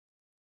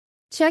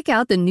Check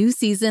out the new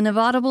season of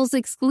Audible's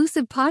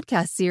exclusive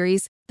podcast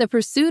series, The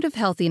Pursuit of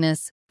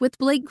Healthiness, with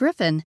Blake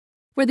Griffin,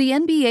 where the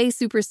NBA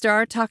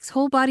superstar talks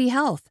whole body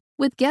health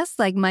with guests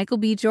like Michael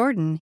B.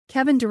 Jordan,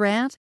 Kevin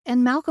Durant,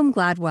 and Malcolm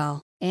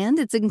Gladwell. And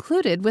it's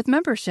included with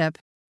membership.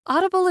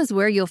 Audible is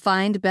where you'll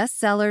find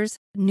bestsellers,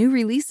 new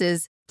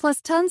releases, plus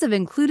tons of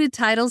included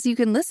titles you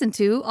can listen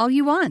to all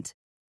you want.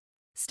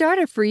 Start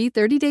a free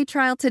 30-day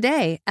trial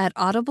today at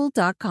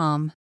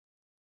audible.com.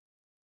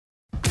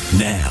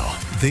 Now,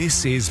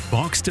 this is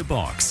Box to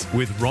Box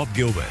with Rob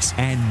Gilbert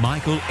and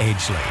Michael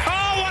Edgley.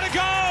 Oh, what a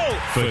goal!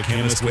 For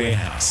Chemist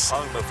Warehouse.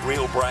 Home of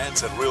real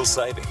brands and real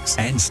savings.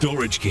 And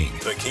Storage King.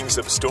 The kings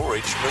of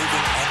storage, moving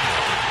and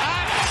more.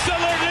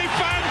 Absolutely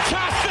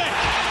fantastic!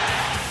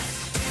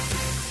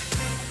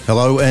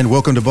 Hello and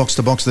welcome to Box,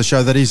 the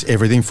show that is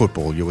everything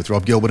football. You're with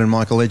Rob Gilbert and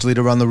Michael Edgley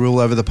to run the rule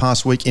over the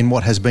past week in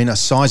what has been a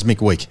seismic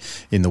week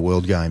in the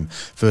world game.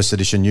 First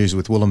edition news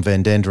with Willem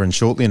van Danderen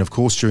shortly, and of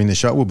course during the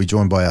show we'll be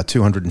joined by our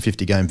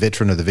 250-game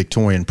veteran of the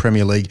Victorian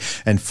Premier League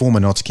and former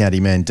Notts County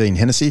man Dean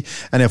Hennessy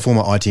and our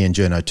former ITN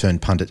journo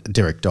turned pundit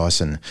Derek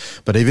Dyson.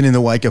 But even in the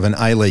wake of an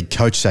A-League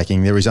coach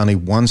sacking, there is only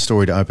one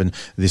story to open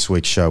this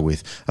week's show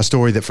with. A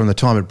story that from the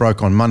time it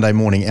broke on Monday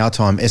morning, our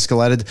time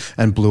escalated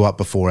and blew up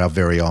before our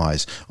very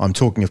eyes. I'm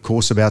talking of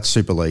course about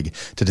Super League.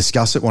 To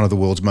discuss it, one of the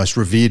world's most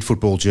revered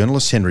football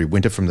journalists, Henry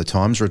Winter from The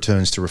Times,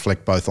 returns to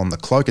reflect both on the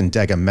cloak and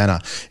dagger manner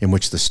in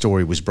which the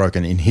story was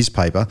broken in his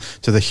paper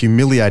to the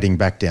humiliating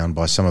backdown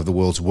by some of the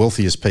world's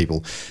wealthiest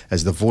people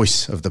as the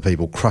voice of the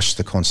people crushed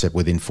the concept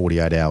within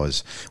 48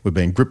 hours. We've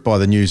been gripped by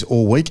the news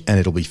all week and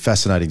it'll be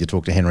fascinating to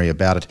talk to Henry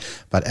about it.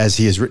 But as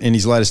he has written in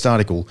his latest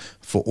article,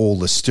 for all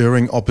the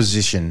stirring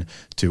opposition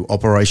to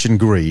Operation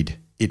Greed,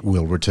 it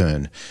will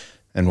return.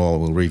 And while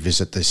we'll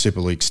revisit the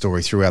Super League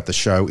story throughout the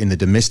show, in the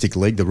domestic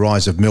league, the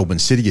rise of Melbourne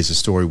City is a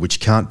story which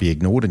can't be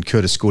ignored, and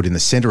Curtis Good in the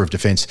centre of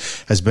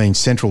defence has been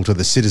central to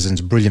the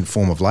Citizens' brilliant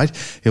form of late.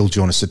 He'll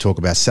join us to talk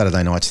about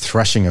Saturday night's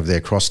thrashing of their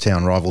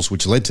crosstown rivals,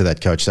 which led to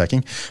that coach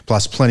sacking,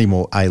 plus plenty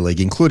more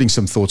A-League, including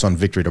some thoughts on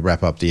victory to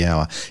wrap up the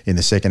hour. In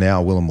the second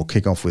hour, Willem will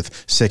kick off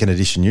with second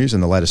edition news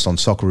and the latest on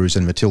Socceroos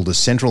and Matilda's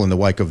Central in the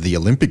wake of the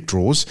Olympic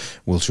draws,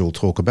 which we'll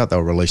talk about. They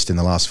were released in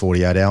the last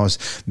 48 hours.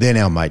 Then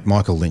our mate,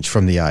 Michael Lynch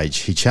from The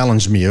Age. He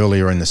challenged me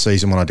earlier in the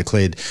season when I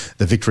declared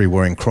the Victory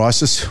were in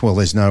crisis. Well,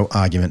 there's no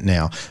argument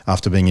now.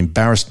 After being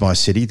embarrassed by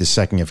City, the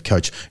sacking of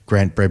coach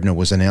Grant Brebner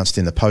was announced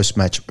in the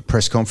post-match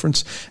press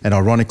conference, and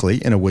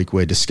ironically, in a week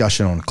where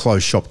discussion on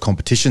closed shop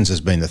competitions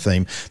has been the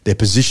theme, their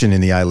position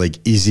in the A-League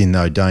is in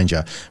no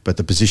danger, but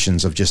the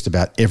positions of just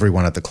about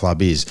everyone at the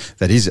club is.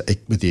 That is,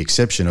 with the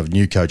exception of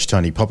new coach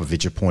Tony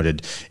Popovic,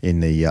 appointed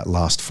in the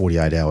last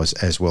 48 hours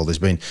as well. There's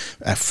been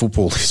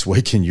football this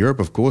week in Europe,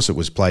 of course. It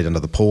was played under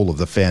the pall of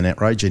the fan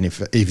outrage, and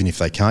even if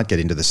they can't get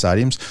into the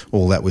stadiums,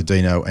 all that with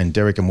Dino and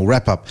Derek. And we'll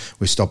wrap up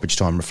with stoppage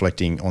time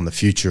reflecting on the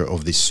future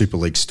of this Super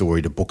League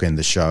story to bookend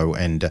the show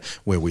and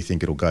where we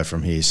think it'll go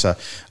from here. So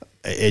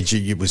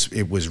Edgy, it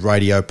was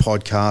radio,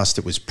 podcast,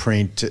 it was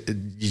print.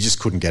 You just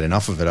couldn't get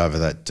enough of it over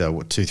that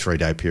 2-3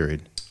 day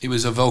period. It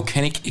was a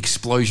volcanic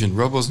explosion,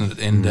 Rob, wasn't it?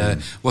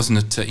 And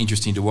wasn't it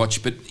interesting to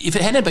watch? But if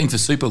it hadn't been for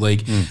Super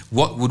League,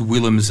 what would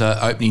Willem's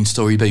opening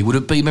story be? Would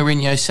it be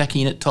Mourinho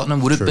sacking at Tottenham?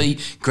 Would it be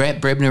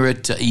Grant Brebner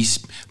at his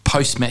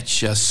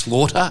post-match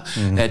slaughter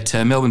at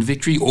Melbourne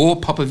Victory,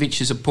 or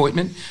Popovic's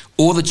appointment,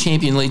 or the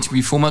Champions League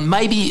reformer?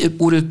 Maybe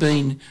it would have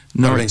been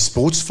Norwich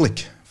Sports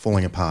Flick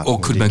falling apart. Or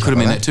could have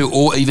been that too.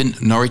 Or even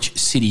Norwich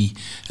City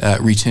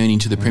returning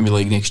to the Premier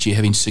League next year,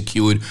 having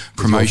secured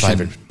promotion.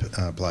 Your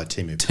favourite player,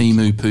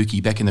 Timu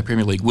Pukki, back in the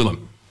Premier League.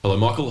 Willem. Hello,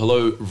 Michael.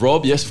 Hello,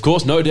 Rob. Yes, of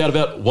course, no doubt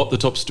about what the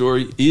top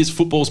story is.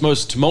 Football's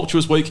most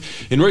tumultuous week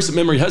in recent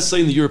memory has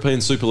seen the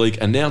European Super League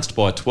announced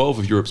by 12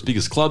 of Europe's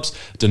biggest clubs,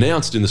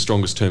 denounced in the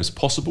strongest terms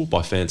possible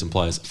by fans and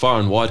players far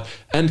and wide,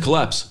 and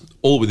collapse,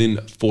 all within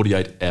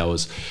 48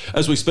 hours.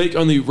 As we speak,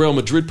 only Real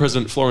Madrid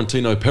president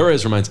Florentino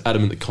Perez remains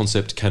adamant the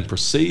concept can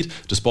proceed,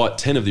 despite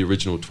 10 of the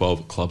original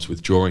 12 clubs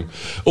withdrawing.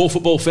 All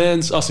football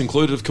fans, us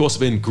included, of course,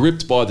 have been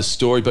gripped by the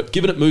story, but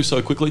given it moved so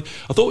quickly,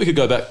 I thought we could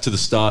go back to the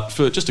start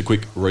for just a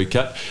quick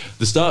recap.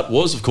 The start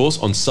was, of course,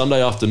 on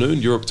Sunday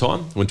afternoon, Europe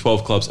time, when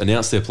 12 clubs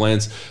announced their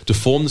plans to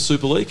form the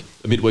Super League,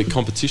 a midweek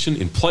competition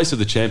in place of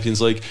the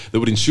Champions League that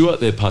would ensure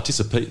their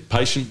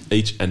participation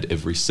each and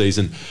every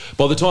season.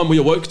 By the time we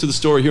awoke to the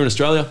story here in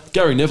Australia,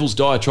 Gary Neville's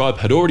diatribe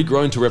had already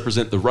grown to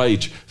represent the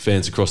rage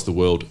fans across the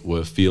world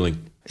were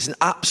feeling. It's an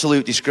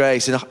absolute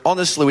disgrace, and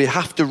honestly, we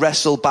have to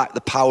wrestle back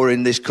the power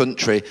in this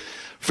country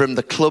from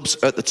the clubs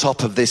at the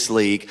top of this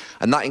league,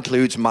 and that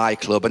includes my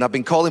club. And I've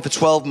been calling for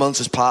 12 months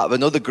as part of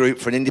another group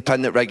for an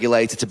independent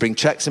regulator to bring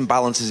checks and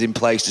balances in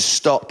place to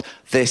stop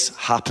this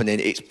happening.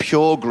 It's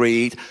pure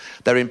greed.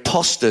 They're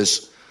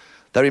imposters.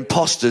 They're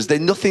imposters. They're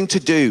nothing to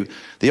do.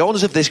 The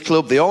owners of this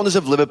club, the owners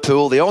of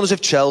Liverpool, the owners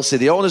of Chelsea,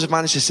 the owners of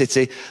Manchester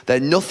City, they're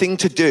nothing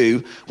to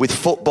do with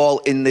football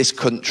in this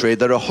country.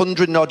 There are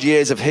 100 and odd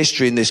years of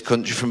history in this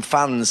country from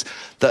fans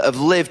that have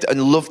lived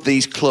and loved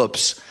these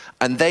clubs.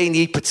 and they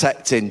need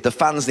protecting. The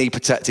fans need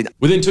protecting.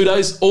 Within 2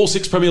 days, all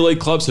 6 Premier League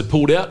clubs had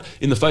pulled out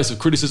in the face of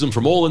criticism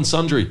from all and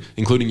sundry,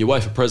 including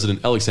UEFA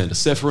President Alexander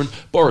Ceferin,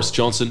 Boris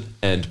Johnson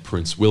and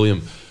Prince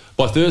William.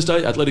 By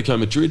Thursday, Atletico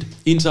Madrid,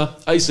 Inter,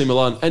 AC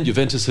Milan and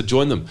Juventus had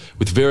joined them,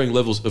 with varying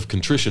levels of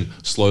contrition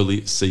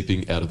slowly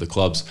seeping out of the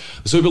clubs.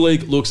 The Super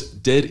League looks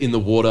dead in the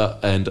water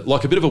and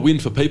like a bit of a win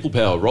for people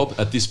power, Rob,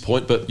 at this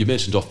point, but you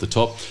mentioned off the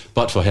top,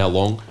 but for how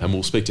long? And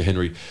we'll speak to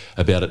Henry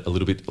about it a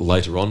little bit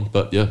later on,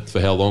 but yeah,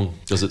 for how long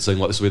does it seem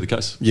like this will be the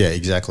case? Yeah,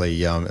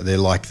 exactly. They're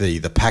like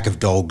the pack of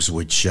dogs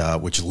which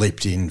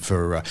leapt in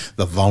for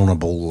the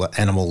vulnerable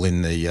animal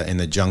in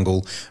the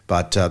jungle,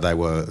 but they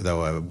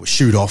were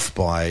shooed off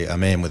by a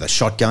man with a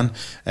shotgun,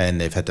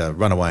 and they've had to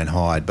run away and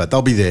hide. But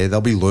they'll be there,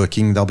 they'll be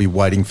lurking, they'll be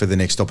waiting for the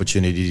next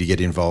opportunity to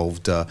get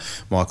involved.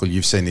 Michael,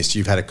 you've seen this,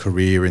 you've had a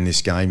career in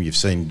this game, you've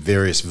seen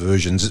various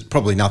versions,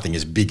 probably nothing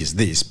as big as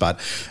this, but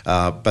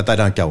they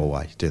don't go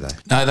away, do they?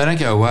 No, they don't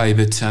go away,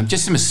 but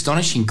just some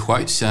astonishing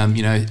quotes.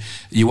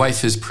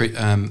 UEFA's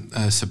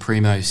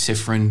Supremo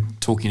Ceferin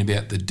talking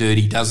about the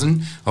dirty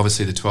dozen,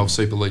 obviously the 12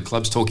 Super League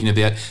clubs, talking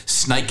about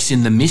snakes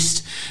in the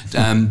mist.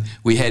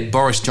 We had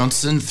Boris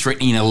Johnson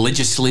threatening a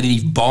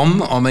legislative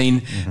bomb. I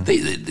mean,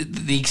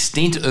 the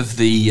extent of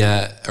the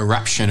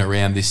eruption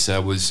around this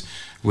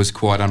was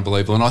quite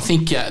unbelievable. And I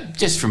think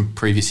just from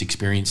previous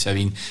experience,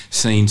 having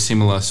seen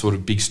similar sort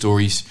of big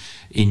stories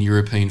in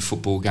European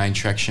football gain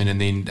traction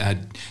and then,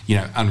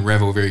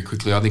 unravel very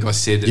quickly. I think I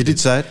said... You did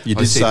say it.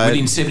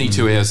 Within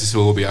 72 hours, this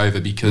will all be over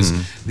because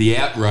the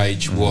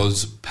outrage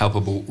was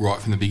palpable right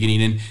from the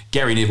beginning. And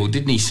Gary Neville,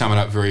 didn't he sum it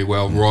up very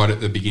well right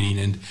at the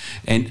beginning?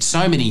 And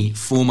so many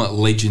former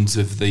legends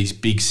of these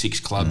big 6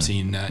 clubs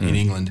in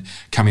England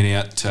coming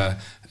out...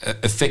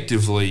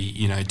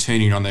 effectively,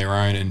 turning on their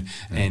own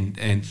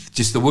and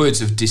just the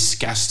words of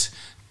disgust,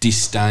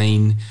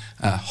 disdain,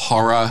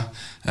 horror.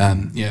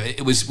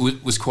 It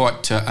was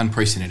quite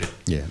unprecedented.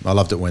 Yeah, I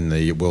loved it when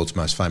the world's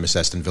most famous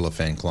Aston Villa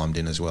fan climbed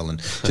in as well and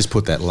just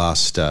put that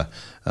last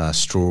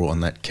straw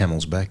on that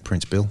camel's back,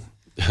 Prince Bill.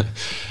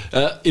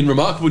 In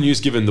remarkable news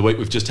given the week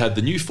we've just had,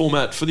 the new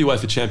format for the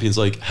UEFA Champions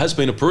League has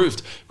been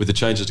approved, with the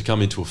changes to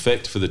come into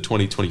effect for the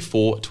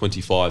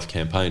 2024-25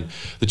 campaign.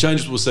 The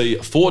changes will see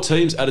 4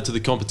 teams added to the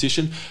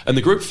competition, and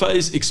the group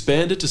phase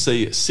expanded to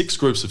see 6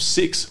 groups of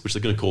 6, which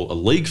they're going to call a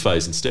league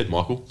phase instead.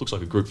 Michael, looks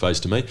like a group phase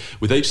to me,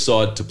 with each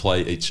side to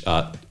play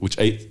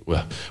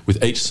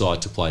with each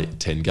side to play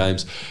 10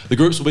 games. The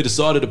groups will be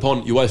decided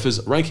upon UEFA's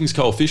rankings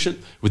coefficient,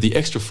 with the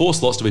extra 4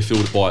 slots to be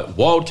filled by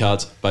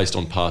wildcards based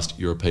on past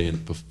European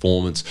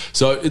performance.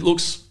 So it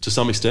looks to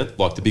some extent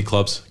like the big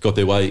clubs got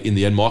their way in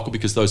the end, Michael,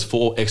 because those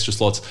 4 extra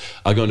slots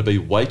are going to be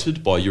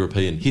weighted by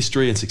European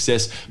history and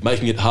success,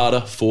 making it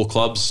harder for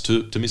clubs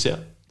to miss out.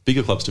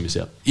 Bigger clubs to miss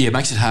out. Yeah, it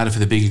makes it harder for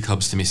the bigger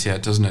clubs to miss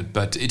out, doesn't it?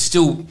 But it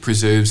still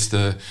preserves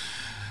the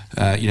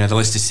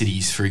Leicester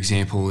Cities, for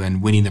example,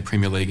 and winning the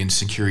Premier League and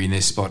securing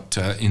their spot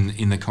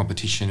in the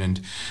competition, and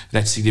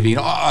that's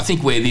significant. I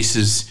think where this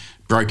is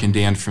broken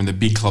down from the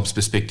big club's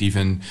perspective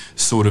and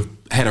sort of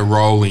had a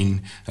role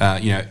in,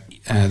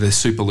 the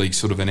Super League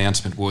sort of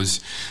announcement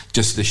was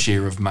just the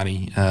share of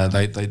money.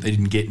 They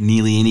didn't get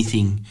nearly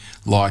anything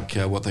like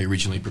what they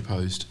originally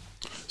proposed.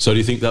 So do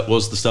you think that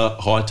was the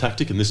start high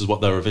tactic and this is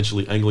what they were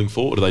eventually angling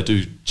for? Or do they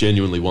do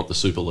genuinely want the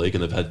Super League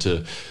and they've had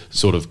to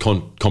sort of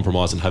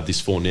compromise and have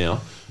this for now?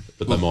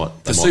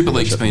 But the Super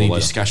League's been in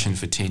discussion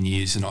for 10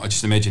 years, and I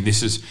just imagine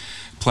this has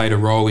played a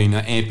role in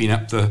amping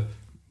up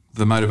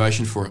the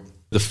motivation for it.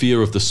 The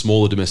fear of the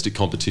smaller domestic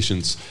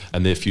competitions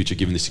and their future,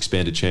 given this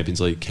expanded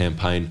Champions League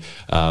campaign,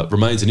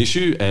 remains an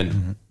issue,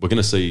 and we're going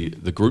to see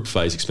the group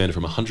phase expanded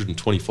from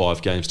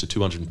 125 games to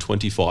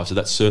 225, so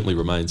that certainly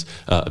remains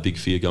a big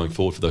fear going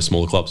forward for those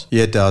smaller clubs.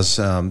 Yeah, it does.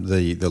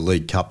 The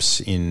League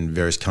Cups in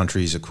various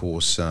countries, of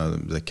course,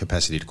 the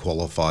capacity to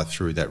qualify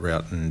through that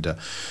route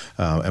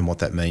and what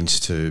that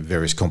means to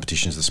various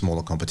competitions, the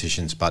smaller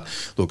competitions. But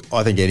look,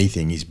 I think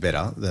anything is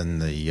better than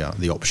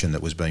the option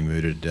that was being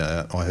mooted.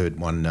 I heard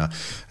one...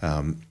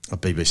 a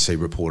BBC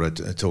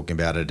reporter talking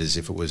about it as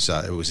if it was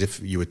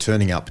if you were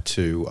turning up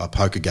to a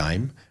poker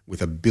game with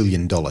 $1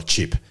 billion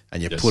chip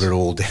and you put it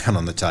all down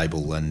on the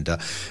table and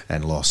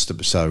lost.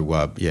 So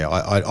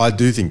I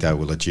do think they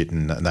were legit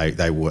and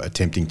they were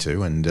attempting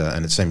to, and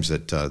it seems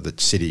that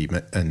City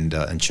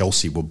and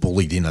Chelsea were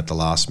bullied in at the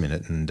last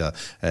minute,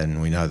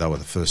 and we know they were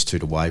the first 2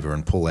 to waver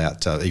and pull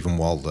out even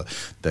while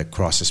the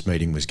crisis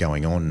meeting was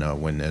going on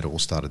when it all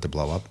started to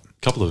blow up.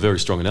 Couple of very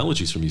strong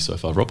analogies from you so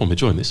far, Rob. I'm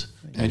enjoying this.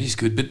 It is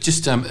good, but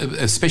just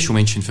a special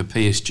mention for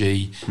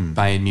PSG,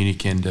 Bayern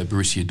Munich and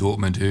Borussia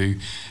Dortmund, who,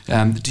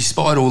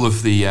 despite all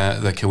of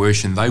the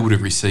coercion they would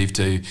have received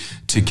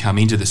to come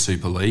into the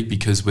Super League,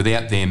 because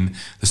without them,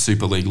 the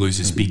Super League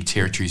loses big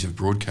territories of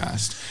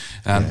broadcast.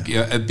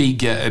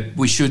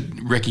 We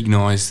should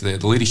recognise the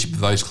leadership of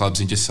those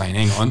clubs and just saying,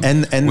 hang on,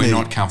 we're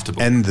not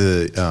comfortable. And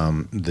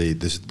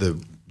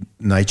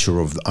nature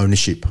of the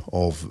ownership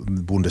of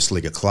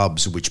Bundesliga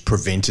clubs, which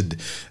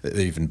prevented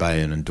even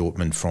Bayern and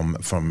Dortmund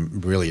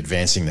from really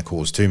advancing the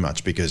cause too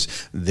much, because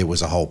there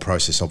was a whole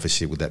process,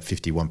 obviously, with that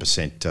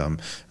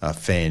 51%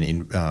 fan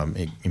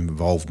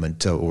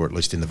involvement, or at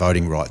least in the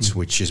voting rights,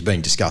 which is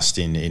being discussed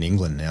in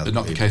England now. But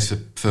not the case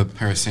for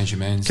Paris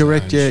Saint-Germain.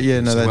 Correct,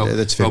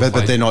 that's fair.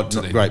 But they're not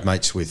great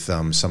mates with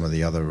some of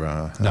the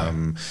other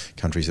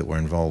countries that were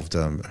involved,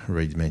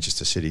 read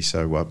Manchester City.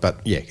 So,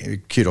 but yeah,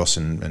 kudos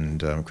and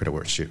credit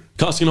where it's due.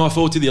 Casting an eye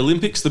forward to the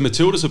Olympics, the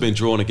Matildas have been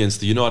drawn against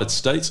the United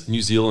States,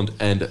 New Zealand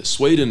and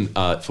Sweden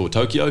for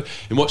Tokyo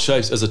in what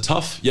shapes as a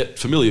tough yet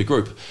familiar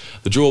group.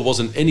 The draw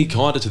wasn't any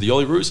kinder to the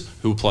Olyroos,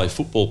 who will play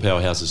football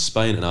powerhouses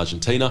Spain and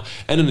Argentina,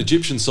 and an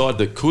Egyptian side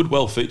that could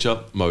well feature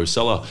Mo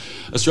Salah.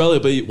 Australia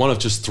will be one of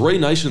just 3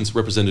 nations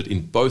represented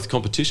in both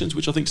competitions,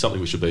 which I think is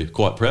something we should be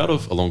quite proud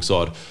of,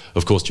 alongside,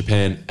 of course,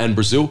 Japan and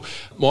Brazil.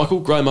 Michael,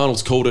 Graham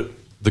Arnold's called it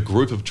the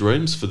group of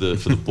dreams for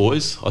the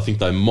boys. I think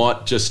they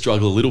might just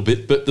struggle a little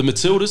bit, but the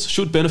Matildas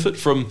should benefit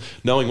from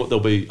knowing what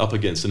they'll be up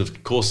against. And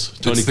of course,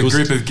 it's the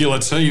group of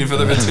guillotine for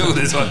the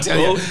Matildas, I tell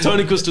you.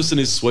 Tony Gustafsson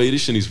is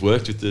Swedish and he's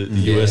worked with the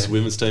US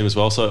women's team as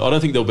well, so I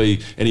don't think there'll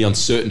be any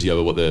uncertainty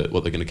over what they're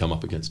going to come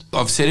up against.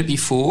 I've said it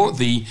before,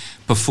 the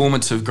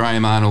performance of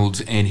Graham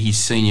Arnold and his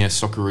senior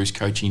Socceroos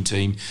coaching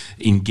team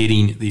in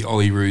getting the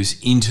Olyroos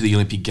into the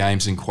Olympic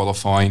Games and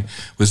qualifying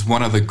was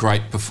one of the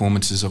great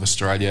performances of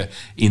Australia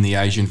in the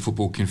Asian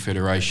Football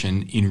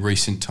Confederation in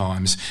recent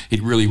times.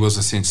 It really was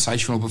a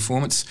sensational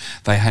performance.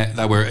 They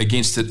were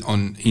against it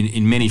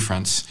in many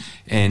fronts,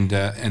 and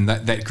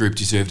that group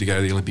deserved to go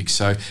to the Olympics.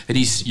 So it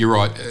is, you're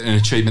right, an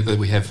achievement that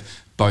we have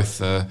both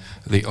the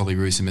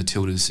Olyroos and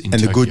Matildas in Tokyo.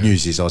 And the good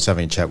news is, I was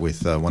having a chat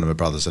with one of my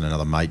brothers and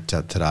another mate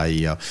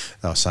today. They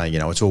were saying,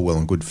 it's all well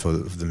and good for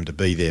them to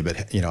be there,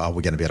 but, are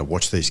we going to be able to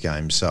watch these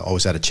games? I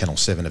was at a Channel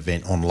 7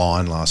 event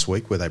online last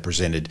week where they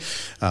presented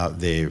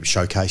their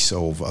showcase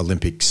of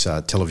Olympics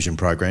television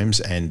programs,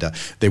 and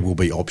there will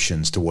be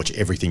options to watch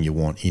everything you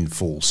want in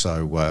full.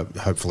 So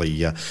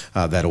hopefully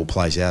that all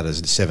plays out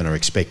as the 7 are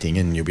expecting,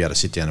 and you'll be able to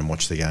sit down and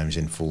watch the games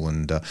in full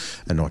and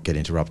not get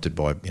interrupted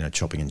by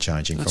chopping and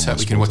changing. Let's from hope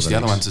we can watch the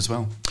other ones as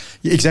well.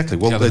 Yeah, exactly.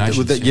 Well,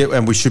 nations,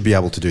 and we should be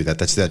able to do that.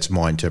 That's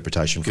my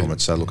interpretation from it.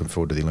 So looking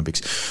forward to the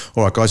Olympics.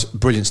 All right, guys,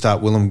 brilliant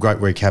start, Willem. Great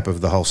recap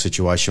of the whole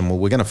situation. Well,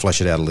 we're going to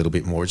flesh it out a little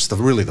bit more. It's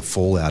really the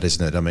fallout,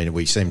 isn't it? I mean,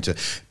 we seem to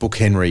book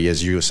Henry,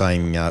 as you were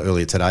saying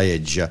earlier today,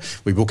 Edge.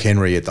 We book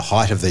Henry at the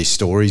height of these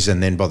stories,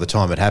 and then by the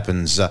time it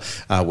happens,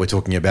 we're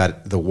talking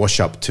about the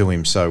wash-up to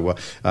him. So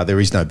there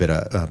is no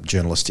better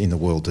journalist in the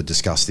world to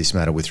discuss this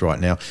matter with right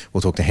now.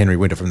 We'll talk to Henry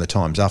Winter from The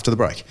Times after the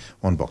break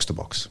on Box to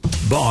Box.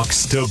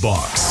 Box to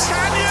Box.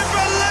 Can you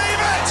believe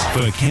it?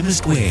 For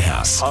Chemist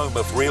Warehouse Home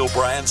of real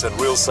brands and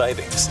real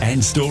savings.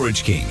 and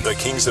Storage King. The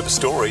kings of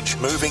storage,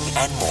 moving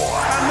and more.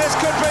 And this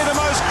could be the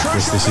most crucial.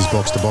 Yes, this is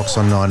Box to Box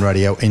on 9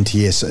 Radio,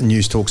 NTS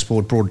News Talk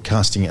Sport,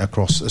 broadcasting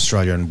across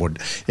Australia and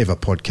whatever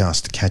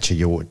podcast catcher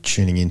you're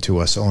tuning into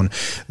us on.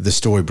 The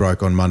story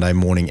broke on Monday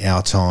morning,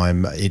 our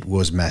time. It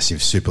was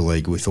massive. Super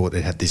League. We thought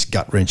it had this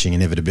gut-wrenching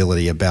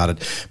inevitability about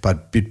it,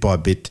 but bit by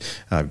bit,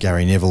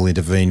 Gary Neville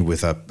intervened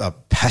with a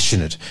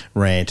passionate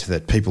rant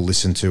that people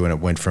listened to, and it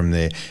went from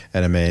there.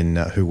 And a man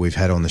who we've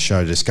had on the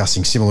show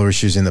discussing similar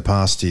issues in the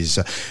past is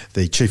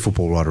the chief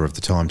football writer of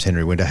The Times,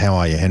 Henry Winter. How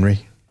are you,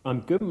 Henry?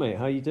 I'm good, mate.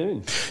 How you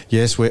doing?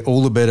 Yes, we're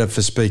all the better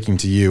for speaking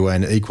to you,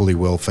 and equally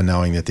well for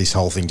knowing that this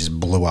whole thing just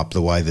blew up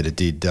the way that it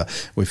did.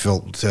 We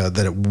felt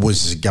that it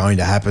was going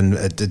to happen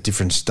at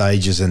different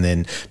stages, and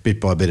then bit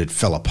by bit it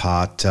fell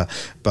apart.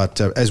 But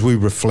as we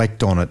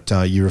reflect on it,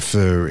 you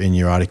refer in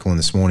your article in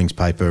this morning's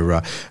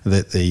paper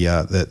that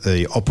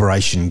the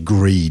Operation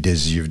Greed,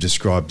 as you've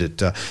described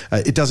it,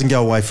 it doesn't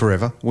go away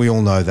forever. We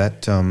all know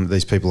that.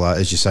 These people are,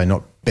 as you say,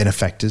 not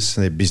benefactors;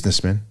 they're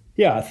businessmen.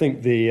 Yeah, I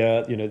think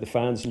the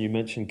fans, and you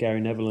mentioned Gary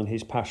Neville and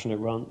his passionate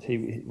rant.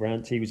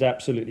 He was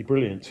absolutely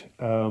brilliant,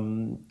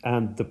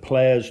 and the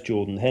players,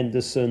 Jordan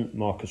Henderson,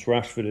 Marcus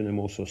Rashford, in a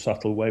more sort of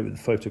subtle way with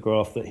the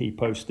photograph that he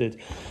posted,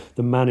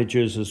 the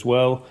managers as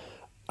well.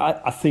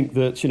 I think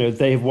that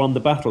they have won the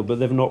battle, but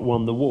they've not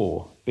won the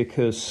war,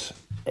 because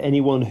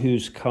anyone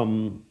who's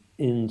come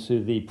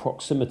into the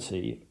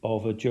proximity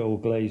of a Joel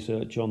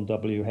Glazer, John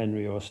W.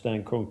 Henry, or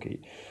Stan Kroenke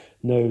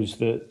knows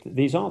that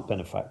these aren't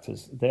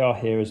benefactors. They are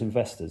here as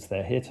investors.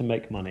 They're here to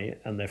make money,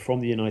 and they're from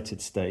the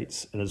United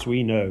States. And as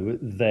we know,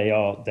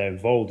 they're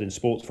involved in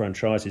sports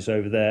franchises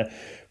over there,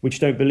 which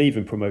don't believe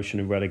in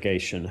promotion and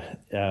relegation.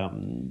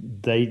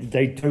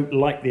 They don't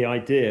like the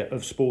idea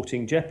of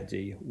sporting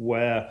jeopardy,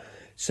 where,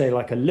 say,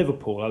 like a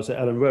Liverpool. I was at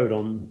Ellen Road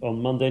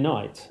on Monday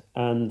night,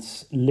 and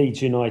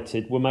Leeds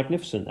United were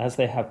magnificent, as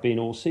they have been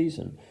all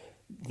season.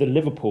 The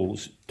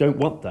Liverpools don't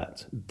want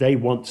that. They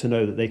want to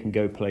know that they can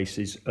go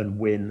places and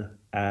win,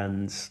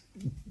 and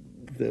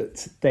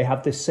that they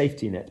have this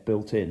safety net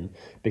built in,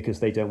 because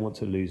they don't want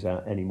to lose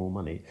out any more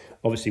money.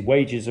 Obviously,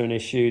 wages are an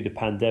issue. The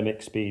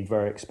pandemic's been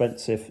very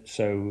expensive,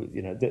 so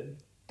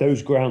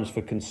those grounds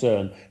for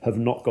concern have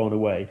not gone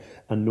away,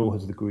 and nor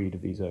has the greed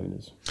of these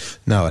owners.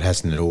 No, it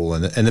hasn't at all.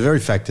 And the very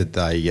fact that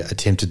they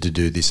attempted to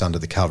do this under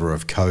the cover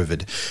of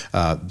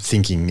COVID,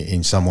 thinking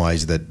in some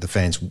ways that the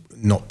fans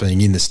not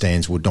being in the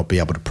stands would not be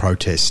able to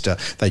protest.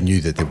 They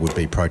knew that there would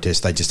be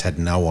protests. They just had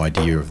no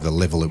idea of the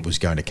level it was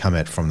going to come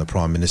at, from the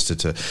Prime Minister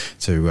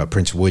to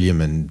Prince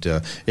William and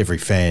every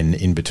fan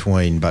in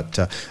between. But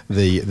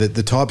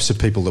the types of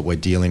people that we're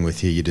dealing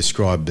with here, you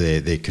describe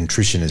their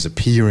contrition as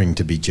appearing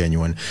to be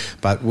genuine,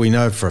 but we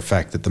know for a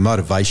fact that the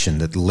motivation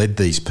that led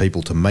these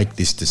people to make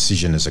this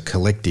decision as a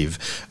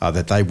collective,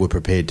 that they were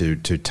prepared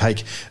to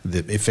take the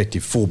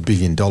effective $4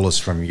 billion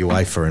from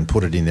UEFA and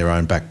put it in their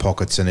own back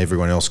pockets, and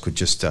everyone else could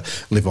just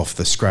live off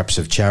the scraps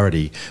of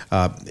charity.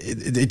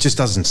 It just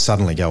doesn't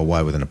suddenly go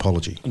away with an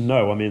apology.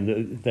 No, I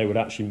mean, they would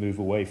actually move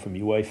away from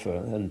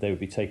UEFA, and they would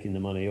be taking the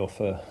money off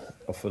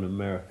an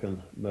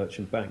American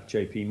merchant bank,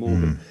 JP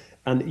Morgan.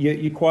 And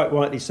you quite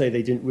rightly say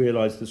they didn't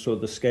realise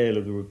the scale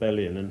of the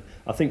rebellion, and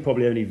I think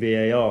probably only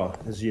VAR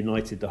has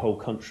united the whole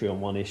country on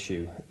one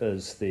issue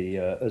as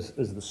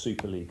the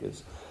Super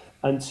Leaguers.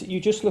 And you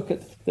just look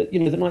at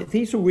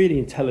these are really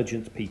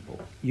intelligent people.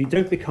 You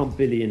don't become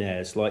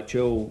billionaires like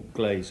Joel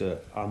Glazer.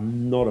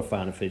 I'm not a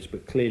fan of his,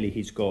 but clearly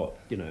he's got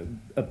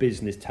a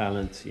business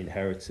talent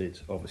inherited,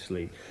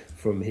 obviously,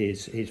 from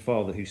his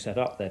father who set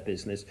up their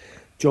business.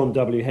 John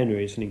W.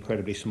 Henry is an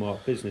incredibly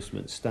smart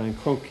businessman. Stan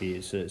Kroenke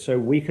is. So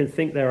we can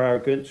think they're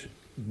arrogant,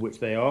 which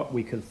they are.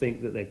 We can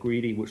think that they're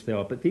greedy, which they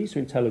are. But these are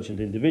intelligent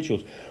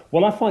individuals.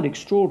 What I find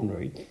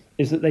extraordinary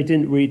is that they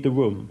didn't read the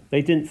room.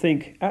 They didn't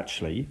think,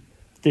 actually,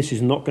 this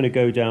is not going to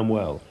go down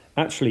well.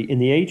 Actually, in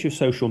the age of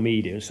social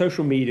media, and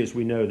social media, as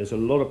we know, there's a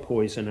lot of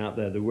poison out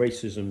there, the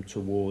racism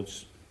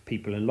towards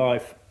people in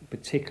life,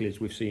 particularly as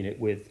we've seen it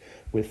with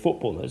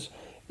footballers,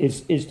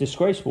 is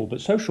disgraceful.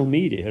 But social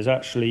media has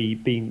actually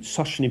been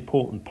such an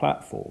important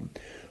platform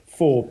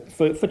for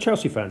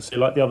Chelsea fans.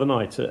 Like the other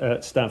night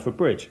at Stamford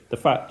Bridge, the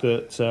fact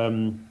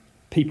that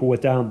people were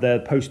down there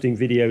posting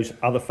videos,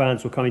 other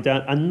fans were coming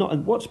down,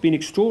 and what's been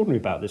extraordinary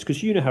about this,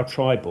 because you know how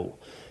tribal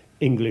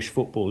English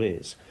football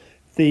is.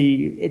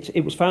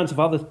 It was fans of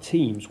other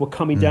teams were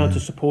coming down to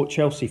support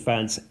Chelsea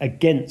fans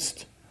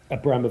against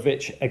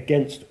Abramovich,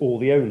 against all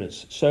the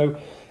owners. So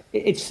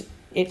it's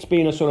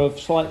been a sort of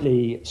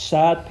slightly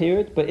sad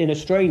period, but in a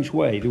strange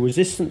way, the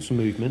resistance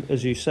movement,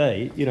 as you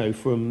say,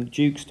 from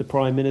dukes to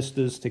prime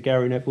ministers to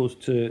Gary Neville's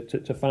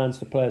to fans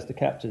to players to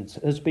captains,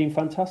 has been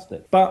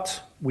fantastic.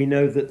 But we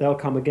know that they'll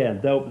come again.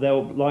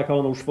 They'll like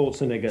Arnold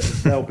Schwarzenegger,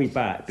 they'll be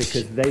back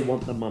because they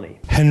want the money.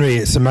 Henry,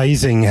 it's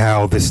amazing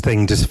how this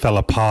thing just fell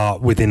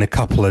apart within a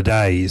couple of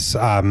days.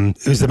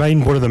 It was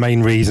one of the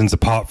main reasons,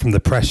 apart from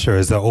the pressure,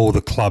 is that all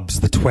the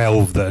clubs, the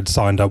 12 that had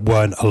signed up,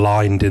 weren't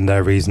aligned in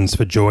their reasons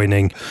for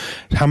joining.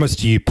 How much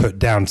do you put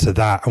down to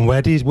that, and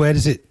where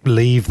does it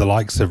leave the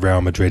likes of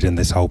Real Madrid in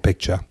this whole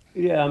picture?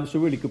 Yeah, it's a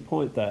really good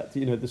point that,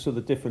 the sort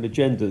of different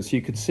agendas.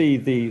 You could see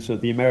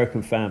the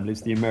American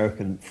families, the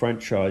American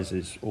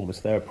franchises,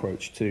 almost their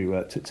approach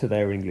to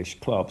their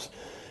English clubs.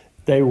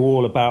 They were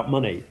all about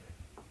money.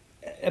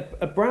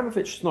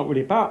 Abramovich is not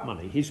really about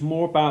money. He's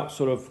more about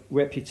sort of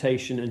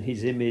reputation and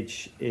his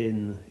image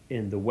in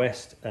the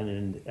West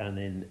and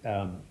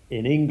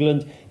in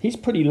England. He's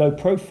pretty low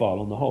profile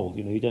on the whole.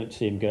 You don't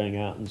see him going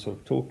out and sort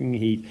of talking.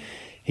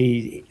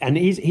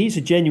 He's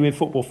a genuine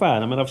football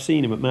fan. I mean, I've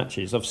seen him at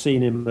matches. I've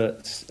seen him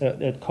at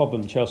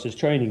Cobham, Chelsea's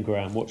training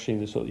ground, watching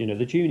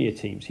the junior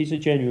teams. He's a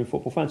genuine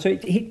football fan. So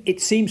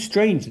it seems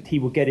strange that he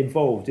would get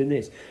involved in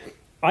this.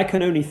 I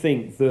can only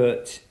think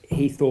that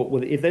he thought,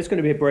 well, if there's going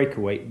to be a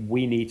breakaway,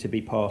 we need to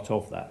be part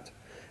of that.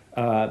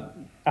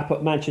 Up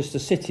at Manchester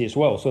City as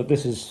well. So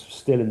this is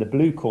still in the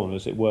blue corner,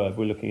 as it were, if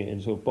we're looking at it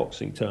in sort of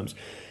boxing terms.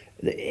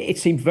 It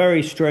seemed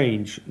very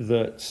strange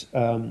that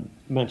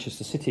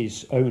Manchester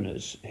City's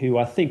owners, who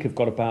I think have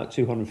got about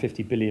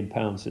 £250 billion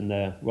in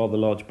their rather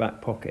large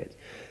back pocket,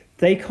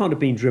 they can't have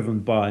been driven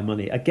by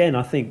money. Again,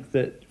 I think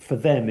that for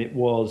them it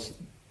was,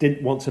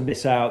 didn't want to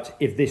miss out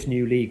if this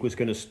new league was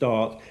going to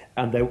start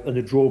and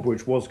the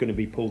drawbridge was going to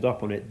be pulled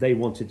up on it. They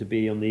wanted to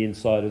be on the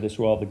inside of this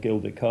rather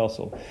gilded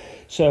castle.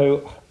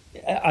 So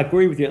I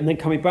agree with you. And then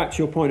coming back to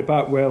your point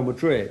about Real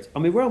Madrid, I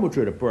mean, Real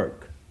Madrid are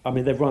broke. I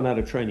mean, they've run out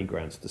of training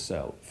grounds to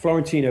sell.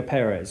 Florentino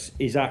Perez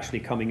is actually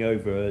coming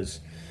over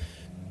as,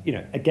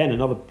 again,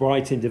 another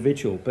bright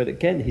individual. But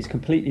again, he's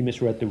completely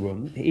misread the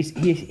room.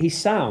 He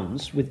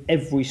sounds, with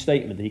every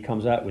statement that he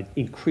comes out with,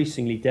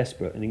 increasingly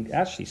desperate and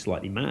actually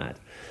slightly mad.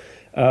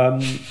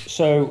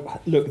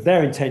 So, look,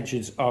 their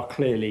intentions are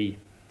clearly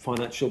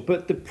financial.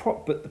 But the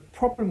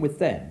problem with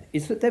them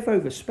is that they've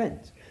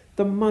overspent.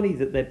 The money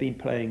that they've been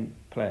paying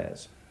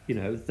players,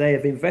 they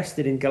have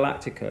invested in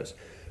Galacticos.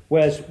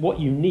 Whereas what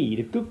you need,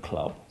 a good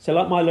club, so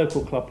like my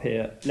local club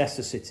here,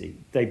 Leicester City,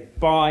 they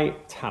buy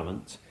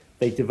talent,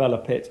 they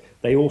develop it,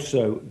 they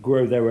also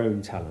grow their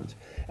own talent.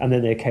 And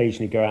then they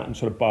occasionally go out and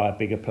sort of buy a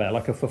bigger player,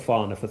 like a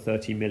Fofana for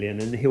 30 million,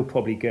 and he'll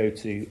probably go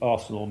to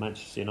Arsenal,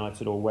 Manchester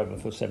United or wherever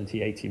for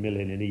 70, 80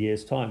 million in a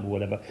year's time or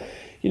whatever.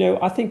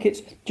 I think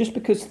it's just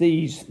because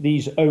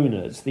these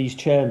owners, these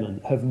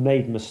chairmen have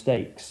made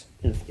mistakes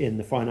in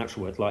the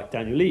financial world, like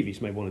Daniel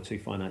Levy's made one or two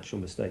financial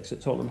mistakes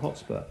at Tottenham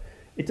Hotspur.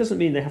 It doesn't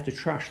mean they have to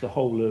trash the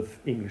whole of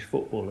English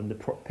football and the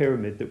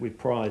pyramid that we've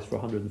prized for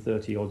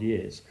 130 odd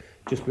years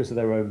just because of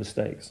their own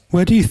mistakes.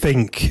 Where do you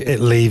think it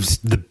leaves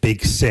the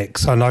big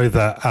six? I know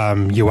that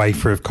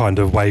UEFA have kind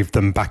of waved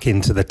them back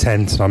into the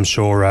tent, and I'm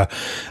sure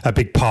a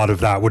big part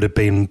of that would have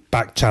been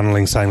back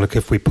channeling, saying, look,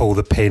 if we pull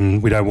the pin,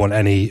 we don't want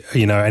any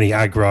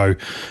aggro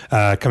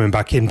coming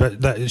back in.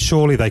 But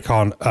surely they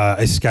can't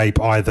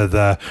escape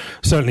either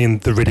certainly in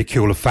the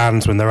ridicule of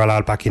fans when they're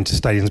allowed back into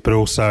stadiums, but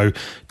also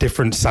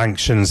different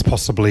sanctions,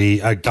 possibly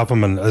a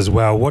government as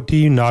well. What do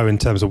you know in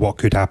terms of what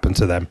could happen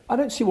to them? I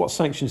don't see what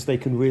sanctions they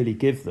can really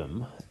give them.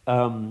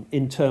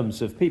 In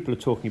terms of people are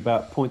talking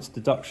about points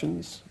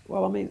deductions.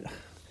 Well, I mean,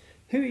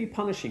 who are you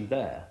punishing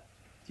there?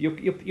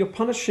 You're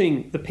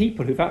punishing the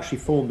people who've actually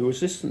formed the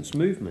resistance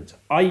movement,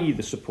 i.e.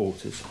 the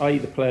supporters, i.e.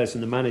 the players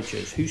and the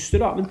managers who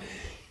stood up. And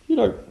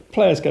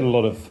players get a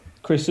lot of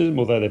criticism,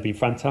 although they've been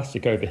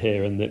fantastic over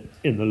here in the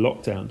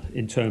lockdown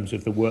in terms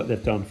of the work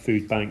they've done,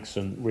 food banks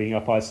and ringing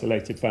up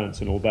isolated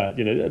fans and all that.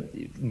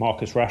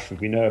 Marcus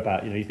Rashford, we know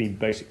about. He's been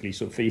basically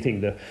sort of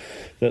feeding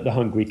the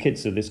hungry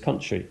kids of this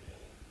country.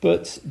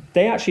 But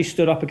they actually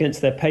stood up against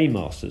their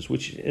paymasters,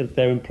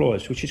 their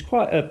employers, which is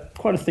quite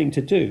a thing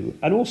to do.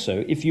 And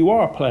also, if you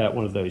are a player at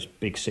one of those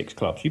big six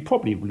clubs, you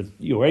probably would have,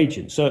 your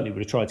agent certainly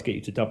would have tried to get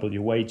you to double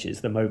your wages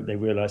the moment they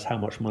realised how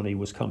much money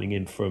was coming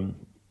in from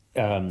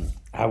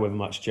however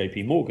much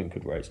JP Morgan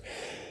could raise.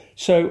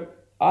 So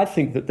I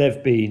think that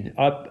they've been.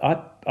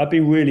 I've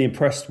been really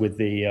impressed with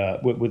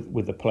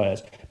the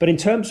players. But in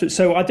terms of,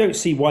 so I don't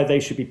see why they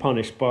should be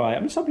punished by. I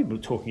mean, some people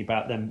are talking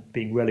about them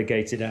being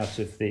relegated out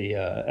of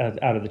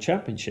the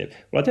Championship.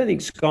 Well, I don't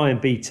think Sky and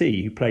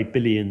BT, who play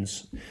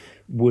billions,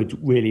 would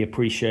really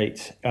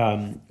appreciate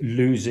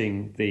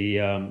losing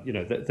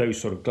those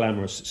sort of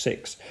glamorous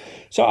six.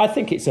 So I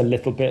think it's a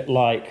little bit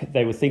like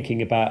they were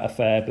thinking about a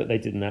fair, but they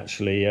didn't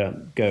actually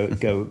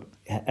go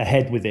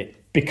ahead with it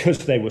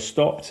because they were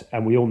stopped.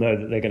 And we all know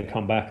that they're going to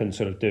come back and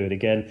sort of do it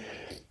again.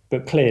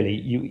 But clearly,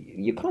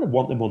 you kind of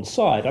want them on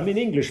side. I mean,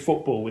 English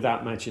football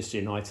without Manchester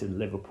United and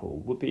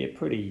Liverpool would be a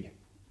pretty,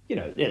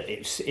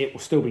 it will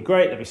still be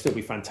great. It will still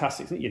be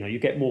fantastic. You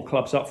get more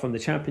clubs up from the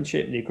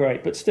Championship and you're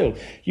great. But still,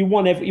 you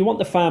want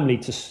the family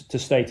to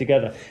stay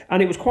together.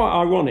 And it was quite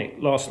ironic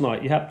last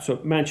night. You had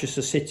sort of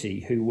Manchester City,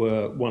 who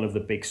were one of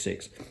the big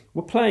six,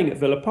 were playing at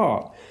Villa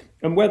Park.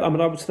 And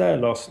I was there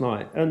last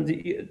night, and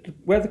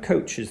where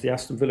the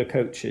Aston Villa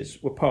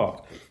coaches, were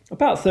parked,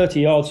 about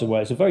 30 yards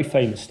away is a very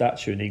famous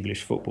statue in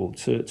English football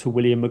to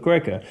William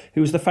McGregor,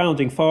 who was the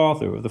founding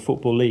father of the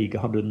Football League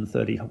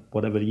 130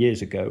 whatever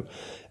years ago.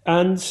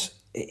 And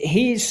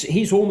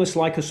he's almost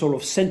like a sort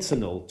of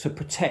sentinel to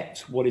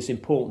protect what is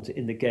important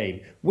in the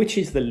game, which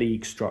is the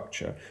league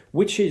structure,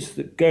 which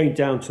is going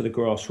down to the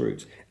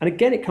grassroots. And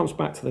again, it comes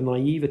back to the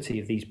naivety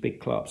of these big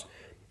clubs.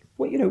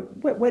 Well,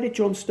 where did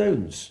John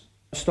Stones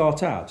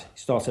start out? He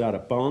started out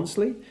at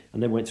Barnsley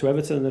and then went to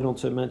Everton and then on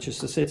to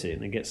Manchester City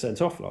and then get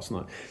sent off last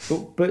night.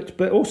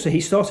 But also he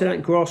started out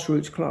in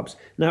grassroots clubs.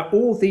 Now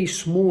all these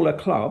smaller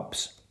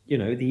clubs, the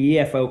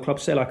EFL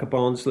clubs, say like a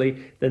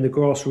Barnsley, then the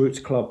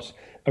grassroots clubs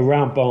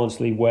around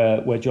Barnsley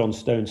where John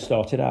Stones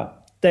started out,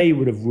 they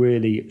would have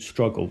really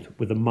struggled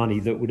with the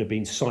money that would have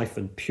been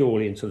siphoned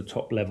purely into the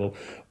top level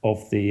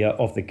of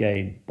the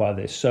game by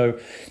this. So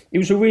it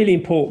was a really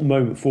important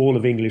moment for all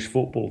of English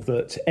football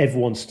that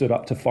everyone stood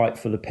up to fight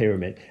for the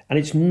pyramid. And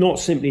it's not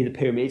simply the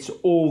pyramid, it's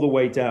all the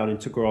way down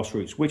into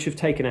grassroots, which have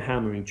taken a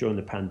hammering during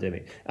the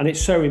pandemic. And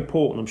it's so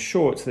important, I'm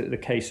sure it's the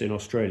case in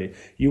Australia.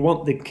 You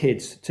want the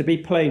kids to be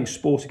playing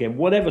sport again,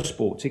 whatever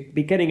sport, to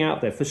be getting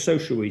out there for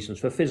social reasons,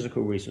 for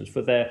physical reasons,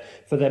 for their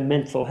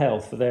mental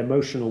health, for their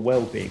emotional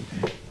well-being.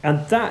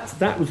 And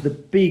that was the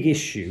big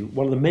issue,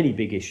 one of the many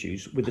big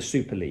issues with the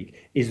Super League,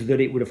 is that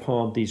it would have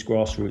harmed these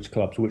grassroots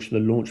clubs, which are the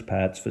launch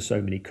pads for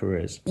so many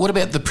careers. What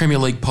about the Premier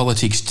League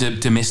politics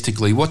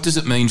domestically? What does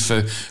it mean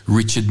for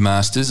Richard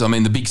Masters? I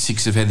mean, the Big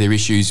Six have had their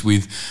issues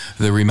with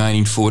the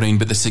remaining 14,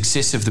 but the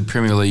success of the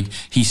Premier League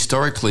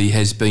historically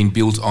has been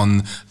built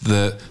on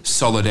the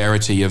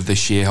solidarity of the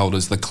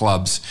shareholders, the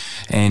clubs.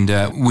 And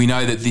we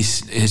know that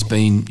this has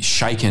been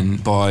shaken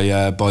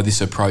by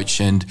this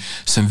approach, and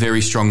some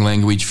very strong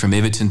language from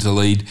Everton to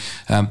lead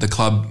the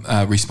club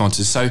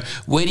responses. So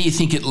where do you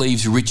think it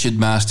leaves Richard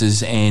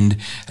Masters and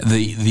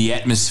the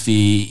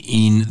atmosphere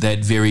in that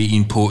very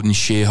important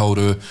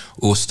shareholder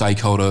or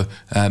stakeholder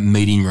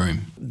meeting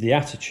room? The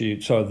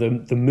attitude,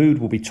 the mood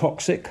will be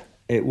toxic.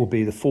 It will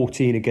be the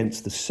 14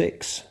 against the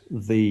 6,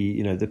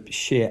 the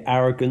sheer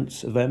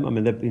arrogance of them. I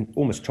mean, they've been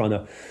almost trying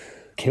to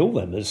kill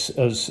them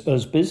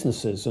as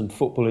businesses and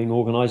footballing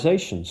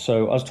organisations.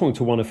 So I was talking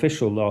to one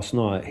official last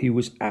night who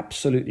was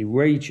absolutely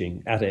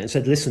raging at it and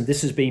said, listen,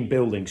 this has been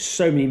building.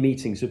 So many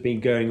meetings have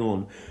been going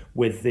on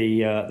with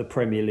the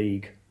Premier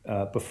League,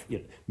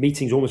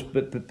 meetings almost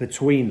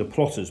between the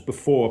plotters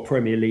before a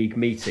Premier League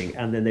meeting,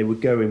 and then they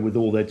would go in with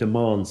all their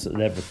demands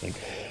and everything.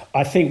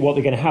 I think what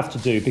they're going to have to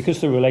do,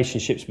 because the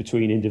relationships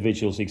between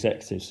individuals,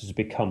 executives, has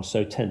become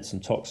so tense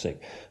and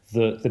toxic,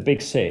 the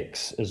big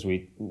six, as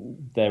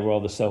they're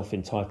rather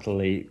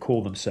self-entitledly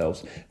call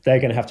themselves,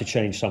 they're going to have to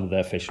change some of their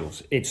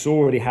officials. It's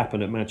already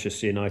happened at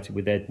Manchester United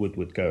with Ed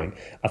Woodward going.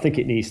 I think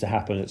it needs to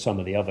happen at some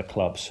of the other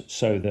clubs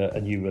so that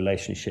a new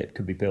relationship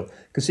can be built.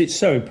 Because it's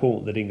so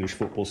important that English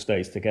football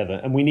stays together.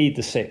 And we need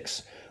the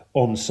six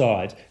on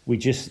side. We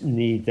just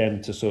need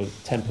them to sort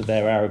of temper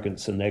their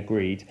arrogance and their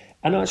greed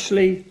and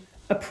actually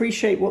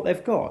appreciate what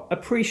they've got.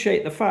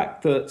 Appreciate the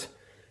fact that,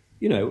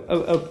 you know,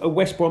 a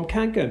West Brom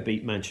can go and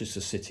beat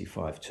Manchester City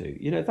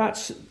 5-2. You know,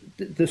 that's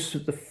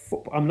the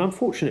I'm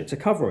unfortunate to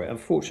cover it. I'm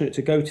fortunate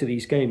to go to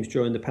these games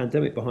during the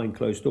pandemic behind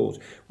closed doors.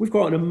 We've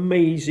got an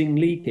amazing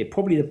league here,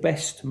 probably the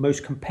best,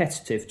 most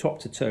competitive, top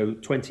to toe,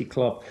 20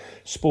 club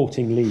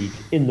sporting league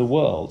in the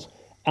world.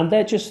 And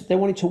they're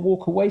wanting to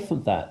walk away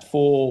from that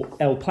for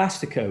El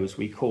Plastico, as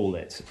we call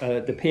it.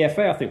 The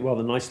PFA, I think,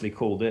 rather nicely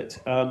called it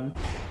a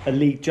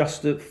league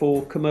just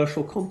for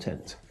commercial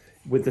content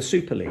with the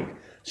Super League.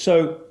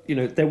 So, you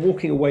know, they're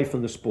walking away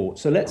from the sport.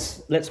 So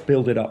let's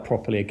build it up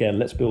properly again.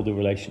 Let's build the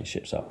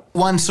relationships up.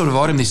 One sort of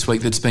item this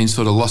week that's been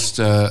sort of lost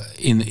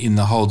in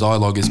the whole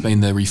dialogue has been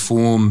the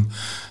reform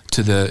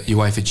to the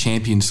UEFA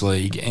Champions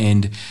League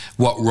and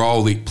what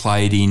role it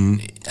played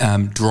in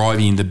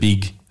driving the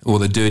big, or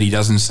the dirty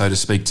dozen, so to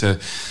speak, to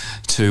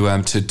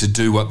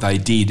do what they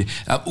did.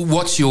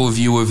 What's your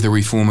view of the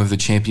reform of the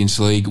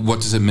Champions League?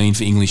 What does it mean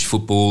for English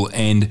football,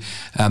 and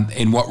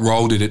what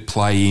role did it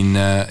play in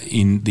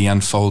the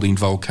unfolding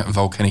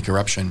volcanic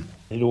eruption?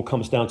 It all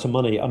comes down to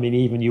money. I mean,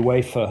 even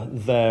UEFA,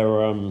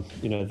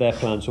 their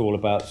plans are all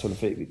about sort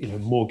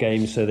of, more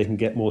games so they can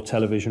get more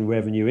television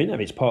revenue in. I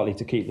mean, it's partly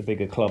to keep the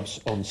bigger clubs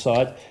on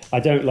side. I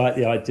don't like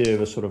the idea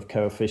of a sort of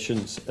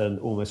coefficients and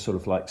almost sort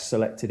of like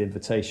selected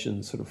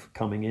invitations sort of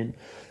coming in.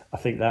 I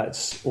think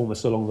that's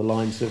almost along the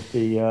lines of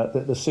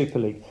the Super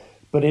League.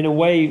 But in a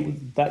way,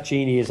 that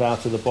genie is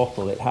out of the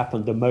bottle. It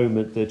happened the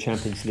moment the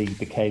Champions League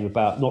became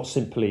about not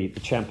simply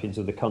the champions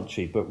of the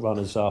country, but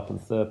runners-up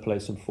and third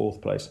place and fourth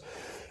place.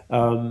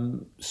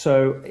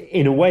 So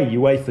in a way,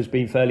 UEFA's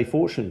been fairly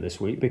fortunate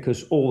this week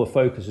because all the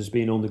focus has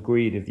been on the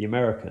greed of the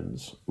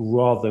Americans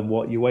rather than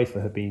what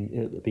UEFA have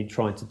been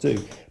trying to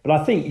do. But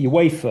I think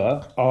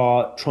UEFA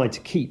are trying to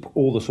keep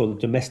all the sort of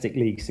domestic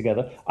leagues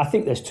together. I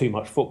think there's too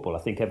much football. I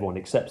think everyone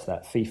accepts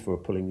that. FIFA are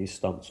pulling these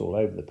stunts all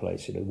over the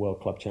place,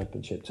 World Club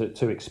Championship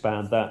to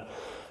expand that.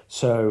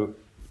 So,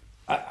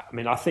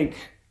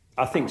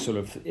 I think sort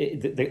of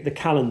the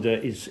calendar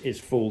is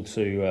full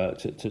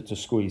to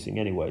squeezing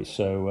anyway.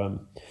 So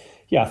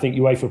I think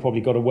UEFA probably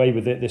got away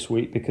with it this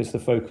week because the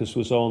focus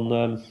was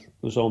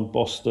on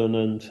Boston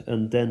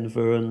and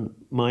Denver and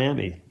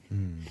Miami.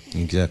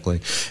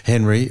 Exactly,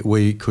 Henry.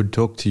 We could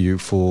talk to you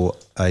for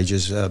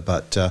ages,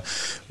 but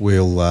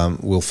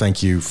we'll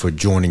thank you for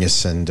joining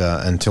us, and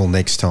until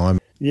next time.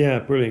 Yeah,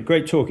 brilliant.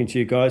 Great talking to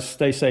you guys.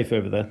 Stay safe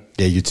over there.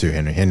 Yeah, you too,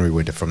 Henry. Henry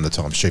Winter from The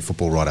Times, chief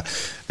football writer,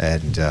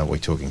 and we're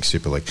talking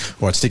Super League.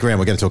 All right, stick around.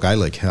 We're going to talk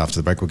A-League after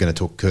the break. We're going to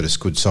talk Curtis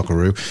Good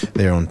Socceroo.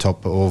 They're on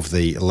top of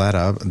the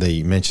ladder.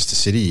 The Manchester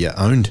City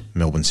owned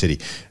Melbourne City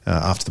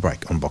after the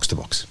break on Box to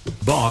Box.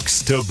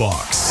 Box to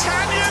Box.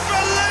 Can you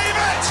believe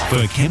it?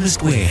 For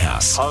Chemist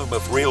Warehouse. Home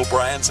of real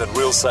brands and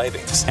real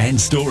savings. And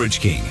Storage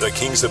King. The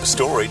kings of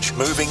storage,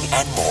 moving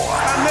and more.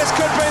 And this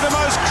could be the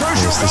most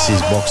crucial Yes, this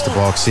is Box to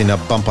Box in a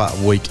bumper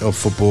week of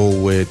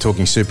football. We're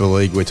talking Super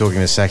League. We're talking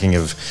the sacking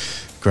of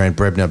Grant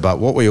Brebner. But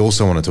what we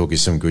also want to talk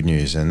is some good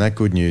news. And that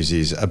good news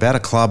is about a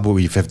club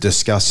we've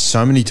discussed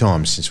so many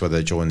times since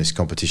they joined this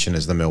competition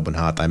as the Melbourne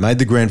Heart. They made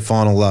the grand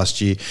final last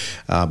year,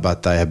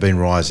 but they have been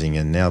rising.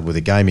 And now with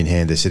a game in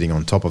hand, they're sitting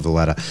on top of the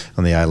ladder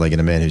on the A-League.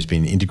 And a man who's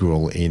been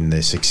integral in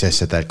their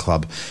success at that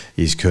club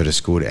is Curtis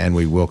Good. And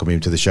we welcome him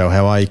to the show.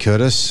 How are you,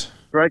 Curtis?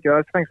 Great,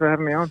 guys. Thanks for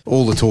having me on.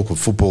 All the talk of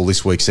football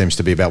this week seems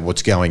to be about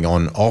what's going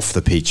on off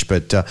the pitch,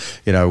 but the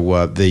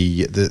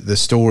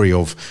story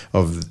of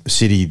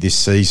City this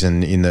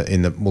season in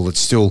the it's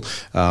still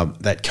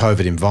that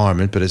COVID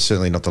environment, but it's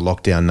certainly not the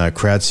lockdown, no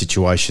crowd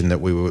situation that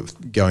we were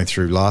going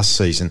through last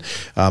season.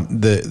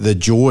 The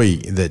joy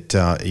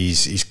that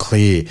is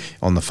clear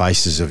on the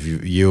faces of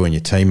you and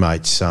your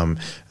teammates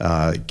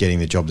getting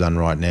the job done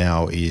right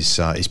now is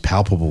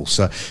palpable.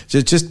 So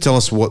just tell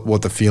us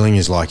what the feeling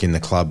is like in the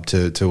club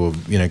to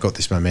have got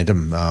this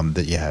momentum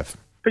that you have.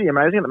 Pretty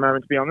amazing at the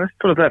moment, to be honest.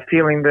 Sort of that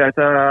feeling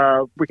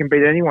that we can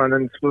beat anyone,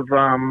 and sort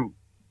of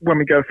when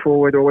we go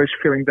forward, always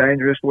feeling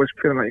dangerous, always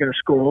feeling like you're going to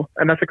score.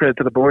 And that's a credit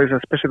to the boys,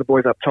 especially the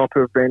boys up top who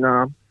have been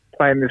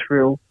playing this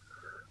real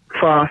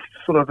fast,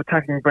 sort of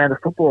attacking brand of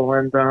football.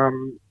 And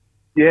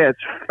it's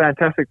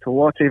fantastic to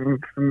watch, even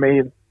for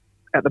me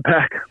at the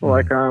back.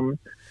 Like,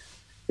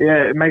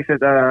 it makes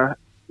it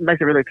makes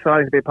it really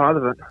exciting to be a part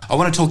of it. I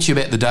want to talk to you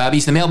about the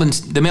derbies. The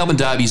Melbourne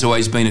derby's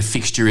always been a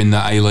fixture in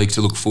the A-League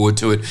to look forward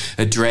to.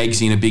 It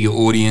drags in a bigger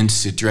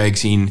audience. It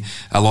drags in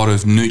a lot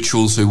of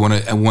neutrals who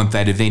want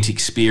that event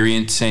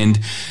experience. And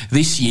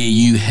this year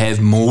you have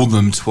mauled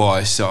them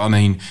twice. So, I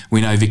mean,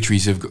 we know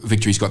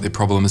Victory's got their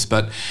problems.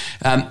 But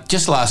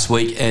just last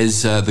week,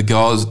 as the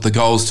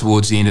goals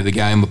towards the end of the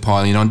game were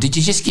piling on, did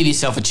you just give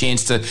yourself a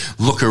chance to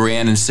look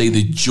around and see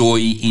the joy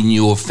in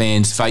your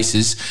fans'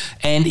 faces,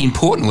 and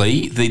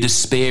importantly, the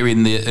despair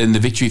in the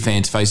Victory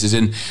fans' faces?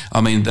 And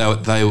I mean,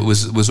 it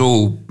was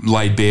all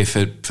laid bare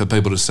for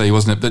people to see,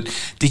 wasn't it?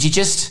 But did you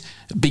just,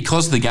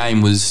 because the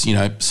game was, you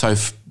know,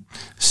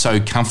 so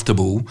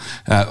comfortable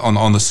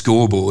on the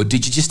scoreboard,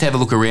 did you just have a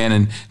look around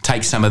and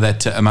take some of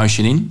that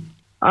emotion in?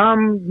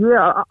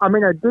 Yeah, I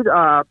mean, I did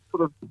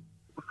sort of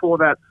before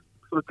that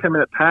sort of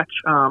 10-minute patch.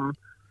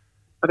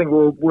 I think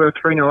we were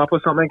 3-0 up or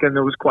something, and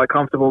it was quite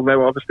comfortable. They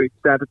were obviously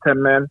down to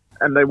 10 men,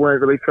 and they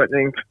weren't really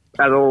threatening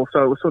at all.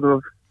 So it was sort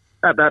of,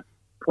 at that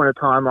point of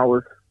time, I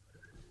was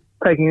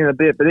taking in a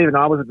bit, but even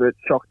I was a bit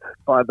shocked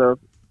by the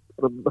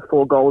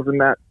 4 goals in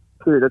that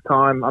period of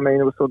time. I mean,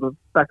 it was sort of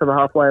back to the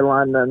halfway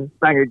line and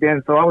bang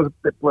again. So I was a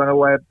bit blown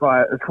away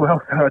by it as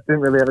well. So I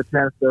didn't really have a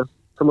chance to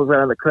look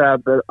around the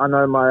crowd. But I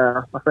know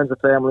my friends and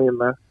family in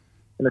the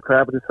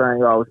crowd were just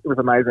saying, "Oh, it was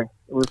amazing."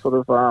 It was sort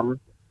of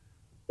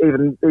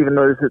even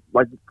those that,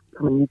 like,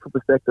 from a neutral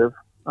perspective,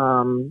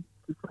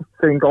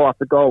 seeing goal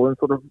after goal and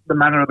sort of the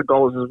manner of the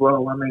goals as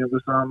well. I mean, it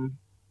was some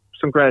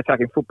great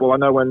attacking football. I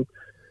know when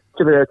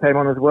Chivio came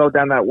on as well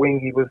down that wing,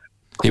 he was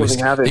causing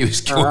havoc. He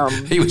was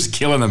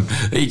killing them.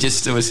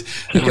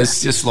 It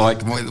was just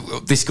like,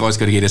 this guy's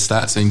got to get a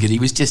start soon, because he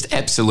was just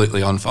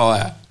absolutely on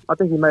fire. I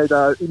think he made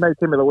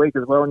Team of the Week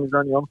as well, and he's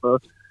only on for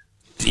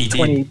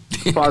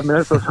 25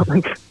 minutes or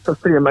something. That's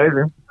pretty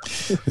amazing.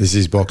 This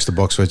is Box to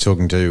Box. We're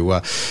talking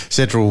to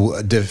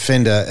central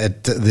defender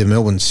at the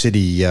Melbourne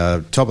City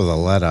top of the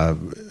ladder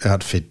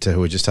outfit who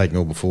were just taking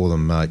all before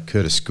them,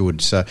 Curtis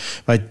Good. So,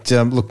 mate,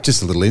 look,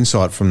 just a little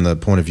insight from the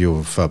point of view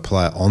of a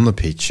player on the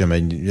pitch. I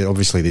mean,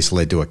 obviously this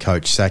led to a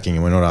coach sacking,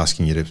 and we're not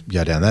asking you to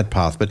go down that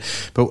path, but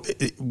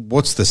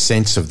what's the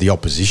sense of the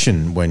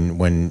opposition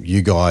when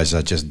you guys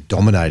are just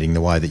dominating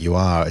the way that you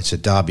are? It's a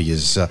derby,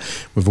 as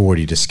we've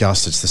already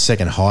discussed. It's the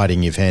second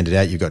hiding you've handed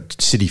out. You've got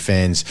City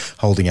fans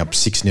holding up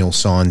 6-0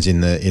 signs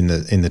in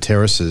the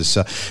terraces.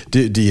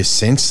 Do you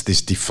sense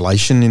this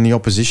deflation in the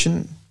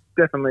opposition?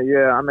 Definitely,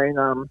 yeah. I mean,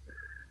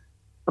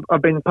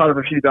 I've been part of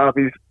a few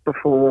derbies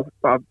before,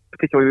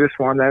 particularly this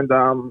one, and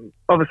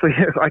obviously,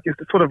 I guess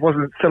it sort of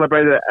wasn't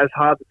celebrated as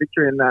hard, the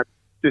victory in that,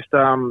 just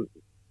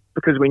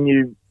because we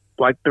knew,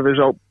 like, the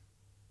result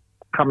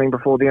coming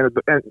before the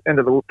end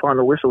of the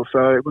final whistle.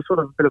 So it was sort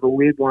of a bit of a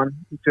weird one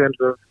in terms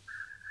of,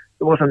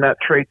 it wasn't that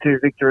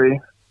 3-2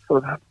 victory,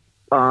 sort of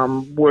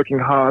working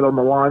hard on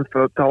the line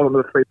to hold them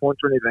to the 3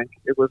 points or anything.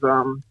 It was,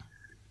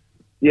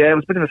 it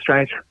was a bit of a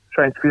strange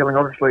feeling.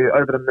 Obviously,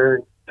 over the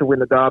moon to win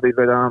the derby,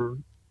 but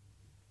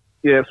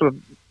sort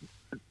of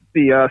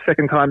the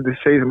second time this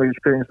season we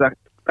experienced that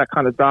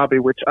kind of derby,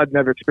 which I'd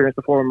never experienced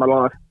before in my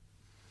life.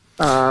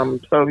 It was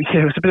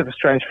a bit of a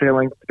strange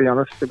feeling, to be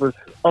honest. It was,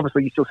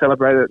 obviously, you still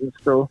celebrate it and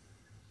still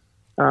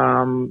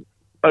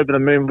over the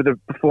moon with the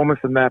performance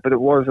and that, but it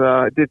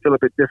did feel a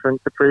bit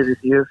different to previous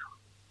years.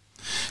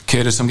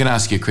 Curtis, I'm going to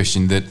ask you a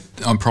question that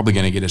I'm probably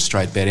going to get a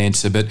straight bad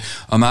answer, but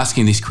I'm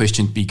asking this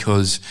question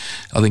because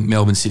I think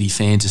Melbourne City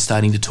fans are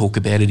starting to talk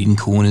about it in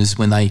corners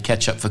when they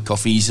catch up for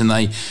coffees, and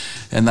they're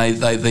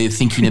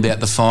thinking about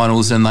the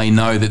finals, and they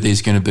know that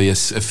there's going to be a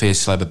fair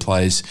slab of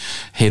players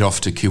head off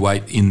to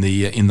Kuwait in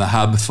the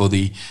hub for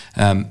the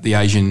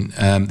Asian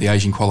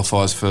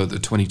qualifiers for the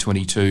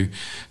 2022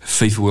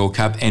 FIFA World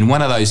Cup, and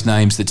one of those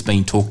names that's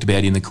been talked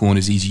about in the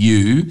corners is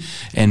you,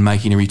 and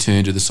making a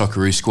return to the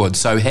Socceroo squad.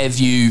 So have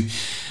you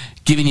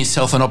given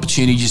yourself an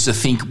opportunity just to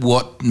think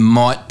what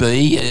might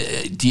be?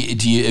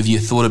 Have you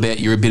thought about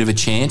you're a bit of a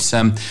chance?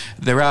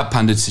 There are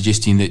pundits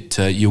suggesting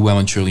that you're well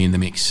and truly in the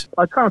mix.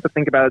 I try not to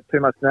think about it too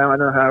much now. I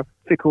know how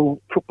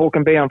fickle football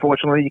can be,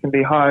 unfortunately. You can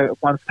be high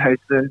at one stage,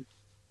 then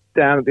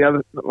down at the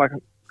other, like a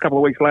couple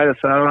of weeks later.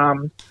 So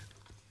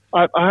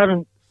I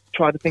haven't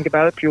tried to think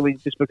about it purely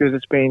just because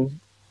it's been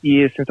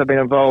years since I've been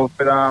involved.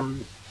 But I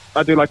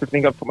do like to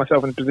think I've put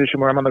myself in a position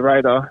where I'm on the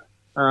radar.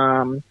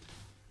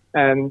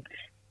 And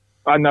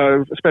I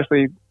know,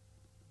 especially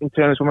in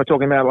terms when we're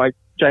talking about like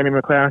Jamie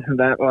McLaren and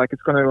that, like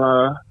it's going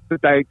to, the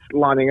dates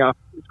lining up,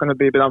 it's going to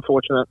be a bit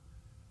unfortunate.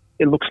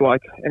 It looks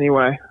like,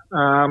 anyway.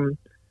 So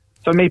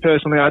me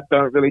personally, I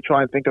don't really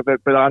try and think of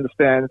it, but I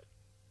understand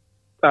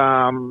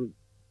fans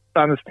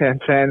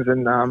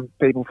and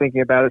people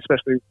thinking about it,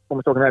 especially when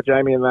we're talking about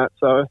Jamie and that.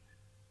 So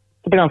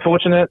it's a bit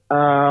unfortunate,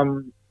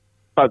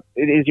 but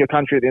it is your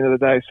country at the end of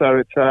the day. So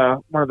it's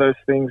one of those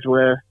things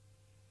where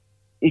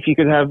if you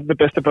could have the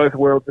best of both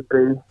worlds, it'd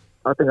be,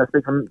 I think I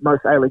speak for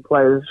most A-League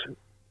players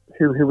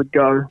who would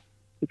go,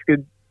 if you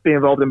could be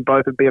involved in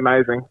both, it'd be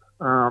amazing.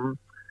 So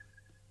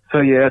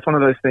yeah, it's one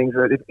of those things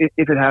that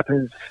if it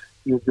happens,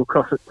 you'll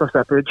cross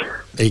that bridge.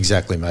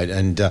 Exactly, mate.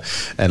 And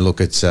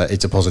look, it's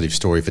a positive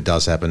story if it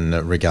does happen,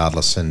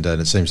 regardless. And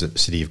it seems that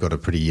City have got a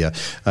pretty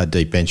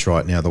deep bench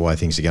right now. The way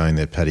things are going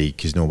there, Paddy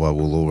Kisnorbo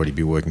will already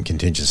be working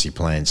contingency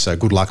plans. So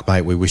good luck,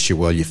 mate. We wish you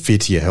well. You're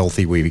fit, you're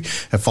healthy. We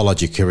have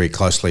followed your career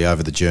closely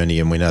over the journey,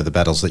 and we know the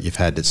battles that you've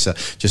had. It's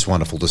just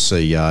wonderful to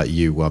see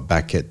you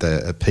back at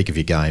the peak of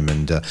your game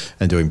and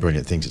doing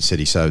brilliant things at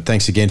City. So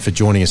thanks again for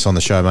joining us on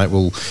the show, mate.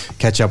 We'll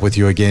catch up with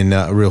you again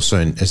real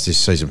soon as this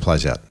season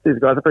plays out. Cheers,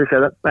 guys. I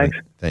appreciate it.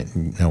 Thanks.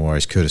 No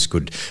worries. Curtis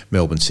Good,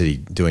 Melbourne City,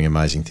 doing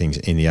amazing things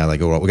in the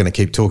A-League. All right, we're going to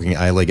keep talking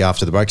A-League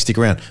after the break. Stick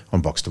around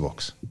on Box to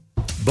Box.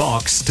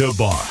 Box to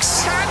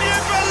Box. Can you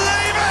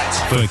believe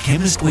it? For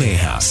Chemist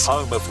Warehouse.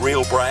 Home of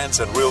real brands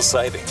and real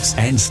savings.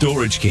 And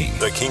Storage King.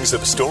 The kings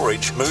of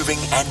storage, moving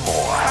and more.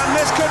 And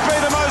this could be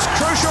the most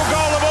crucial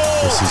goal of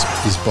all. This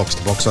is Box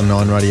to Box on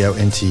 9 Radio,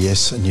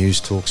 NTS,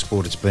 News, Talk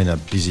Sport. It's been a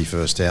busy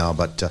first hour,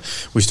 but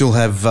we still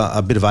have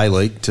a bit of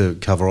A-League to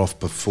cover off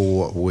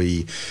before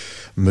we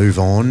move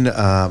on.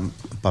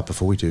 But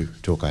before we do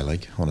talk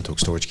A-League, I want to talk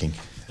Storage King.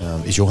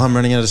 Is your home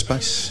running out of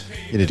space?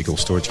 You need to call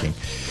Storage King.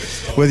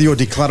 Whether you're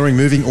decluttering,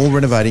 moving or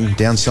renovating,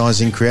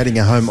 downsizing, creating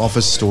a home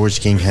office, Storage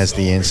King has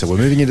the answer. We're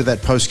moving into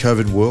that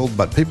post-COVID world,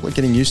 but people are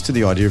getting used to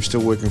the idea of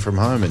still working from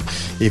home. And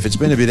if it's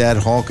been a bit ad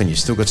hoc and you've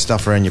still got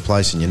stuff around your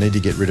place and you need to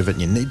get rid of it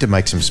and you need to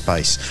make some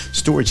space,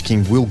 Storage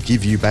King will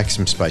give you back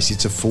some space.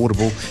 It's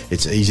affordable.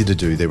 It's easy to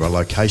do. There are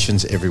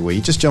locations everywhere.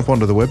 You just jump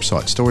onto the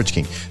website,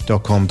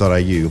 storageking.com.au.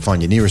 You'll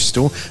find your nearest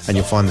store and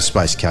you'll find the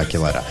space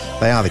calculator.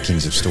 They are the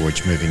kings of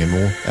storage, moving and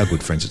more. Our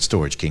good friends at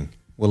Storage King.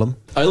 Willem?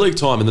 A-League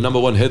time, and the number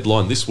one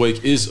headline this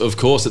week is, of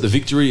course, that the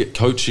victory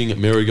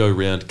coaching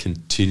merry-go-round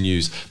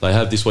continues. They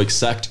have this week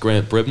sacked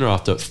Grant Brebner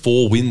after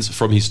 4 wins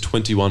from his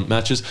 21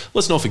 matches.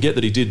 Let's not forget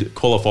that he did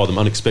qualify them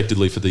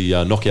unexpectedly for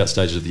the knockout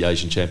stages of the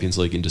Asian Champions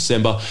League in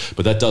December,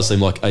 but that does seem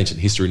like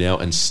ancient history now.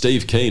 And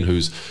Steve Keane,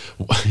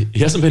 he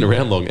hasn't been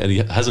around long and he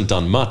hasn't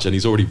done much, and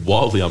he's already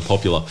wildly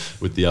unpopular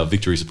with the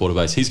victory supporter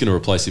base. He's going to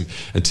replace him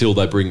until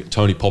they bring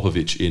Tony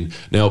Popovic in.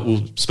 Now,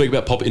 we'll speak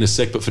about Pop in a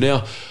sec, but for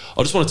now,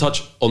 I just want to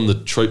touch on the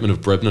treatment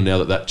of Brebner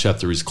now that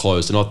chapter is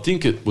closed. And I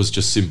think it was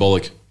just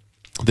symbolic.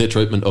 Their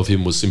treatment of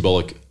him was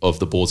symbolic of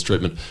the board's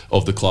treatment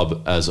of the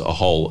club as a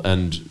whole.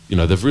 And,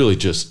 they've really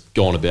just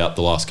gone about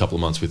the last couple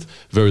of months with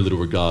very little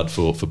regard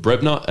for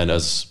Brebner. And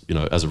as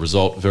a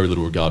result, very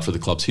little regard for the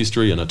club's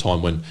history and a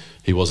time when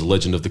he was a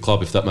legend of the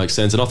club, if that makes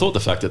sense. And I thought the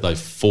fact that they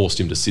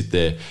forced him to sit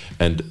there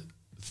and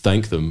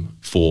thank them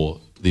for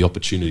the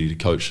opportunity to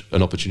coach,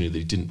 an opportunity that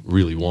he didn't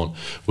really want,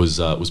 was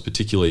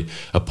particularly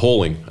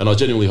appalling. And I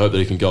genuinely hope that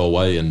he can go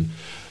away and,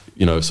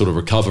 sort of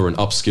recover and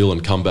upskill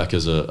and come back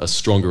as a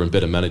stronger and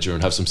better manager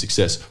and have some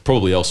success,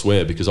 probably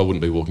elsewhere, because I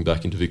wouldn't be walking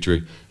back into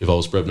victory if I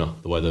was Brebner,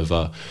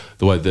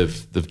 the way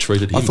they've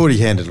treated him. I thought he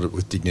handled it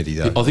with dignity,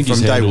 though. I think from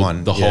he's day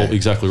handled one,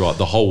 exactly right,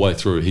 the whole way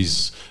through.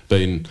 He's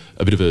been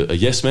a bit of a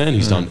yes man.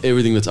 He's done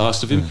everything that's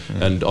asked of him,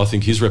 and I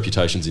think his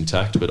reputation's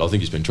intact, but I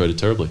think he's been treated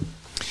terribly.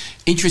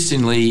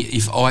 Interestingly,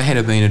 if I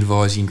had been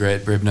advising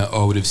Grant Brebner,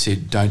 I would have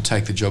said don't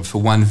take the job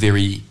for one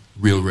very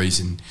real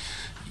reason.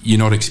 You're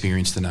not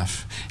experienced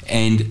enough.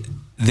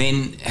 And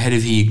then had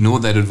he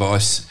ignored that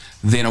advice,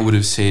 then I would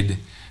have said,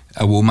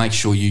 well, make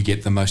sure you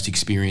get the most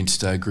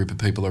experienced group of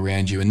people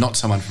around you and not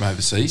someone from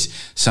overseas,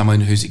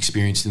 someone who's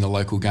experienced in the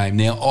local game.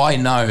 Now, I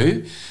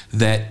know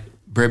that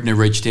Brebner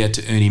reached out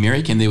to Ernie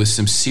Merrick and there was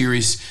some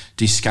serious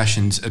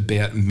discussions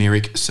about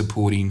Merrick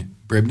supporting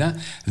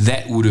Brebner.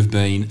 That would have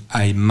been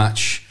a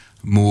much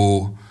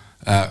more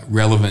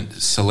relevant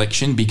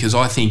selection, because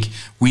I think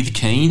with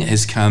Keane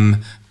has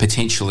come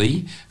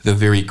potentially the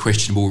very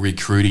questionable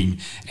recruiting,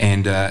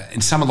 and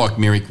someone like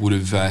Merrick would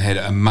have had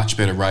a much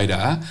better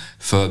radar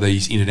for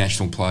these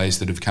international players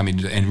that have come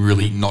in and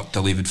really not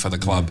delivered for the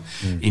club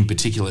in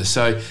particular.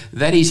 So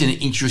that is an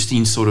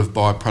interesting sort of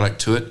byproduct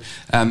to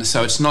it.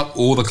 So it's not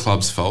all the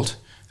club's fault.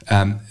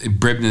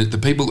 Brebner, the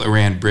people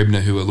around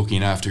Brebner who are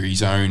looking after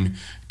his own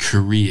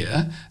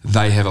career,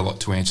 they have a lot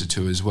to answer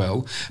to as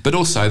well. But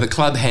also the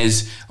club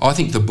has, I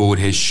think the board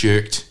has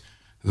shirked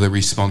the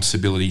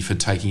responsibility for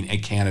taking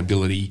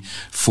accountability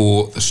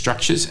for the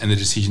structures and the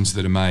decisions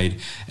that are made.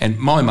 And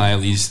my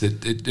mail is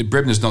that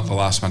Brebner's not the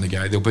last one to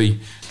go.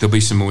 There'll be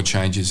some more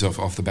changes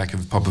off the back of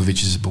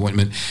Popovic's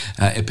appointment,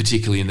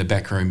 particularly in the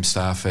backroom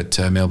staff at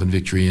Melbourne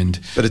Victory, and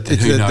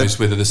who knows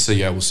whether the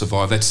CEO will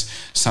survive. That's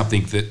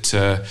something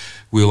that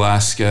we'll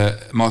ask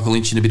Michael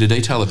Lynch in a bit of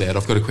detail about.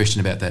 I've got a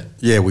question about that.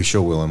 Yeah, we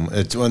sure will.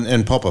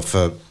 And Popper,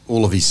 for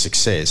all of his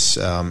success,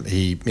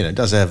 he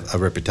does have a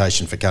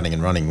reputation for cutting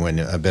and running when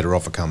a better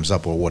offer comes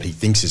up, or what he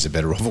thinks is a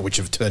better offer, which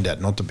have turned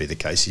out not to be the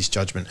case. His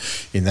judgment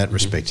in that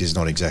respect is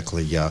not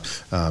exactly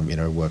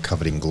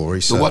coveting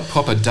glory. So. But what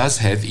Popper does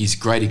have is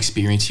great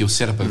experience. He'll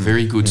set up a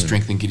very good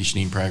strength and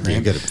conditioning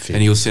program,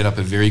 and he'll set up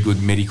a very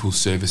good medical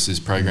services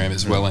program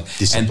as well.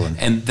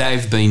 And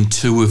they've been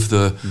two of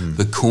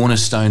the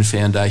cornerstone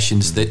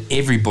foundations that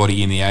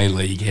everybody in the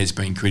A-League has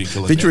been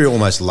critical of. Victory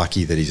almost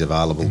lucky that he's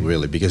available,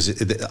 really,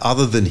 because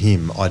other than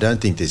him, I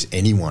don't think there's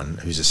anyone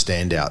who's a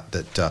standout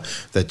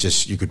that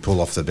just you could pull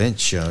off the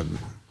bench.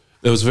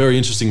 There was a very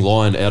interesting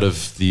line out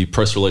of the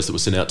press release that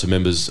was sent out to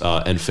members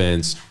and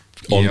fans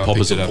on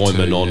Popper's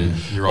appointment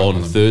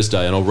on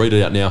Thursday, and I'll read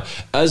it out now.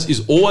 As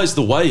is always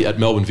the way at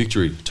Melbourne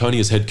Victory, Tony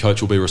as head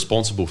coach will be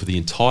responsible for the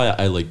entire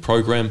A-League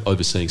program,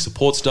 overseeing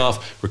support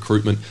staff,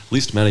 recruitment,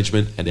 list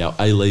management, and our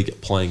A-League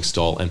playing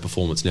style and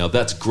performance. Now,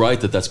 that's great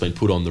that that's been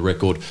put on the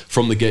record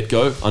from the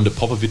get-go under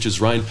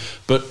Popovic's reign,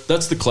 but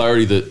that's the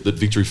clarity that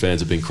Victory fans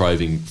have been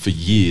craving for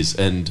years,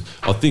 and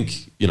I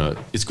think, you know,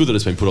 it's good that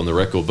it's been put on the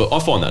record, but I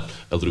find that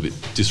a little bit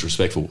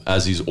disrespectful,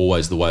 as is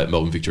always the way at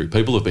Melbourne Victory.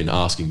 People have been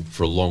asking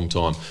for a long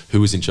time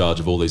who is in charge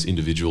of all these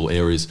individual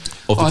areas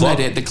of the club. No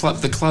doubt.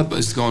 The club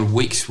has gone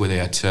weeks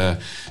without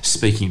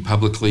speaking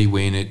publicly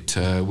when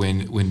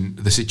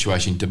the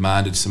situation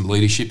demanded some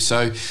leadership.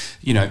 So,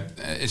 you know,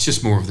 it's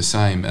just more of the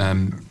same.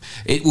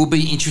 It will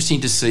be interesting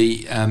to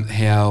see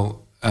how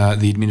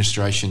the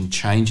administration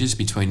changes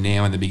between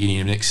now and the beginning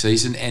of next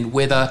season, and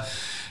whether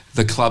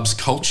the club's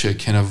culture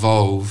can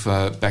evolve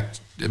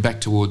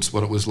back towards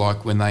what it was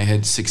like when they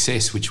had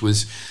success, which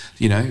was,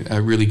 you know, a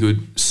really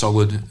good,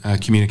 solid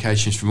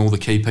communications from all the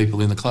key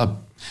people in the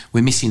club.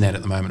 We're missing that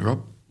at the moment,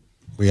 Rob.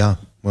 We are.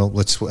 Well,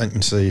 let's wait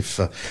and see if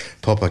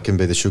Popper can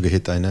be the sugar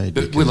hit they need.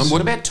 But Willem,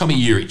 what about Tommy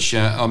Urich?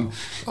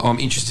 I'm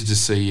interested to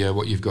see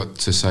what you've got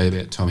to say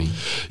about Tommy.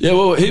 Yeah,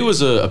 well, he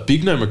was a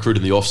big name recruit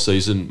in the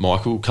off-season,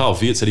 Michael. Carl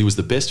Viet said he was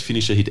the best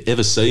finisher he'd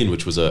ever seen,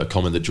 which was a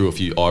comment that drew a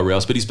few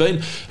eyebrows. But he's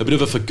been a bit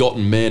of a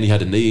forgotten man. He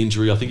had a knee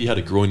injury. I think he had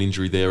a groin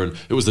injury there, and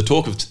it was the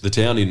talk of the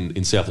town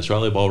in South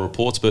Australia by all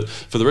reports. But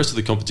for the rest of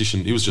the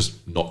competition, he was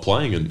just not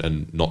playing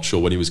and not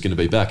sure when he was going to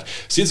be back.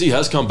 Since he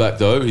has come back,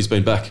 though, he's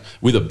been back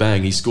with a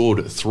bang. He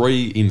scored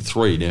 3 in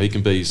 3. Now, he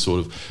can be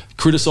sort of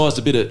criticised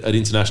a bit at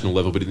international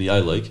level, but in the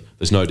A-League,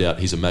 there's no doubt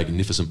he's a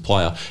magnificent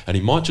player, and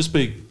he might just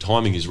be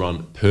timing his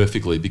run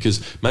perfectly,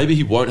 because maybe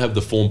he won't have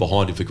the form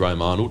behind him for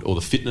Graham Arnold, or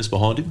the fitness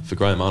behind him for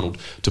Graham Arnold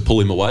to pull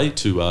him away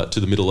to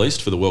the Middle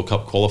East for the World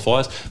Cup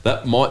qualifiers.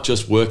 That might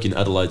just work in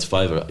Adelaide's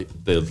favour.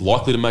 They're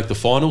likely to make the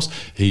finals.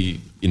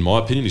 He, in my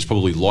opinion, is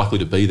probably likely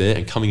to be there,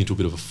 and coming into a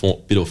bit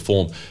of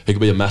form, he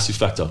could be a massive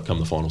factor come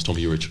the finals.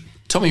 Tommy Urich.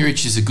 Tommy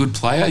Urich is a good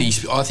player.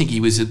 I think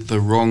he was at the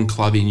wrong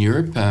club in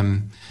Europe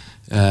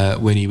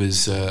when he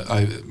was,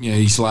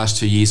 his last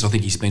 2 years. I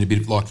think he's been a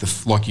bit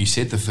like you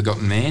said, the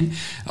forgotten man.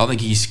 I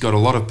think he's got a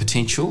lot of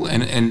potential.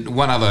 And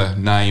one other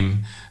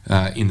name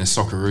in the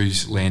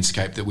Socceroos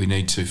landscape that we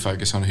need to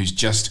focus on, who's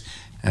just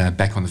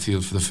back on the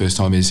field for the first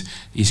time, is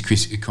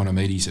Chris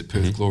Economides at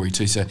Perth Glory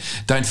too. So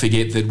don't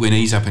forget that when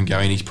he's up and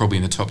going, he's probably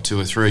in the top 2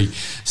 or 3.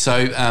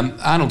 So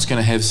Arnold's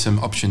going to have some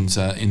options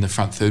in the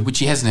front third, which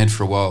he hasn't had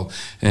for a while.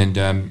 And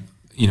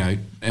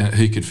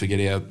who could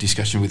forget our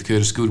discussion with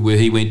Curtis Good, where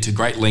he went to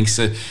great lengths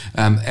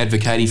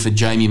advocating for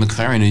Jamie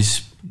McLaren,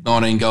 who's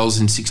 19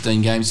 goals in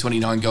 16 games,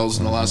 29 goals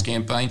in the last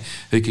campaign.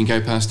 Who can go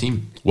past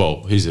him?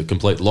 Well, he's a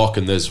complete lock,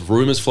 and there's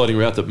rumours floating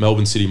around that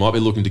Melbourne City might be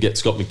looking to get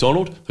Scott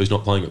McDonald, who's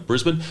not playing at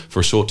Brisbane,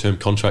 for a short-term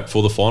contract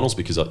for the finals,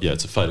 because,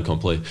 it's a fait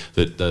accompli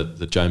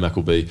that J-Mac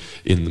will be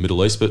in the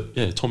Middle East. But,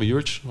 Tommy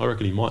Urich, I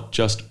reckon he might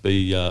just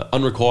be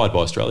unrequired by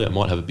Australia,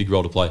 might have a big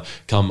role to play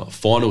come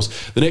finals.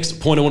 The next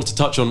point I wanted to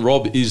touch on,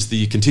 Rob, is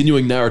the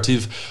continuing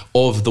narrative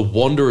of the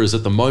Wanderers.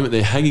 At the moment,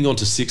 they're hanging on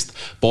to 6th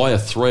by a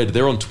thread.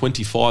 They're on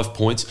 25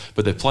 points,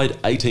 but they've played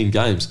 18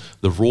 games.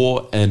 The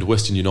Raw and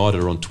Western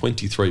United are on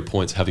 23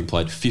 points, having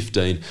played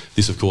 15.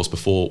 This, of course,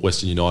 before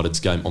Western United's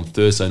game on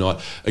Thursday night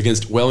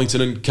against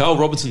Wellington. And Carl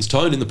Robinson's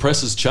tone in the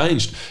press has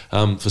changed.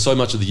 For so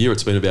much of the year,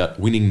 it's been about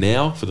winning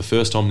now. For the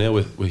first time now,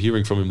 we're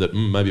hearing from him that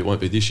maybe it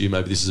won't be this year.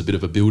 Maybe this is a bit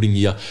of a building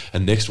year.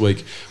 And next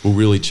week, we'll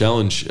really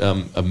challenge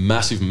a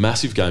massive,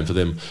 massive game for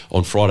them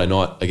on Friday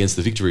night against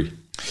the Victory.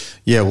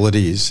 Yeah, well, it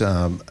is.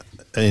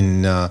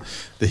 In the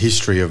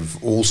history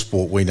of all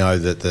sport, we know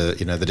that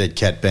the dead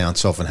cat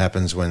bounce often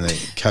happens when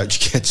the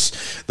coach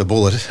gets the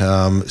bullet.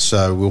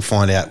 So we'll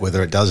find out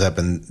whether it does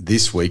happen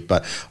this week,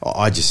 but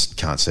I just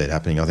can't see it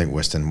happening. I think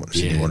Western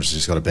Sydney Wanderers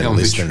has got a better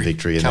list than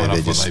Victory, and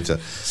they're just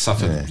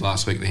suffered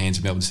last week at the hands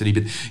of Melbourne City.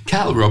 But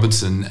Carl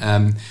Robinson,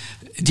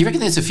 do you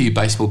reckon there's a few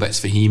baseball bats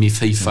for him if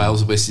he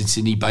fails at Western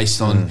Sydney,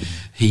 based on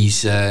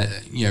his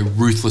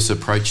ruthless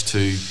approach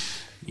to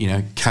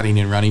cutting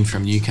and running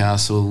from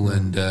Newcastle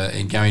and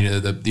going to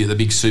the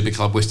big super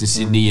club Western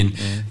Sydney,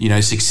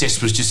 and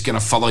success was just going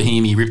to follow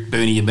him. He ripped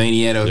Bernie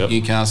Abini out of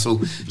Newcastle.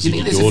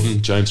 Ziggy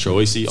Gordon, James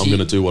Troisi, I'm going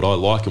to do what I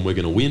like and we're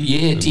going to win.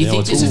 Yeah, do you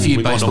think there's a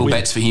few baseball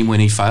bats for him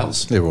when he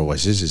fails? There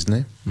always is,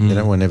 isn't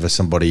there? Whenever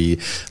somebody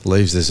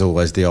leaves, there's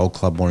always the old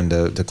club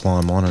wanting to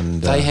climb on.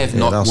 And they have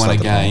not won a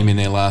game in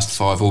their last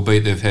 5,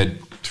 albeit they've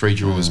had 3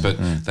 draws, but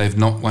they've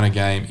not won a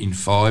game in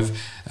 5.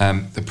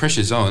 The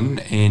pressure's on,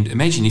 and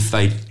imagine if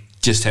they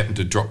just happen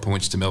to drop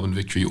points to Melbourne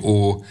Victory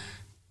or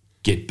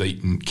get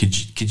beaten.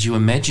 Could you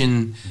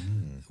imagine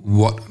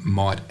what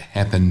might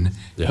happen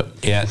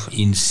out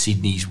in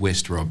Sydney's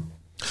West, Rob?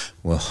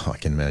 Well, I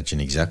can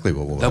imagine exactly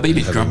what will happen. They'll be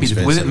a bit grumpy.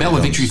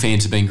 Melbourne Victory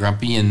fans have been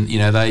grumpy, and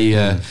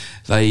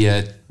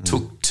they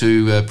took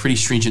to pretty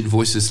stringent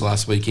voices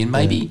last weekend.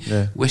 Maybe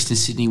Western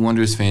Sydney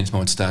Wanderers fans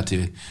might start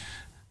to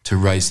to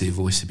raise their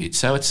voice a bit.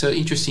 So it's an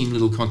interesting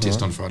little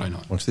contest on Friday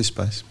night. Watch this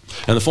space.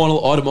 And the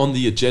final item on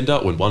the agenda,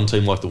 when one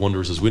team like the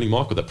Wanderers is winning,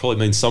 Michael, that probably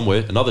means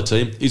somewhere another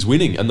team is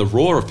winning. And the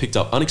Roar have picked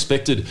up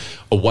unexpected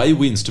away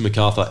wins to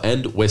Macarthur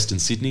and Western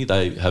Sydney.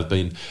 They have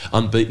been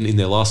unbeaten in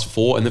their last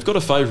 4, and they've got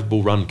a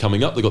favourable run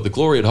coming up. They've got the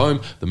Glory at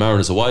home, the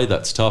Mariners away,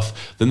 that's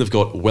tough. Then they've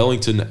got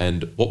Wellington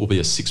and what will be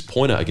a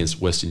 6-pointer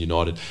against Western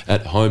United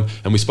at home.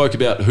 And we spoke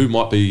about who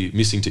might be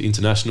missing to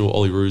international,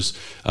 Ollie Roos,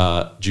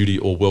 duty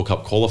or World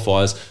Cup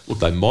qualifiers. Look,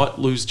 they might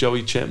lose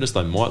Joey Champness,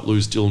 they might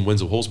lose Dylan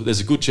Wenzel-Halls, but there's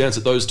a good chance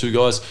that those two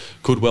guys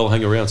could well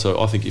hang around.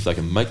 So I think if they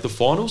can make the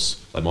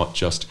finals, they might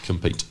just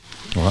compete.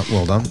 All right,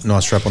 well done.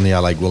 Nice wrap on the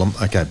A-League, Willem.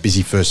 Okay,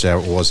 busy first hour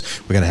it was.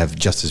 We're going to have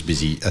just as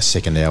busy a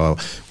second hour.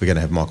 We're going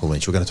to have Michael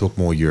Lynch. We're going to talk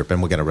more Europe,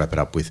 and we're going to wrap it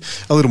up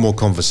with a little more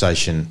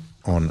conversation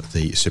on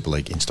the Super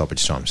League in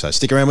stoppage time. So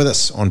stick around with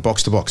us on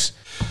Box to Box.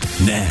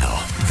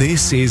 Now,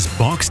 this is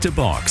Box to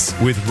Box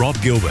with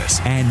Rob Gilbert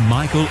and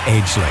Michael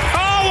Edgley.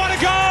 Oh, what a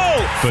goal!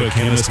 For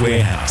Chemist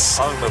Warehouse.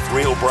 Home of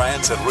real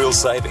brands and real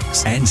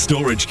savings. And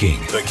Storage King.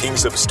 The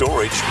kings of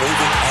storage, moving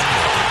and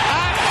more.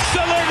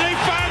 Absolutely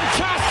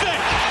fantastic!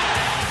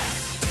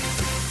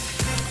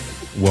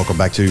 Welcome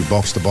back to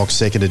Box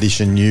 2Box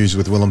edition news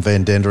with Willem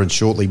van Dender, and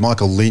shortly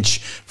Michael Lynch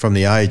from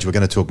The Age. We're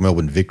going to talk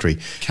Melbourne victory.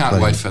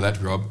 Can't wait for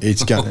that, Rob.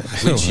 It's going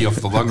Lynchy off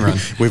the long run.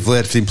 We've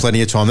left him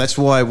plenty of time. That's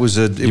why it was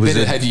a. You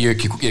better have your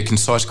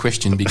concise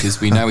question, because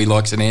we know he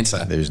likes an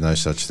answer. There is no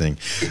such thing.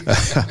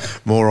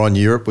 More on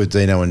Europe with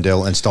Dino and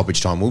Del and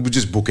stoppage time. We'll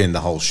just bookend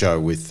the whole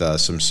show with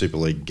some Super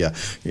League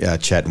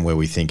chat and where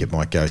we think it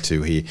might go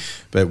to here.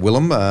 But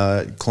Willem,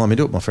 climb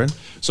into it, my friend.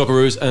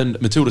 Socceroos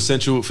and Matilda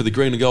Central for the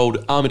Green and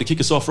Gold Army to kick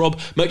us off, Rob.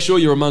 Make sure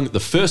you're among the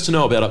first to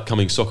know about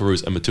upcoming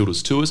Socceroos and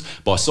Matildas tours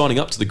by signing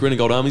up to the Green and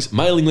Gold Army's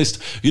mailing list.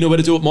 You know where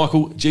to do it,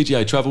 Michael.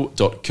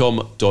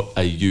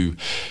 ggatravel.com.au.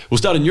 We'll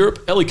start in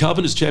Europe. Ellie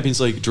Carpenter's Champions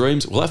League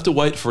dreams will have to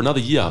wait for another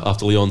year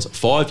after Lyon's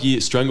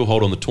 5-year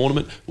stranglehold on the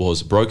tournament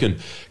was broken.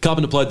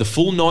 Carpenter played the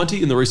full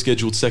 90 in the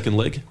rescheduled second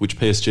leg, which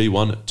PSG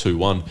won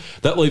 2-1.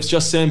 That leaves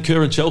just Sam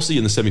Kerr and Chelsea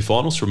in the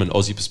semi-finals from an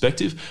Aussie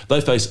perspective.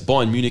 They face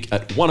Bayern Munich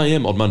at 1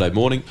 a.m. on Monday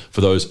morning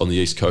for those on the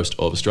east coast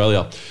of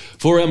Australia.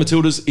 For our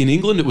Matildas in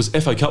England, it was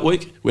FA Cup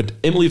week when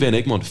Emily Van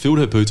Egmond filled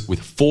her boots with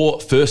 4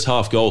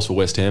 first-half goals for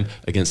West Ham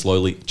against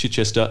lowly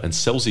Chichester and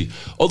Selsey.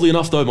 Oddly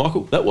enough, though,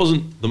 Michael, that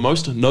wasn't the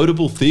most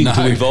notable thing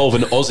to involve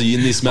an Aussie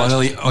in this match.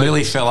 I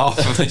nearly fell off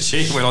of the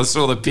chair when I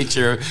saw the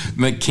picture of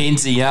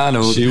Mackenzie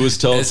Arnold. She was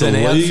told to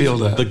leave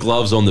outfielder. The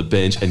gloves on the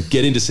bench and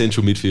get into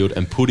central midfield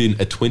and put in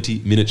a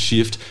 20-minute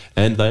shift,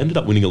 and they ended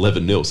up winning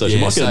 11-0. So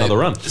she might get another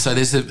run. So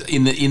there's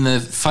in the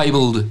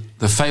fabled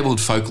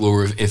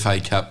folklore of FA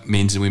Cup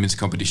men's and women's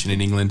competition in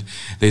England,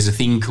 there's a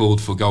thing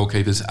called for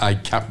goalkeepers a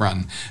cup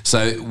run.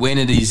 So when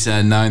it is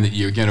known that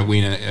you're going to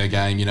win a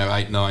game,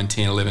 8, 9,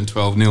 10, 11,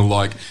 12-0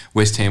 like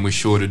West Ham was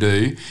sure to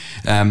do,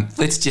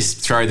 let's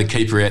just throw the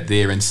keeper out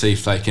there and see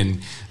if they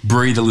can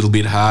breathe a little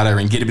bit harder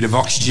and get a bit of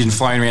oxygen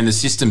flowing around the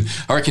system.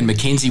 I reckon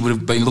Mackenzie would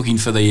have been looking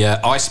for the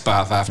ice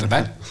bath after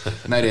that.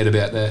 No doubt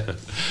about that.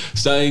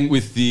 Staying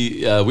with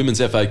the Women's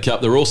FA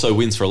Cup, there were also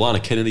wins for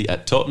Alana Kennedy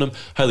at Tottenham,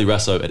 Hayley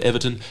Rasso at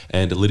Everton,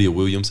 and Lydia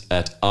Williams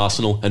at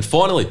Arsenal. And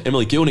finally,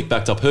 Emily Gielnik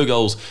backed up her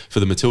goals for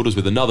the Matildas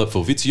with another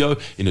for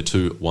Vizio in a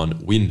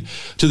 2-1 win.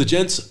 To the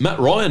gents, Matt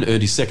Ryan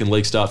earned his second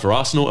league start for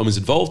Arsenal and was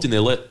involved in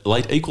their late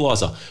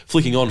equaliser,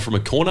 flicking on from a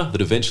corner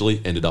that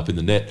eventually ended up in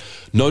the net.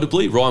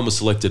 Notably, Ryan was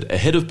selected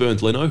ahead of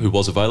Bernd Leno, who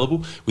was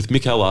available, with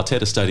Mikel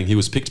Arteta stating he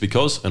was picked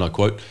because, and I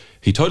quote,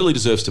 "He totally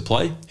deserves to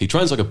play. He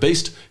trains like a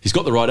beast. He's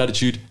got the right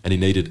attitude, and he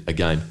needed a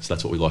game." So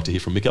that's what we like to hear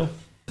from Mikel.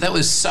 That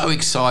was so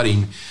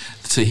exciting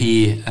to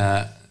hear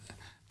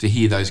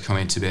those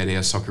comments about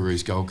our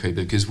Socceroos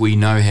goalkeeper, because we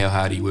know how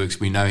hard he works.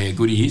 We know how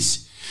good he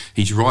is.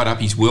 He's right up.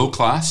 He's world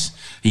class.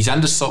 He's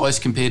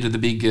undersized compared to the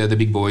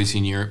big boys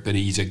in Europe, but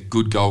he's a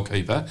good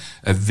goalkeeper,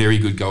 a very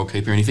good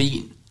goalkeeper. And if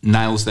he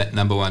nails that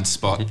number one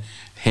spot,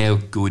 how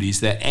good is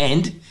that?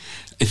 And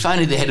if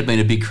only there had been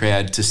a big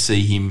crowd to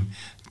see him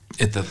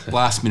at the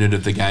last minute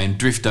of the game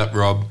drift up,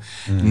 Rob,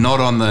 not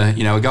on the,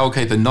 a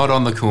goalkeeper not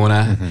on the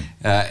corner,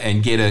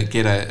 and get a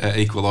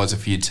equaliser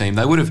for your team.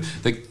 They would have.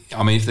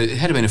 If there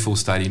had been a full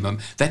stadium,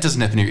 that doesn't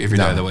happen every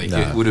day of the week.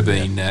 It would have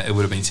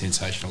been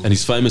sensational. And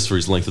he's famous for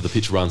his length of the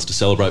pitch runs to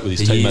celebrate with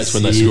his teammates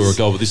when they score a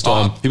goal. But this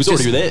time he was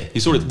already there. He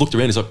sort of looked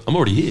around. He's like, "I'm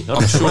already here."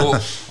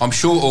 I'm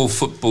sure all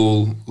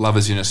football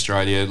lovers in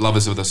Australia,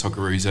 lovers of the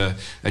Socceroos,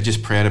 are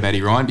just proud of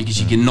Matty Ryan,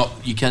 because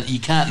you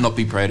can't not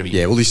be proud of him.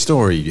 Yeah, well, his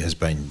story has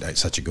been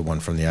such a good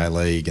one from the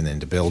A-League and then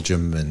to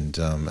Belgium, and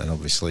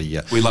obviously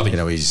we love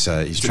him. His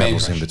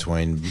travels in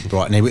between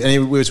Brighton, and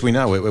as we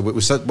know, it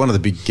was one of the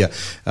big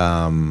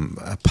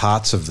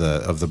parts of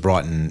the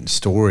Brighton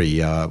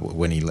story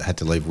when he had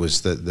to leave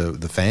was that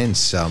the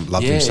fans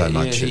loved him so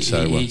much.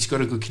 He's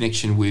got a good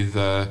connection with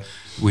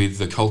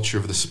the culture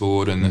of the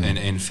sport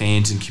and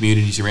fans and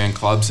communities around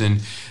clubs,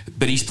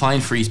 but he's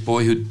playing for his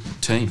boyhood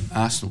team,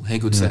 Arsenal. How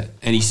good's that?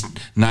 And he's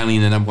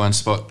nailing the number one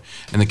spot,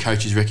 and the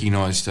coach has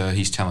recognised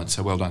his talent,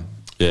 so well done.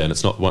 Yeah,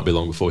 and won't be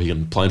long before he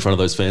can play in front of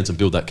those fans and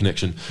build that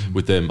connection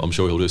with them. I'm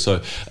sure he'll do so.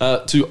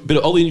 To a bit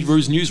of Ollie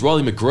Roos news,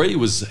 Riley McGree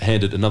was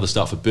handed another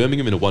start for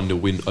Birmingham in a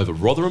 1-0 win over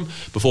Rotherham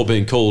before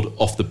being called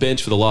off the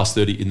bench for the last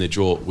 30 in their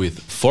draw with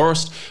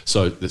Forest.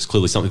 So that's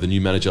clearly something the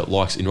new manager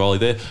likes in Riley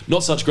there.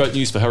 Not such great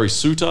news for Harry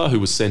Souttar, who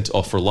was sent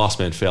off for a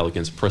last-man foul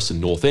against Preston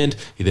North End.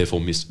 He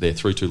therefore missed their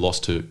 3-2 loss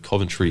to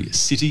Coventry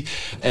City.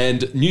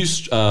 And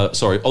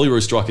Ollie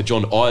Roos striker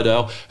John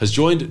Iredale has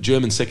joined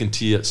German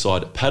second-tier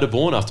side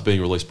Paderborn after being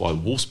released by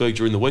Wolfsburg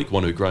during the week,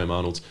 one who Graham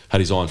Arnold's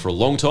had his eye on for a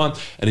long time.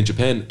 And in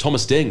Japan,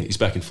 Thomas Deng is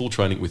back in full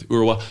training with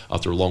Urawa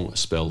after a long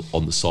spell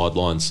on the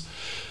sidelines.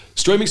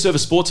 Streaming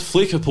service Sports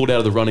Flick have pulled out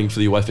of the running for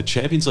the UEFA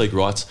Champions League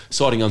rights,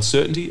 citing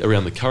uncertainty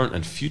around the current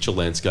and future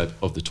landscape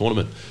of the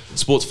tournament.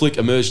 Sports Flick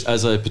emerged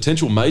as a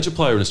potential major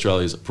player in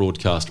Australia's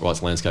broadcast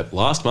rights landscape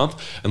last month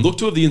and looked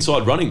to have the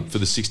inside running for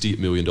the $60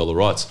 million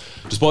rights.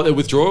 Despite their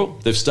withdrawal,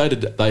 they've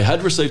stated they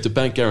had received a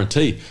bank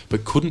guarantee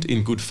but couldn't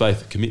in good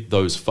faith commit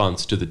those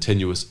funds to the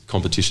tenuous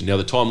competition. Now,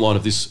 the timeline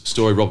of this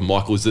story, Rob and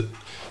Michael, is that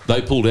they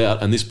pulled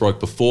out, and this broke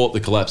before the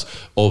collapse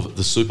of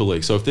the Super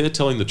League. So if they're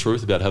telling the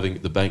truth about having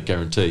the bank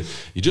guarantee,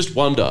 you just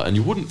wonder, and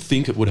you wouldn't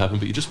think it would happen,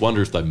 but you just wonder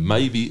if they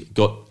maybe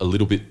got a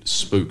little bit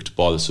spooked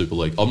by the Super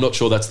League. I'm not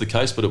sure that's the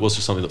case, but it was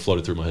just something that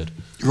floated through my head.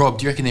 Rob,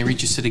 do you reckon they're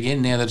interested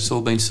again now that it's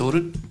all been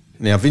sorted?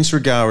 Now, Vince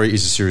Regari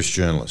is a serious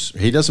journalist.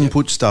 He doesn't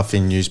put stuff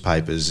in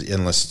newspapers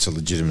unless it's a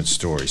legitimate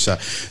story.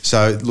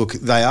 So look,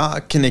 they are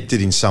connected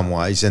in some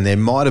ways, and there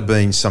might have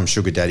been some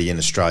sugar daddy in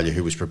Australia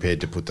who was prepared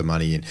to put the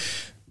money in.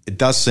 It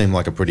does seem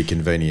like a pretty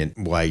convenient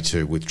way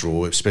to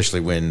withdraw, especially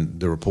when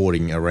the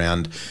reporting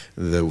around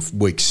the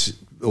weeks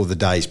or the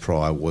days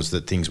prior was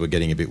that things were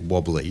getting a bit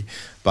wobbly.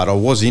 But I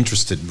was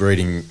interested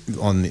reading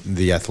on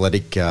The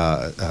Athletic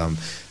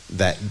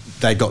that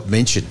they got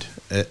mentioned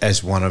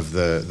as one of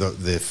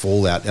the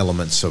fallout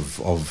elements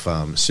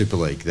of Super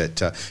League,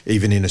 that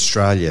even in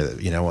Australia,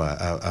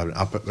 an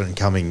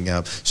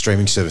up-and-coming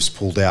streaming service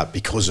pulled out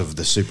because of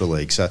the Super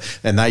League. So,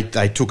 and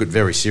they took it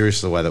very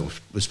seriously the way that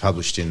was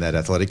published in that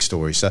Athletic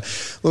story. So,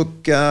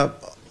 look,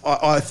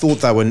 I thought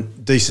they were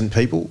decent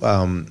people.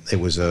 It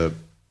was a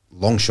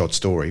long-shot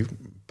story,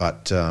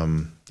 but,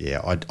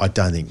 I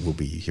don't think we'll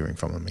be hearing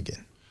from them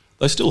again.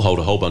 They still hold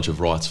a whole bunch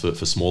of rights for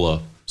smaller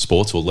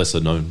sports or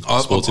lesser known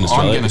sports in I'm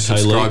Australia. going to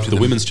subscribe to the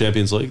them. Women's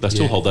Champions League, they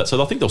still hold that, so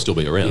I think they'll still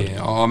be around.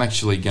 Yeah, I'm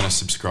actually going to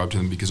subscribe to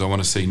them because I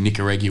want to see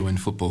Nicaraguan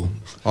football.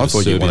 I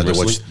thought you wanted to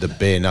watch the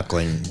bare knuckle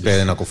fighting.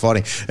 Bare knuckle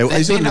fighting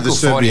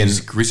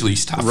is grisly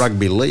stuff.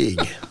 Rugby league.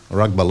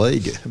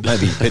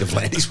 Maybe Peter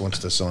Vlandis wants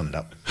to sign it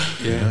up.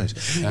 Yeah. Who knows?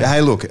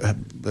 Hey, look, I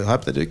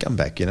hope they do come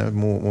back.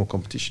 More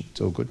competition.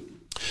 It's all good.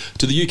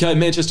 To the UK,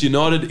 Manchester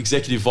United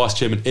Executive Vice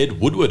Chairman Ed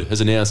Woodward has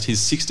announced his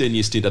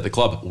 16-year stint at the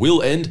club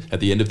will end at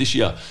the end of this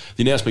year.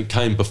 The announcement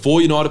came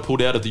before United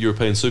pulled out of the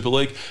European Super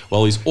League,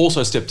 while he's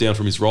also stepped down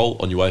from his role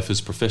on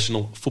UEFA's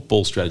Professional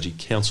Football Strategy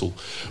Council.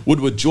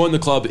 Woodward joined the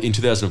club in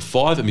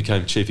 2005 and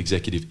became Chief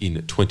Executive in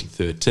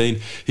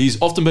 2013.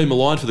 He's often been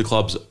maligned for the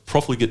club's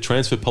profligate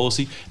transfer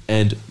policy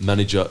and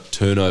manager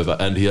turnover,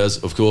 and he has,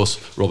 of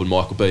course, Rob and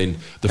Michael, been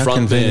the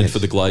front man for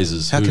the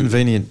Glazers. How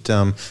convenient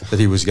that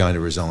he was going to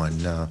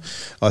resign.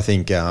 I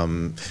think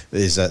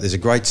there's a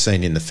great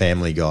scene in The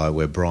Family Guy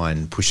where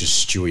Brian pushes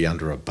Stewie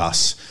under a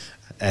bus,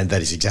 and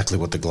that is exactly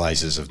what the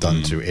Glazers have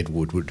done to Ed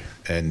Woodward,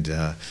 and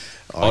I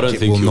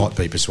will not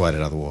be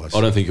persuaded otherwise.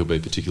 I don't think he'll be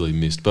particularly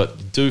missed, but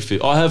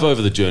I have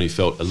over the journey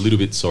felt a little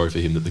bit sorry for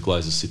him that the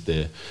Glazers sit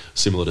there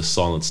similar to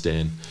Silent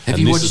Stan,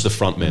 this is the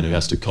front man who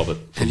has to cop it.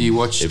 Have you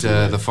watched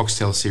the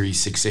Foxtel series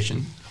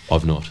Succession?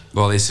 I've not.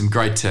 Well, there's some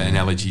great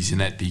analogies in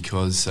that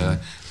because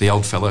the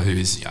old fellow who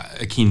is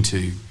akin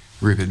to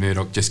Rupert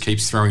Murdoch just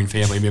keeps throwing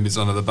family members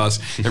under the bus.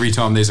 Every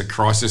time there's a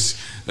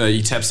crisis,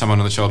 you tap someone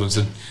on the shoulder and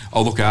say,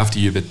 I'll look after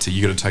you, but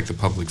you got to take the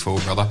public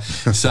forward, brother.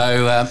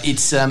 So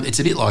it's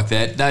a bit like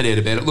that, no doubt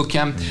about it. Look,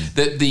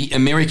 the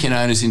American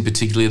owners in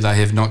particular, they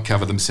have not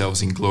covered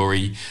themselves in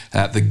glory.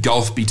 The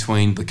gulf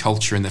between the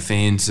culture and the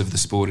fans of the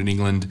sport in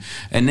England,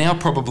 and now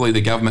probably the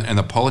government and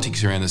the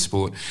politics around the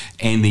sport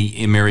and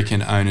the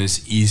American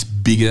owners is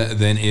bigger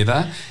than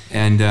ever.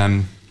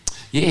 And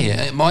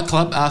my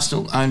club,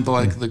 Arsenal, owned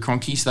by the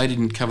Cronkies, they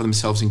didn't cover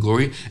themselves in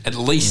glory. At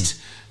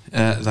least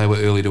they were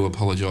early to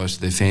apologise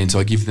to their fans.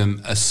 I give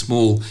them a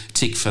small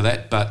tick for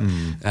that, but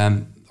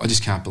I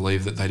just can't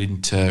believe that they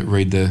didn't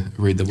read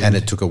the. And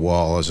it took a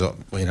while, as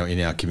in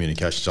our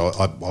communications.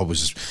 I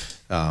was.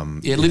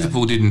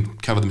 Liverpool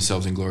didn't cover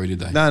themselves in glory, did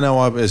they?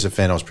 No. As a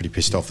fan, I was pretty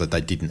pissed off that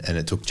they didn't, and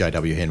it took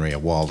J.W. Henry a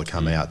while to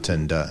come out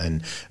and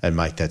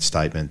make that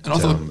statement. And I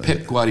thought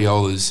Pep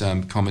Guardiola's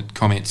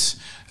comments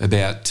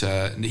about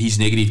his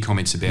negative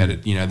comments about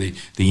it,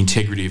 the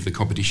integrity of the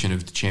competition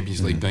of the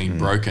Champions League being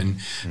broken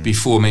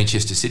before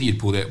Manchester City had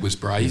pulled out was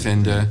brave,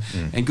 and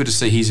good to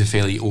see he's a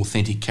fairly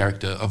authentic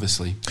character,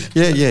 obviously.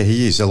 Yeah,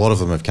 he is. A lot of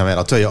them have come out.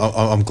 I'll tell you,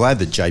 I'm glad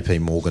that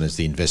JP Morgan is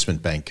the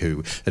investment bank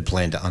who had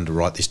planned to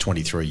underwrite this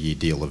 23-year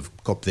deal have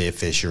got their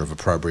fair share of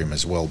opprobrium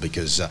as well,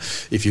 because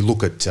if you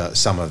look at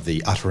some of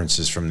the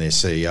utterances from their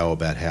CEO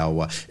about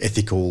how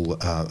ethical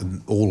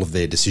all of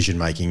their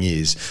decision-making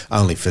is,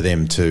 only for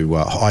them to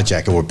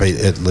hijack, or be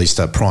at least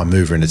a prime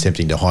mover in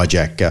attempting to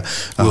hijack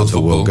the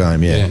world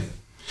game. Yeah.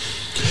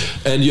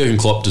 And Jurgen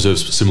Klopp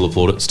deserves similar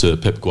plaudits to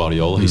Pep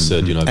Guardiola. He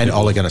said, and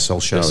Ole Gunnar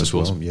Solskjaer as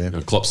well. Yeah.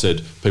 Klopp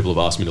said, people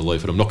have asked me to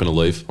leave, but I'm not going to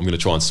leave. I'm going to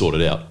try and sort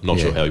it out. I'm not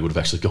sure how he would have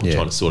actually gone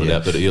trying to sort it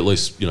out, but he at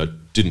least,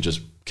 didn't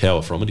just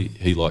cower from it.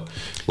 He like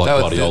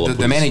Guardiola.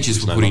 The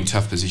managers were put in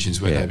tough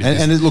positions, weren't they?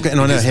 And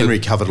I know Henry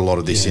covered a lot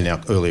of this in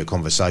our earlier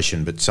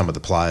conversation, but some of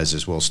the players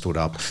as well stood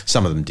up.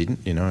 Some of them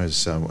didn't,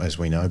 as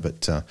we know.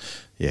 But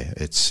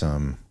it's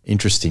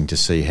interesting to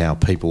see how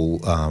people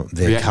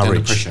their react courage.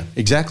 Under pressure.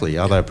 Exactly.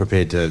 Are they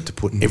prepared to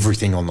put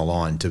everything on the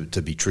line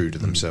to be true to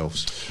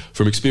themselves?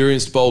 From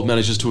experienced, bold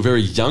managers to a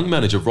very young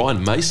manager,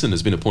 Ryan Mason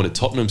has been appointed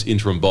Tottenham's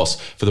interim boss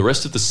for the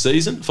rest of the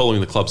season, following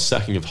the club's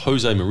sacking of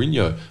Jose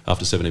Mourinho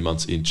after 17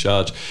 months in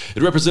charge.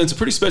 It represents a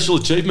pretty special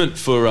achievement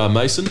for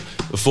Mason,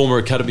 a former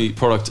academy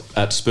product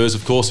at Spurs,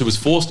 of course, who was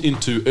forced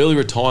into early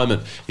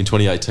retirement in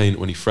 2018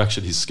 when he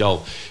fractured his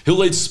skull. He'll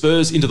lead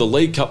Spurs into the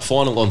League Cup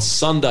final on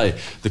Sunday,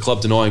 the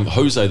club denying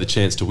Jose the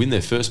chance to win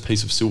their first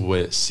piece of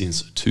silverware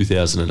since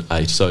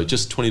 2008. So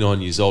just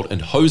 29 years old,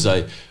 and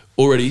Jose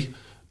already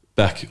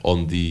back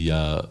on the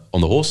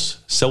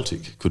horse.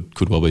 Celtic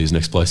could well be his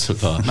next place.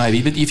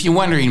 Maybe, but if you're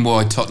wondering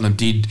why Tottenham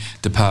did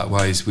depart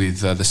ways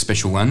with the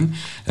special one,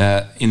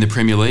 in the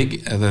Premier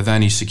League, they've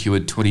only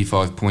secured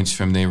 25 points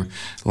from their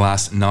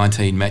last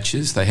 19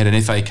 matches. They had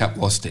an FA Cup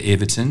loss to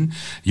Everton,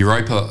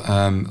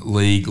 Europa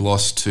League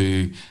loss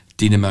to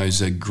Dinamo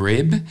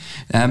Zagreb.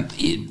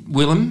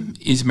 Willem,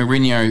 is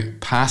Mourinho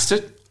past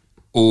it,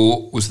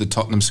 or was the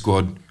Tottenham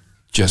squad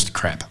just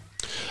crap?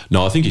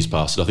 No, I think he's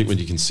past it. I think when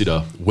you consider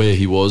where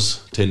he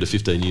was 10 to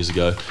 15 years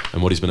ago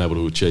and what he's been able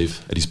to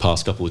achieve at his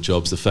past couple of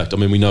jobs,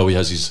 we know he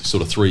has his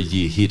sort of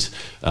 3-year hit,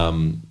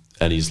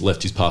 and he's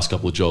left his past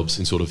couple of jobs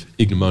in sort of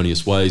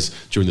ignominious ways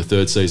during the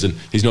third season.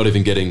 He's not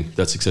even getting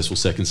that successful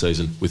second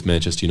season with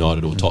Manchester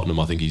United or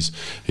Tottenham. I think he's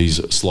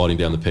sliding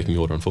down the pecking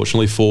order,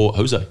 unfortunately, for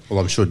Jose. Well,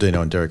 I'm sure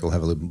Dino and Derek will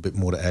have a little bit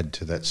more to add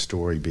to that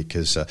story,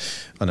 because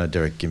I know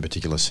Derek in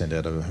particular sent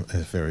out a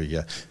very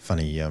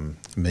funny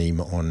meme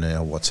on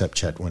our WhatsApp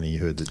chat when he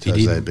heard that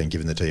Jose had been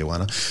given the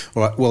Tijuana.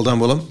 All right, well done,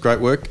 Willem.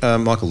 Great work.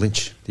 Michael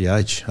Lynch, The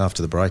Age,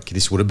 after the break.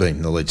 This would have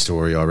been the lead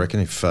story, I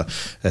reckon, if it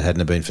hadn't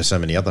have been for so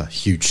many other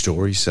huge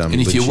stories. And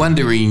if you're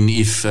wondering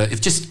if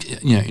just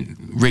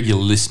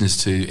regular listeners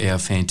to our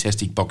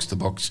fantastic Box to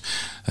Box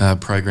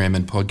program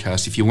and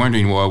podcast, if you're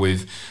wondering why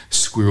we've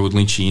squirreled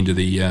Lynchy into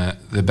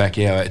the back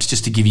hour, it's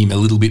just to give him a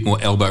little bit more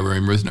elbow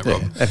room, isn't it,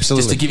 Rob?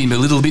 Absolutely. Just to give him a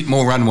little bit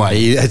more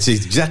runway. That's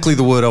exactly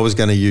the word I was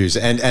going to use.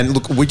 And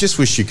look, we just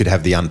wish you could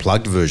have the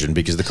unplugged version,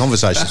 because the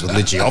conversations with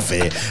Lynchy off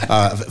air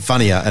are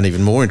funnier and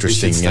even more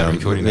interesting.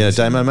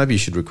 Damo, maybe you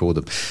should record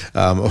them.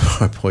 All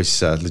right, boys,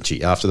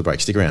 Lynchy, after the break.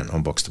 Stick around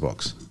on Box to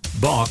Box.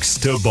 Box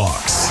to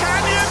Box.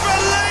 Can you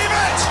believe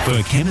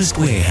it? For Chemist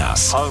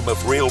Warehouse. Home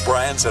of real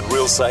brands and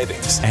real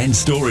savings. And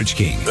Storage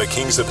King. The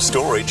kings of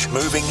storage,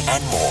 moving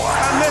and more.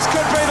 And this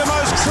could be the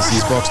most crucial. This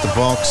is Box to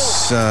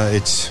Box.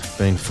 It's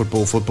been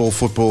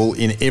football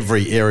in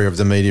every area of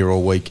the media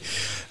all week.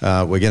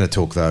 We're going to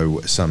talk, though,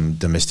 some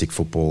domestic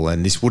football,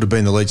 and this would have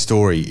been the lead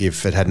story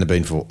if it hadn't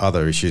been for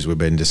other issues we've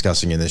been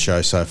discussing in the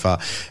show so far.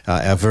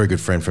 Our very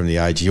good friend from The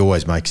Age, he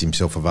always makes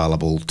himself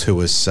available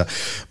to us.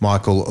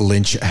 Michael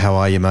Lynch, how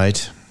are you,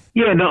 mate?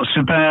 Yeah, not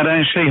so bad,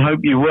 actually. Hope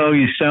you're well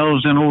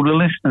yourselves and all the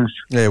listeners.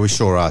 Yeah, we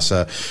sure are.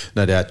 So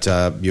no doubt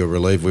you're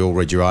relieved. We all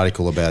read your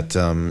article about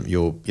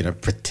your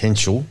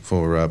potential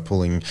for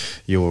pulling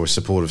your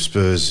support of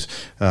Spurs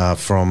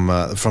from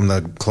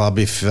the club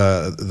if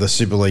the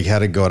Super League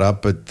had got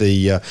up. But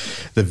the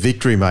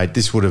victory, mate,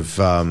 this would have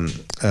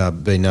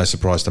been no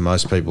surprise to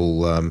most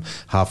people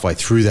halfway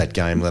through that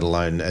game, let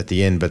alone at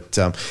the end. But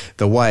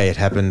the way it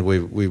happened,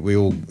 we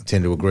all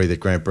tend to agree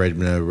that Grant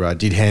Bredner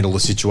did handle the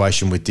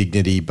situation with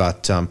dignity,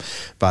 but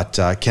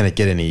can it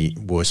get any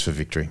worse for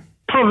victory?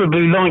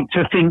 Probably like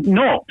to think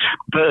not,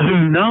 but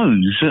who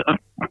knows?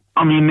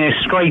 I mean, they're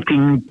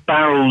scraping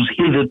barrels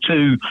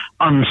hitherto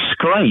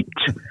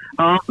unscraped,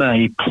 aren't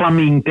they?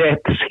 Plumbing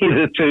depths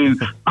hitherto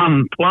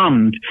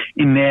unplumbed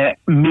in their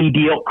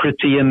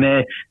mediocrity and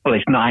their, well,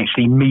 it's not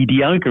actually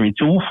mediocre,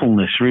 it's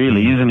awfulness,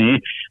 really, isn't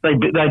it?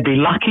 They'd be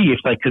lucky if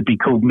they could be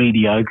called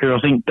mediocre. I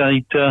think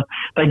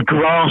they'd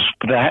grasp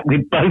that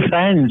with both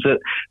hands at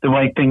the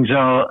way things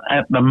are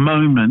at the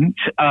moment.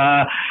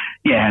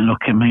 Yeah, look,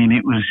 I mean,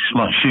 it was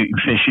like shooting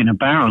fish in a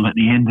barrel at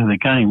the end of the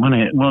game,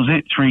 wasn't it? Was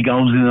it 3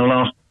 goals in the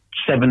last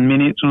 7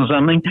 minutes or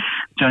something?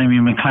 Jamie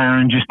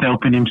McLaren just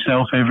helping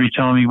himself every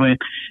time he went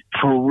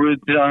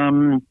forward.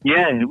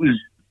 It was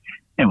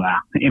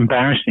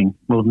embarrassing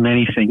more than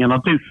anything. And I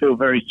do feel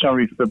very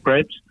sorry for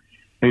Brett,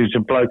 who's a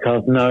bloke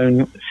I've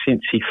known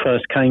since he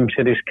first came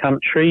to this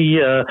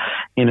country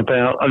in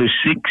about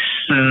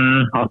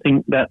 2006. I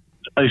think that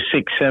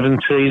 06-07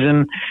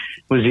 season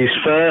was his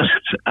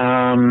first,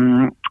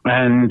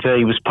 and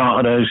he was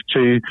part of those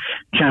 2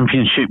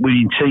 championship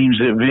winning teams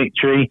at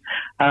Victory.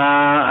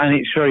 And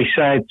it's very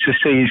sad to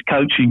see his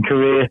coaching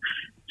career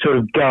sort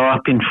of go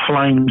up in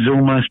flames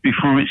almost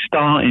before it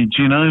started,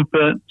 you know.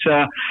 But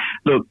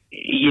look,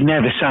 you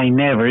never say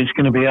never. It's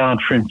going to be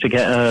hard for him to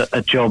get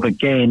a job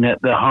again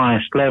at the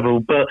highest level.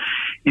 But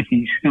if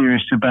he's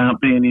serious about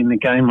being in the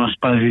game, I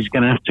suppose he's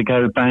going to have to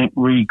go back,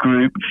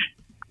 regroup,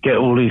 get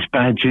all his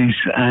badges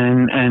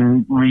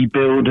and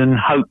rebuild and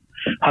hope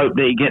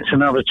that he gets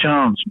another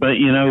chance. But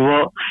you know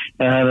what?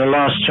 The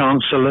last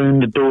chance saloon,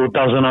 the door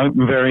doesn't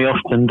open very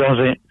often, does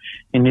it?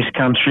 In this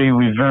country,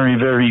 with very,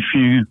 very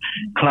few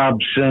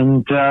clubs,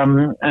 and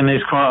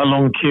there's quite a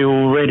long queue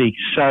already.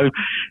 So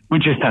we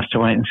just have to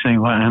wait and see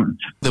what happens.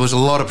 There was a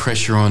lot of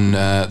pressure on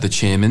the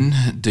chairman,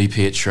 Di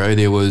Pietro.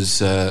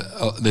 There's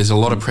a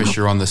lot of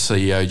pressure on the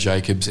CEO,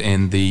 Jacobs,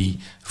 and the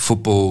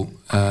football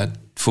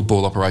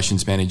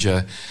operations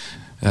manager,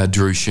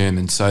 Drew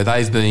Sherman. So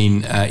they've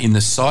been in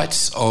the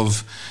sights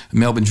of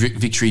Melbourne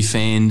Victory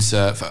fans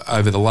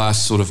over the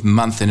last sort of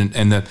month,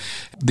 and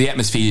the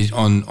atmosphere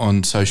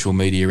on social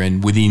media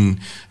and within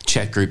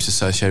chat groups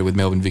associated with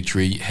Melbourne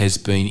Victory has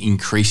been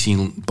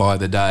increasing by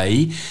the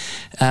day.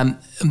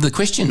 The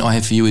question I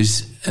have for you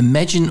is,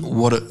 imagine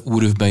what it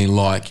would have been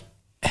like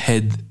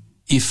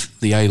if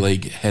the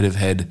A-League had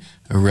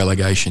a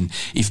relegation.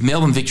 If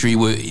Melbourne Victory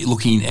were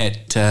looking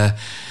at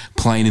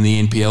playing in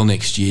the NPL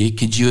next year,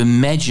 could you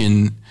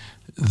imagine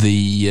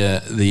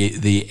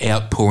the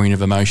outpouring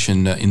of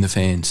emotion in the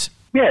fans?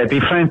 Yeah, it'd be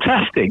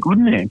fantastic,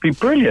 wouldn't it? It'd be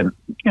brilliant.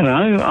 You know,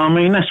 I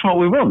mean, that's what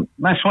we want.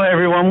 That's what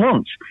everyone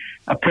wants.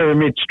 A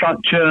pyramid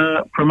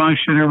structure,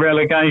 promotion and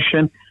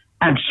relegation,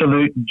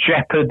 absolute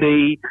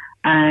jeopardy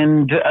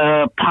and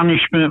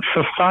punishment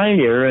for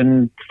failure.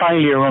 And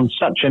failure on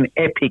such an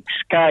epic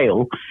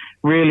scale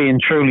really and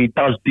truly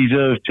does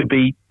deserve to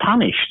be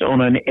punished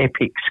on an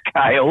epic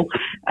scale,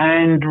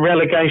 and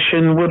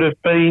relegation would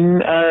have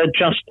been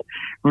just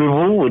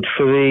reward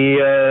for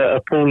the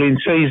appalling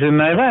season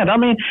they've had. I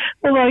mean,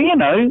 although, you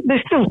know,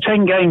 there's still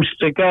 10 games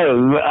to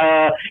go.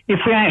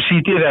 If we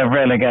actually did have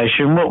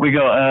relegation, what we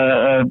got,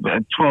 a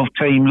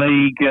 12-team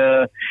league,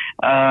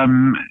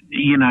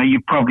 you know,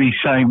 you'd probably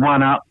say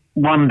 1 up,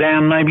 1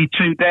 down, maybe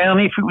 2 down.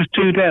 If it was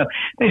 2 down,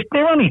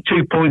 they're only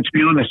 2 points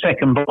beyond the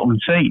second bottom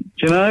seed.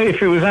 You know,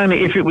 if it was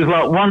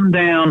like 1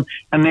 down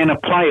and then a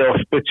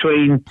playoff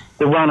between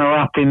the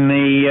runner-up in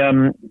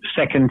the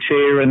second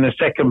tier and the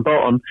second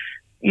bottom,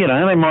 you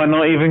know, they might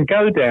not even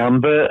go down.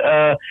 But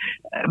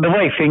the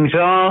way things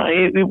are,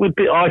 it would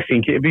be. I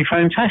think it would be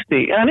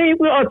fantastic. And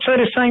I'd say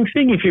the same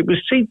thing if it was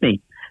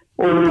Sydney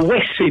or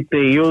West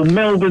Sydney or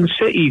Melbourne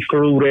City,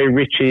 for all their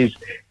riches.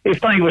 If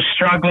they were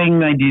struggling,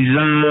 they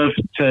deserve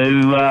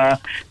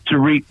to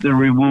reap the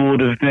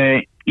reward of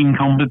their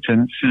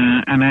incompetence,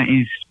 and that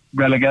is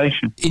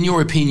relegation. In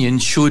your opinion,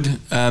 should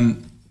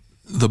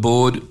the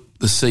board,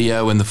 the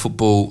CEO, and the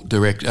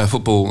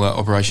football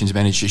operations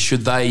manager,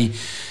 should they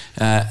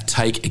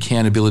take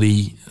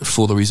accountability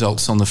for the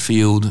results on the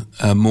field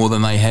more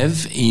than they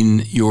have,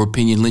 in your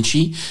opinion,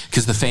 Lynchy?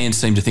 Because the fans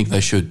seem to think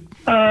they should.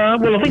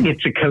 Well, I think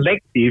it's a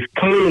collective,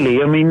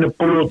 clearly. I mean, the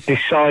board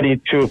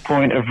decided to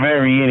appoint a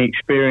very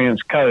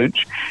inexperienced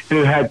coach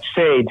who had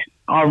said,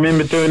 I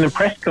remember doing the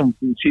press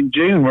conference in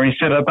June where he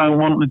said, I don't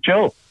want the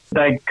job.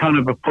 They kind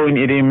of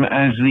appointed him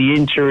as the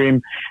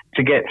interim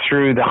to get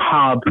through the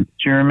hub. Do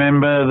you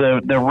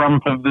remember the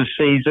rump of the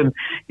season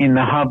in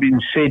the hub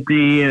in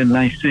Sydney? And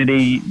they said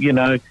he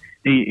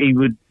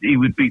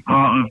would be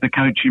part of the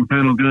coaching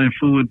panel going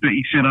forward, but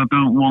he said, I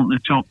don't want the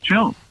top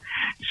job.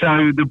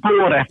 So the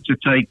board have to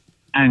take,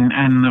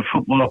 and the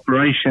football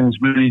operations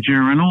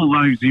manager and all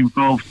those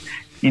involved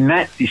in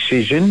that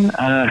decision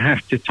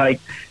have to take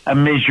a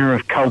measure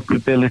of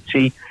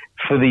culpability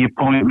for the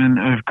appointment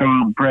of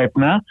Grant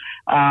Brebner.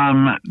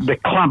 The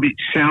club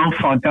itself,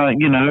 I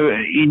don't,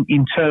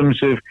 in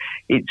terms of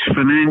its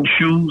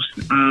financials,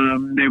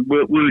 they're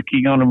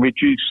working on a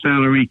reduced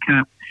salary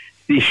cap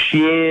this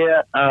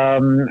year.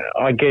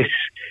 I guess,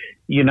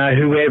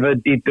 whoever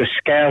did the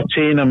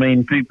scouting, I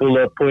mean, people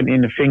are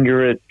pointing the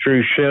finger at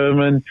Drew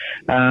Sherman.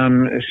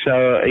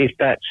 So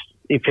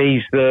if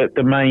he's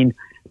the main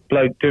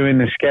bloke doing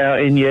the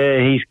scouting,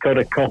 he's got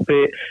to cop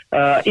it.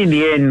 In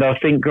the end, I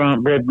think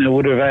Grant Brebner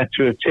would have had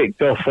to have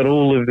ticked off at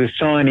all of the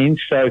signings.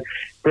 So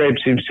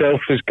Brebs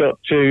himself has got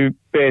to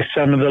bear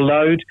some of the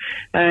load.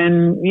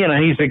 And,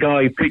 he's the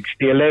guy who picks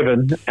the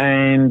 11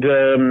 and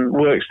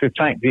works the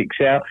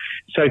tactics out.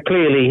 So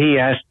clearly he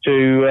has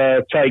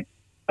to take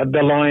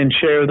the lion's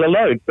share of the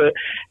load. But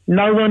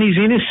no one is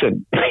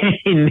innocent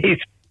in this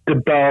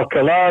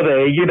debacle, are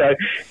there?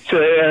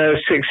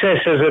 Success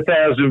has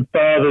 1,000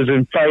 fathers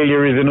and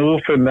failure is an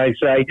orphan, they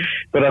say.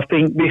 But I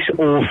think this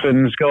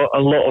orphan's got a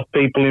lot of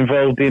people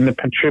involved in the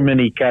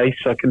patrimony case,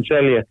 I can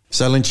tell you.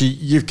 So, Lynchy,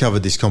 you've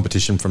covered this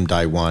competition from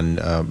day one.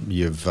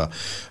 You've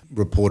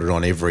reported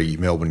on every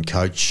Melbourne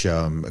coach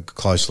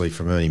closely,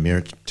 from Ernie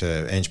Merritt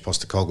to Ange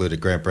Postecoglou to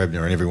Grant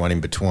Brebner and everyone in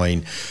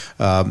between.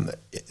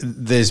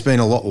 There's been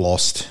a lot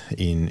lost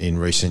in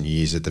recent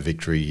years at the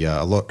Victory.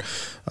 A lot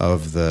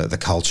of the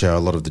culture, a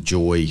lot of the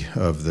joy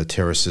of the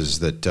terraces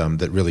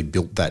that really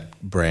built that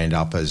brand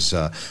up as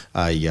a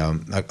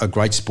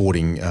great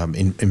sporting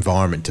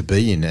environment to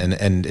be in,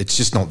 and it's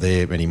just not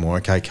there anymore.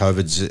 Okay,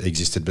 COVID's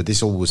existed, but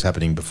this all was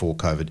happening before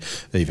COVID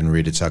even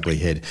reared its ugly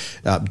head.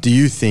 Do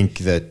you think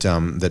that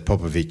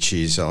Popovic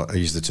is, I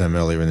used the term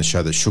earlier in the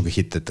show, the sugar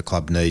hit that the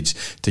club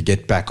needs to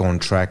get back on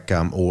track,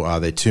 or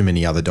are there too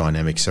many other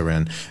dynamics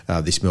around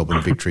this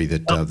Melbourne Victory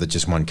that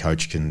just one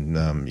coach can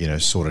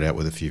sort it out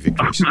with a few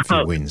victories, a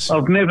few wins?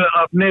 I've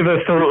never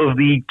thought of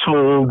the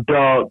tall,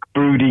 dark,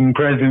 brooding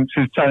presence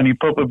of Tony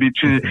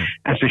Popovic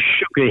as a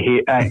sugar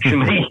hit.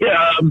 Actually,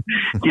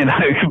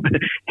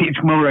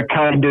 it's more a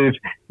kind of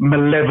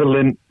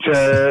malevolent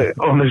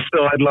on the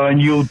sideline.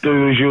 You'll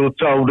do as you're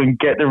told and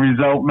get the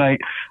result,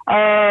 mate.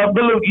 But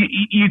look,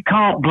 you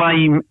can't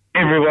blame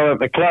everyone at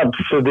the club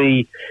for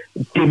the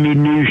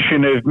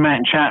diminution of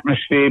match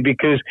atmosphere,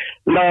 because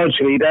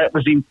largely that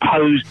was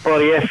imposed by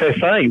the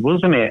FFA,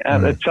 wasn't it,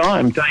 at the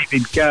time?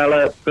 David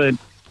Gallop and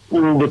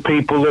all the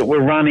people that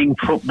were running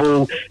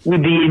football,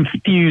 with the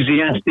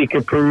enthusiastic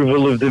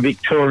approval of the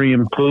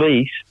Victorian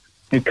police,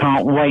 who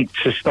can't wait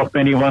to stop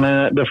anyone,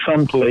 the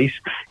Fun Police,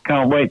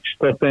 can't wait to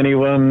stop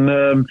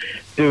anyone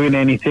doing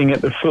anything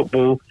at the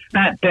football.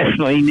 That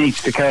definitely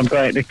needs to come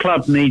back. The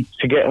club needs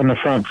to get on the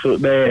front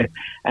foot there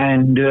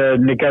and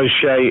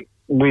negotiate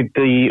with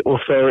the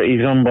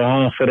authorities on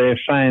behalf of their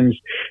fans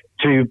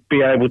to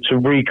be able to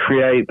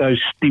recreate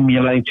those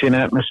stimulating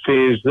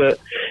atmospheres that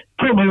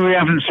probably we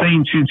haven't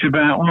seen since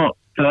about,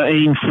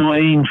 13,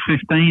 14,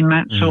 15,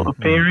 that sort of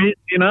period,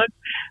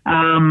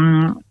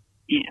 And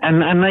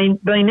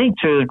they need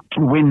to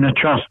win the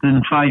trust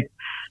and faith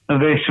of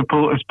their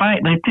supporters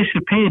back. They've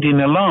disappeared in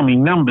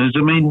alarming numbers.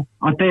 I mean,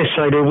 I dare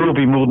say there will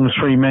be more than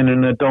 3 men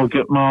and a dog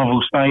at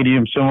Marvel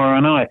Stadium tomorrow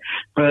night.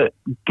 But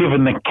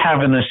given the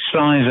cavernous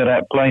size of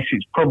that place,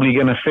 it's probably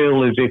going to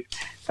feel as if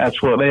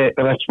that's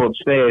what's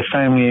there,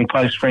 family and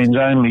close friends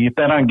only. If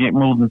they don't get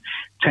more than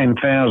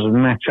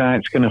 10,000, that's how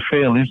it's going to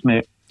feel, isn't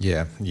it?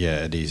 Yeah,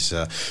 it is.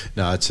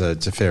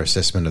 It's a fair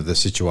assessment of the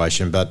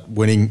situation, but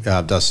winning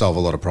does solve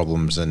a lot of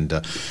problems, and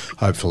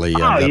hopefully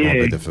that might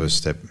be the first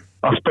step.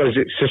 I suppose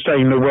it's the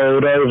same the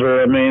world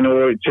over. I mean,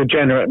 or it's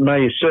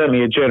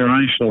certainly a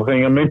generational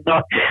thing. I mean,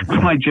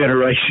 my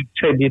generation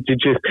tended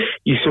to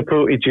you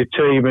supported your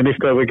team, and if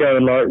they were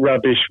going like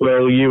rubbish,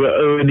 well, you were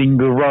earning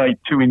the right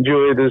to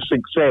enjoy the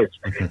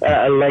success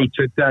at a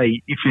later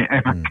date, if it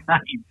ever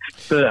came.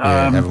 But,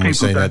 haven't we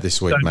seen that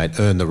this week, mate?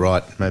 Earn the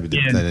right. Maybe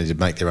they need to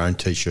make their own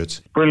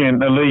T-shirts. Brilliant.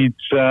 The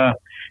Leeds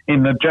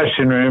in the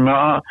dressing room.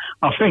 I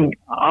don't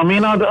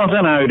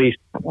know,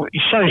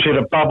 it shows you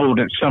the bubble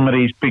that some of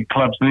these big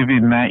clubs live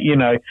in, that,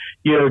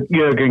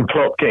 Jurgen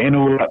Klopp getting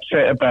all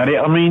upset about it.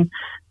 I mean,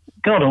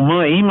 God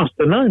almighty, he must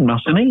have known,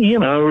 mustn't he?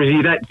 Or is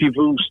he that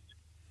divorced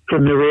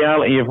from the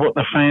reality of what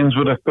the fans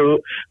would have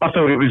thought? I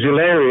thought it was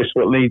hilarious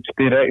what Leeds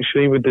did,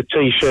 actually, with the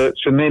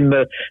T-shirts and then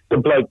the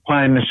bloke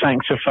playing the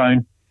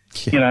saxophone.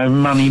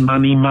 Money,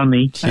 money,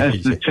 money,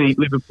 as the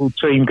Liverpool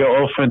team got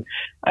off, and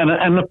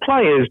the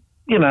players,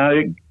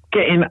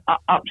 getting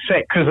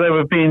upset because they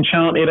were being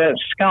chanted at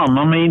scum.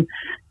 I mean,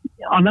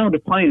 I know the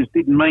players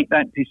didn't make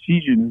that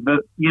decision,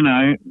 but,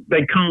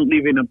 they can't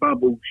live in a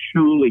bubble,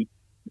 surely,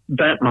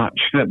 that much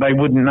that they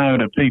wouldn't know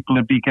that people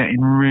would be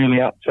getting really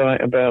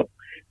uptight about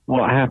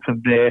what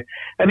happened there.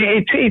 And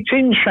it's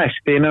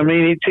interesting. I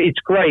mean, it's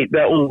great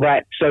that all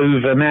that's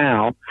over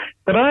now.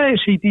 But I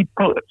actually did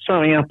put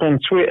something up on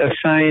Twitter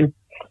saying,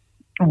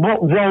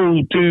 what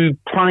role do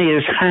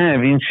players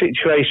have in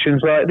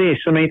situations like this?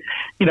 I mean,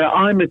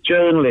 I'm a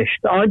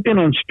journalist. I've been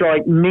on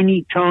strike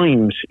many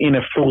times in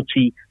a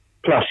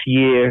 40-plus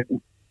year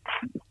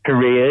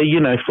career,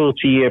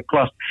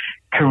 40-year-plus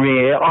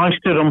career. I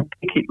stood on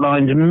picket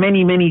lines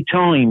many, many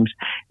times,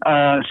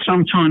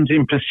 sometimes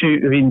in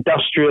pursuit of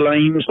industrial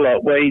aims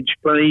like wage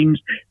claims,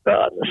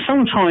 but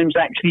sometimes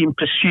actually in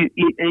pursuit,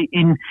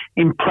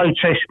 in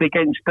protest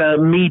against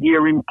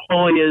media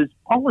employers'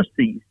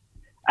 policies.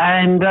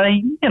 And,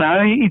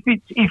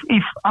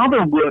 if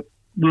other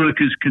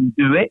workers can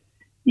do it,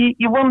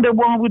 you wonder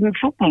why wouldn't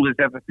footballers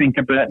ever think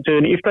about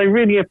doing it? If they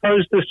really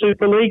opposed the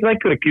Super League, they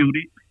could have killed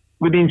it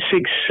within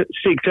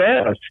six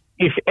hours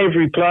if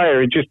every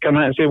player had just come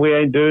out and said, we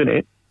ain't doing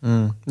it.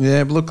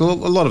 Yeah, but look, a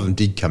lot of them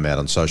did come out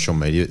on social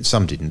media.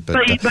 Some didn't,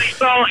 but they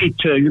started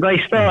to. They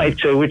started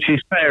to, which is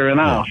fair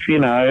enough,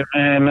 But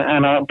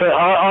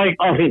I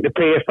think the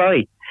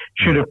PFA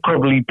should have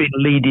probably been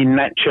leading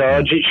that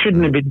charge. It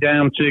shouldn't have been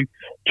down to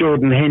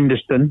Jordan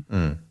Henderson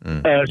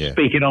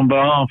speaking on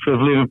behalf of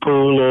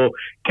Liverpool, or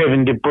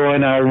Kevin De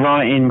Bruyne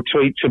writing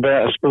tweets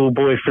about a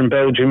schoolboy from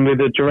Belgium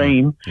with a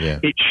dream.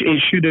 It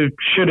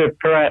should have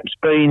perhaps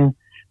been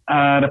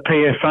the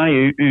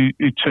PFA who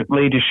took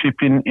leadership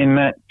in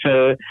that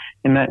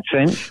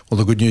sense. Well,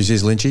 the good news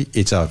is, Lynchy,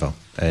 it's over.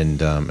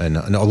 And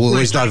well,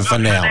 it's over for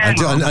now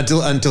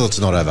until it's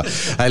not over.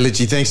 Hey,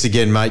 Lynchy, thanks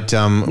again, mate.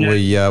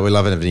 We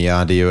love having you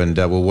on here, and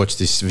we'll watch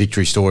this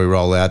victory story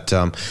roll out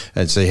and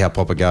see how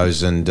Popper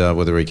goes and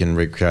whether he can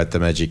recreate the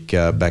magic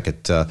back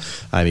at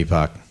Amy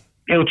Park.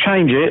 He'll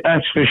change it,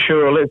 that's for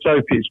sure. Let's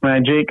hope it's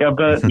magic.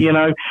 But,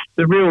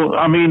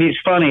 it's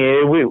funny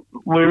here.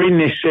 We're in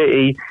this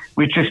city.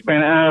 We've just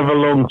spent however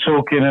long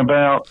talking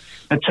about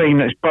a team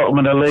that's bottom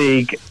of the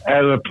league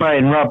who are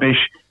playing rubbish,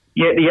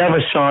 yet the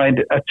other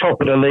side are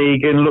top of the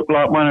league and look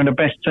like one of the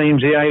best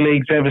teams the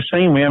A-League's ever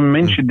seen. We haven't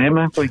mentioned them,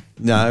 have we?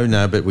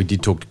 No, but we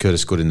did talk to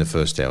Curtis Good in the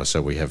first hour,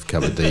 so we have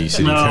covered the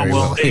city very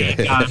well.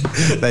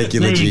 Thank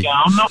you, Lynchy.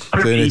 I'm not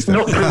privy to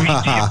your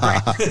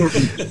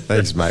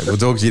Thanks, mate. We'll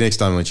talk to you next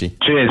time, Lynchy.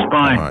 Cheers,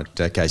 bye. All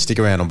right, okay, stick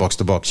around on Box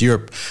to Box.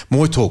 Europe,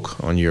 more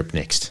talk on Europe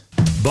next.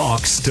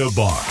 Box to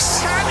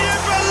Box. Can you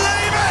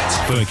believe it?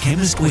 For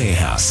Chemist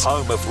Warehouse.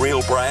 Home of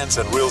real brands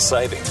and real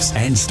savings.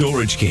 And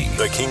Storage King.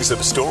 The kings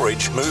of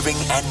storage, moving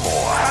and more.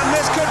 And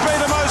this could be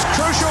the most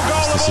crucial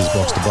goal This is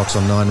Box to Box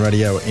on 9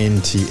 Radio,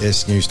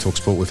 NTS News Talk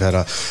Sport. We've had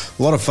a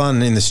lot of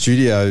fun in the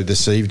studio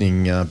this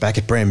evening back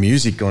at Brand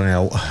Music on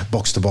our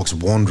Box to Box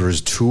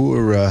Wanderers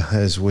tour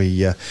as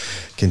we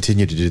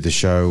continue to do the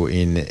show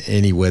in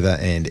any weather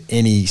and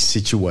any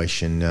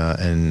situation.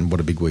 And what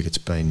a big week it's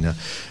been.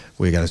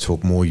 We're going to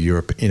talk more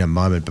Europe in a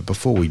moment, but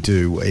before we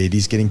do, it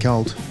is getting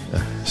cold,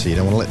 so you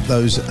don't want to let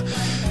those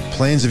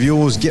plans of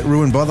yours get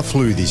ruined by the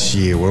flu this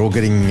year. We're all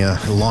getting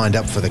lined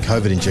up for the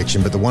COVID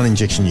injection, but the one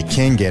injection you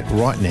can get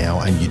right now,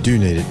 and you do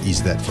need it,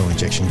 is that flu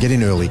injection. Get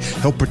in early.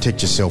 Help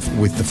protect yourself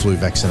with the flu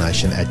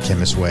vaccination at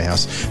Chemist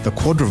Warehouse. The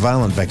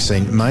quadrivalent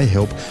vaccine may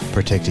help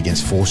protect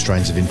against 4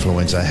 strains of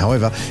influenza.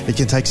 However, it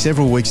can take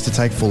several weeks to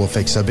take full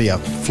effect, so be a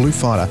flu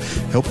fighter.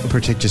 Help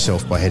protect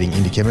yourself by heading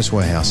into Chemist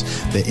Warehouse.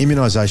 Their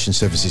immunisation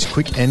service is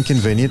quick and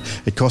convenient.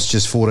 It costs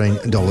just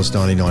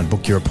 $14.99.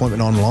 Book your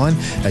appointment online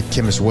at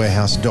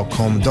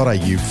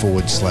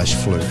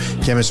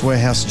chemistwarehouse.com.au/flu. Chemist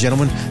Warehouse,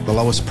 gentlemen, the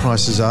lowest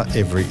prices are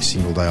every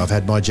single day. I've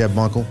had my jab,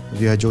 Michael.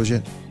 Have you had yours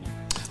yet?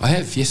 I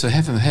have, yes, I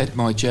have. I had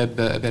my jab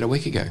about a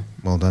week ago.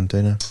 Well done,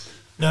 Dino.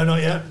 No,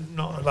 not yet.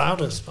 Not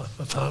allowed us.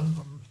 We're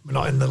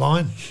not in the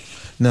line.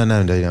 No,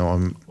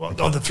 Dino.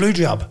 The flu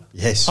jab?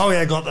 Yes. Oh,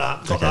 yeah, got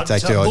that.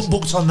 Take 2 hours.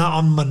 Booked on that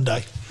on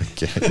Monday.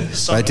 Okay.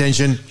 Pay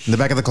attention. In the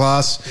back of the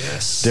class.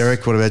 Yes.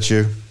 Derek, what about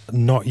you?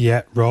 Not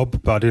yet,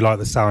 Rob, but I do like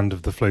the sound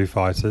of the Flu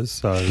Fighters,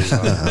 so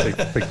I'm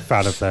a big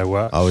fan of their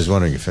work. I was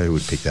wondering if who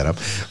would pick that up.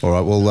 All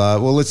right,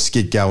 well, let's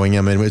get going.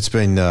 I mean, it's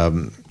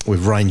been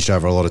we've ranged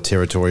over a lot of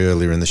territory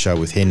earlier in the show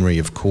with Henry,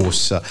 of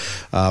course,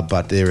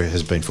 but there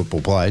has been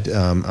football played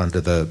under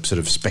the sort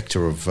of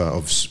spectre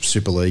of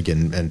Super League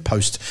and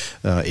post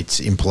its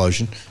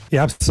implosion.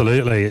 Yeah,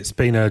 absolutely. It's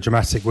been a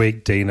dramatic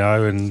week,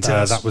 Dino, and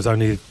that was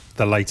only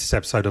the latest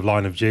episode of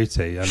Line of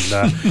Duty, and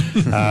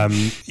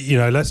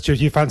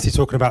you fancy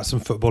talking about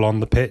some football on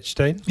the pitch,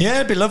 Dean? Yeah,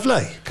 it'd be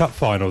lovely. Cup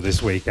final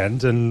this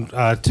weekend, and 2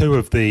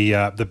 of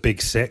the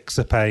big 6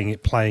 are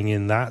playing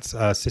in that,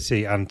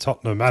 City and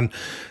Tottenham. And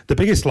the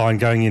biggest line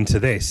going into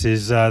this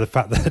is the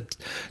fact that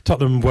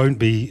Tottenham won't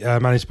be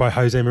managed by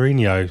Jose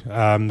Mourinho.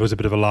 There was a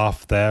bit of a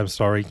laugh there. I'm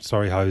sorry,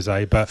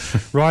 Jose,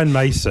 but Ryan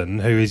Mason,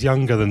 who is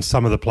younger than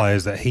some of the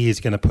players that he is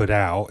going to put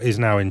out, is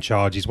now in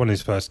charge. He's won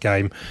his first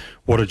game.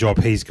 What a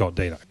job he's got,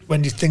 Dino.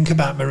 When you think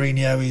about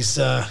Mourinho, he's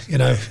the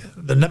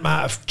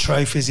amount of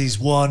trophies he's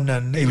won,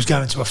 and he was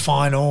going to a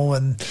final,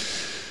 and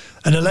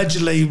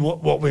allegedly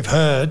what we've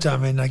heard. I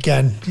mean,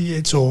 again,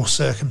 it's all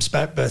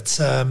circumspect, but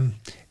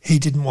he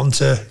didn't want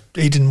to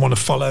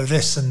follow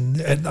this,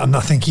 and I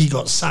think he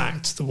got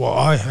sacked. What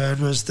I heard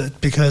was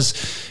that because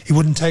he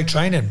wouldn't take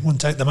training,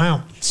 wouldn't take them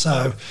out.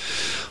 So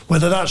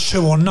whether that's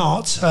true or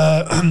not,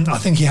 I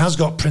think he has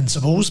got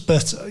principles.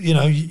 But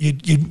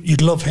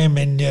you'd love him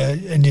in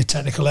your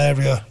technical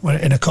area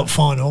in a cup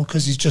final,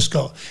 because he's just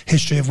got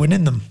history of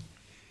winning them.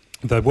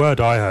 The word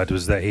I heard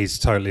was that he's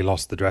totally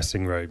lost the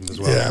dressing room as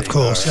well. Yeah, of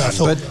course. Yeah,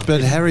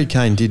 but Harry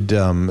Kane did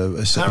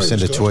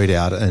send a tweet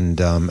out and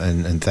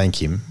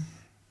thank him.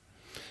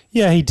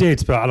 Yeah, he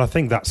did, but I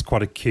think that's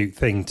quite a cute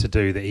thing to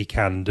do that he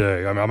can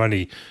do. I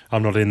mean,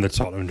 I'm not in the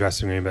Tottenham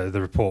dressing room, but the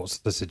reports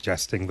are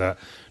suggesting that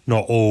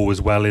not all was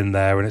well in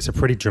there, and it's a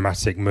pretty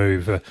dramatic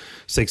move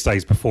 6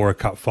 days before a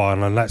cup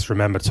final. And let's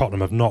remember,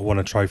 Tottenham have not won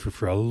a trophy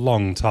for a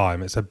long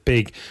time. It's a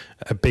big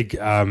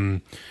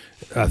thing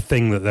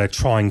that they're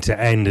trying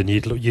to end, and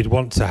you'd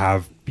want to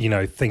have,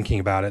 thinking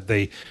about it,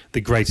 the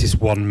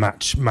greatest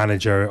one-match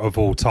manager of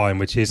all time,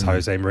 which is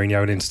Jose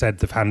Mourinho, and instead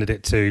they've handed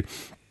it to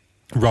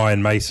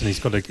Ryan Mason.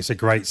 It's a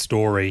great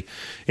story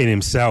in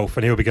himself,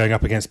 and he'll be going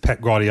up against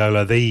Pep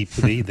Guardiola, the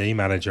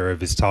manager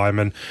of his time.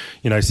 And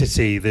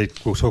City,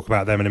 we'll talk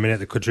about them in a minute.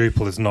 The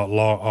quadruple is not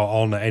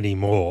on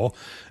anymore,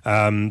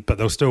 but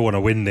they'll still want to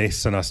win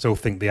this. And I still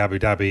think the Abu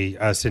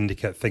Dhabi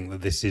syndicate think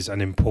that this is an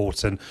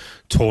important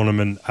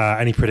tournament.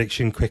 Any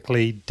prediction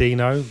quickly,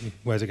 Dino?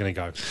 Where's it going to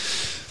go?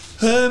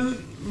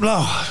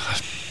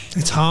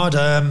 It's hard.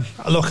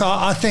 Look,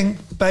 I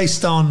think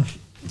based on,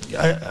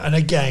 and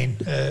again,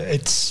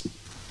 it's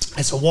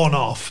a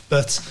one-off,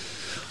 but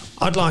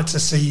I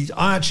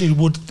actually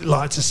would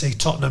like to see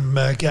Tottenham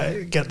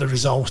get the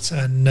result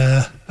and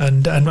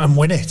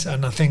win it,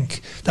 and I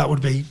think that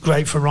would be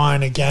great for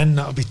Ryan again.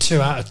 That would be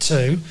 2 out of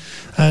 2,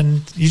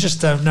 and you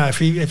just don't know if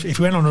he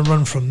went on a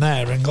run from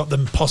there and got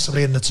them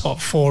possibly in the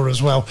top 4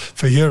 as well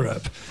for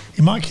Europe,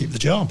 he might keep the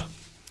job.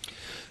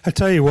 I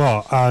tell you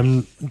what,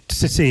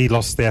 City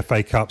lost the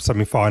FA Cup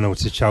semi-final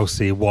to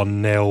Chelsea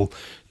 1-0.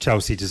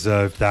 Chelsea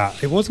deserved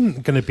that. It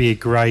wasn't going to be a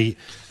great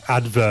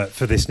advert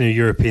for this new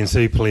European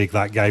Super League,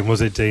 that game,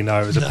 was it,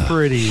 Dino? It was a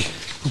pretty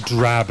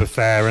drab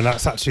affair, and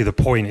that's actually the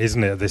point,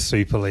 isn't it, of this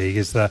Super League,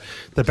 is that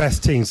the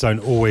best teams don't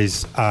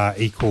always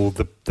equal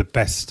the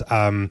best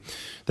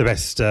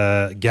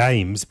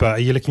games. But are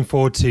you looking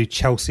forward to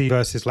Chelsea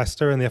versus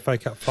Leicester in the FA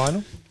Cup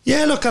final?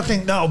 Yeah, look, I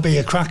think that'll be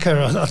a cracker.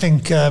 I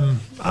think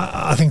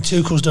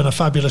Tuchel's done a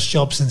fabulous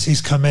job since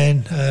he's come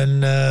in,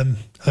 and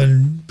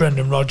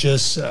Brendan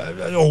Rodgers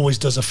always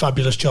does a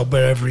fabulous job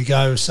wherever he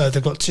goes. So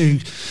they've got 2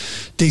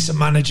 decent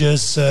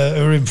managers who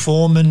are in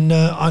form, and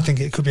I think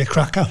it could be a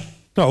cracker.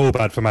 Not all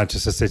bad for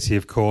Manchester City,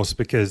 of course,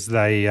 because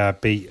they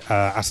beat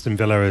Aston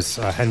Villa, as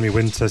Henry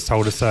Winters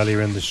told us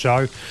earlier in the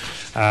show,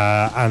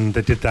 and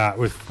they did that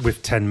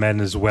with 10 men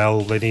as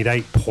well. They need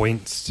 8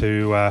 points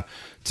to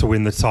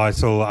win the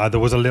title. There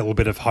was a little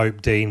bit of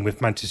hope, Dean,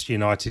 with Manchester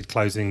United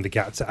closing the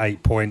gap to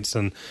 8 points,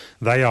 and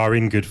they are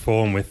in good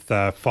form with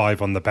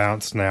 5 on the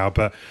bounce now.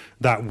 But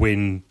that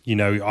win,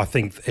 I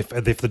think if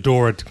the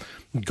door had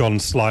gone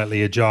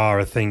slightly ajar,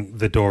 I think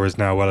the door is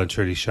now well and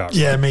truly shut.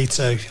 Yeah, me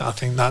too. I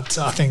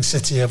think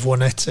City have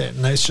won it,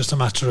 and it's just a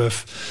matter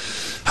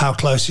of how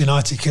close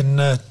United can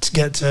to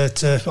get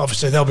to.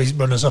 Obviously, they'll be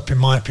runners up, in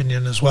my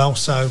opinion, as well.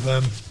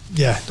 So.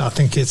 Yeah, I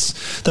think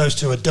it's those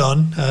 2 are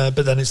done,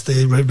 but then it's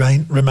the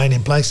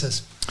remaining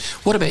places.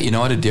 What about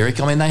United, Derek?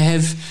 I mean,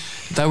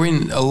 they were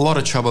in a lot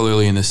of trouble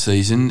early in the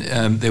season.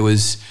 There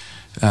was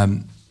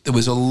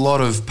a lot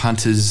of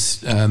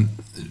punters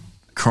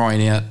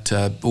crying out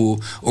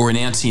or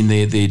announcing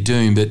their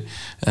doom. But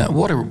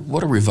what a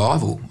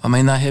revival! I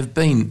mean,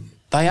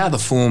 they are the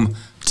form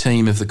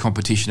team of the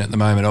competition at the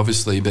moment,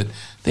 obviously, but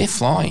they're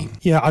flying.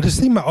 Yeah, I just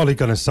think that Ole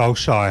Gunnar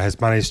Solskjaer has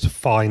managed to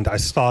find a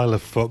style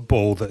of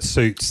football that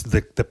suits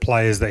the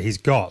players that he's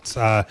got.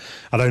 I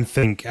don't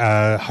think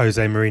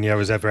Jose Mourinho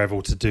was ever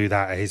able to do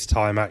that at his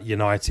time at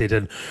United.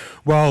 And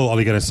while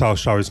Ole Gunnar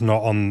Solskjaer is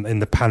not in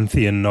the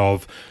pantheon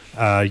of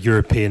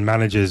European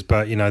managers,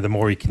 but the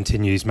more he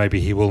continues, maybe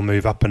he will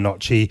move up a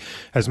notch. He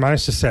has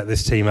managed to set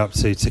this team up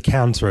to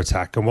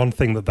counter-attack, and one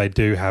thing that they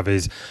do have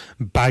is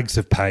bags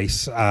of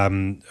pace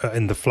in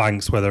the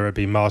flanks, whether it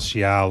be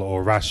Martial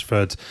or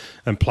Rashford,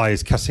 and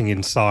players cutting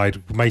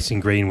inside. Mason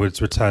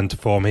Greenwood's returned to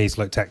form. He's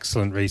looked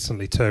excellent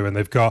recently too, and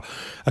they've got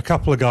a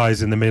couple of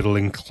guys in the middle,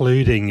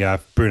 including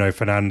Bruno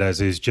Fernandes,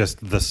 who's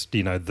just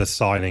the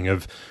signing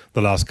of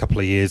the last couple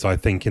of years, I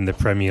think, in the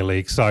Premier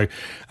League. So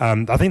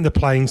I think the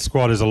playing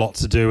squad has a lot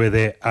to do with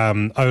it.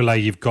 Ole,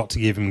 you've got to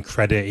give him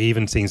credit. He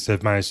even seems to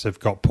have managed to have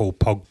got Paul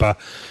Pogba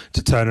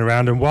to turn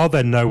around. And while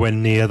they're nowhere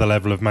near the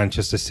level of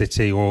Manchester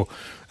City or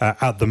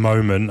at the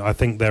moment, I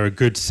think they're a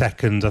good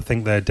second. I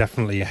think they're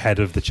definitely ahead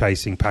of the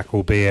chasing pack,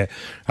 albeit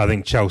I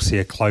think Chelsea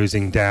are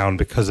closing down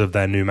because of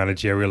their new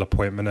managerial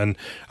appointment. And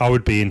I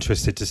would be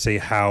interested to see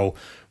how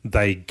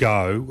they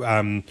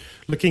go.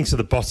 Looking to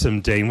the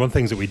bottom, Dean, one of the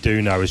things that we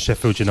do know is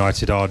Sheffield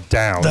United are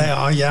down. They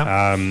are,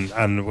 yeah.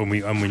 And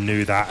we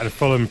knew that. And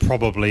Fulham,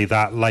 probably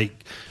that late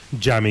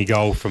jammy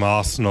goal from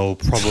Arsenal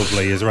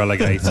probably has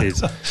relegated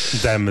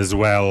them as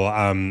well.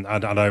 I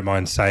don't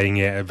mind saying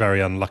it, very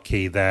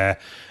unlucky there.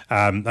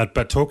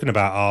 But talking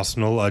about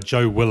Arsenal,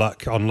 Joe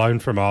Willock on loan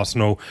from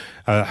Arsenal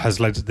has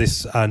led to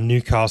this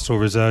Newcastle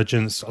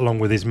resurgence, along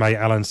with his mate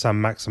Alan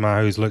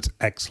Saint-Maximin, who's looked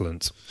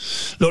excellent.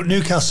 Look,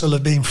 Newcastle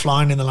have been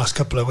flying in the last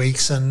couple of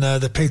weeks, and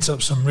they picked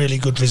up some really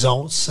good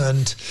results.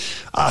 And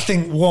I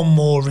think one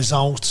more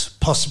result,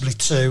 possibly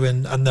 2,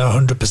 and they're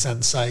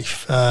 100%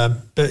 safe.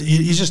 But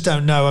you just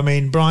don't know. I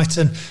mean,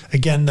 Brighton,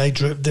 again,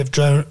 they've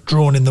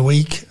drawn in the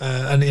week,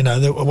 and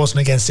it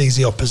wasn't against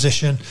easy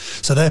opposition,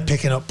 so they're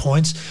picking up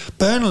points.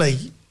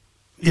 Burnley,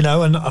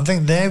 and I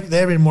think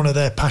they're in one of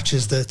their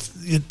patches that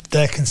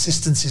their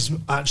consistency is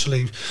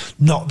actually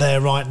not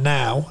there right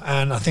now,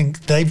 and I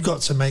think they've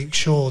got to make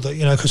sure that,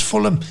 because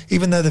Fulham,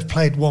 even though they've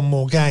played one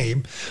more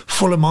game,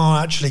 Fulham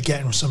are actually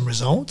getting some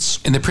results.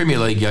 And the Premier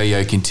League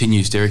yo-yo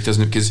continues, Derek,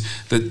 doesn't it? Because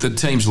the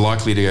teams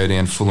likely to go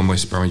down, Fulham,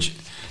 West Bromwich,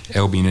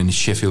 Albion and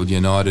Sheffield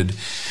United.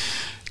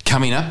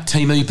 Coming up,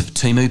 Timu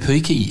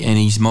Pukki and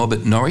his mob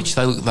at Norwich.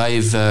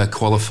 They've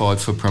qualified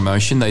for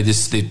promotion. They're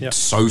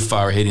so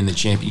far ahead in the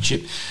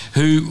championship.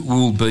 Who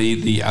will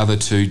be the other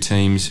 2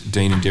 teams,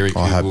 Dean and Derek?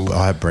 I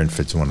hope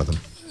Brentford's one of them.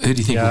 Who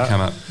do you think will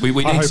come up? We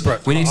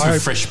need some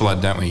fresh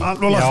blood, don't we?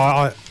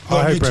 I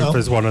I hope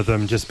Brentford's one of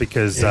them, just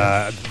because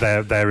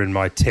they're in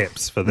my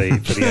tips for the end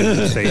of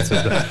the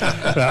season.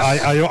 But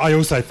I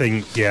also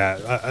think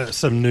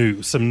some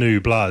new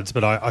bloods,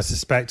 but I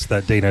suspect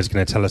that Dino's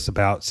going to tell us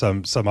about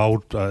some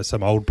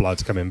old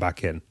bloods coming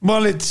back in.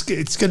 Well, it's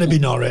going to be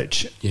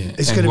Norwich. Yeah,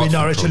 it's going to be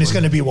Norwich, and it's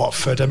going to be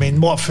Watford. I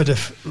mean, Watford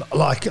have,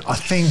 I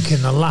think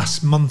in the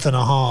last month and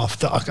a half,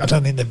 that I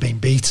don't think they've been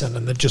beaten,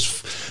 and they've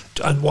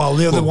while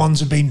the other ones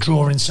have been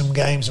drawing some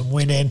games and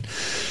winning.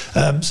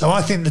 So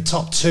I think the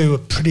top two are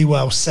pretty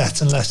well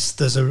set unless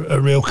there's a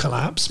real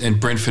collapse. And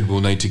Brentford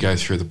will need to go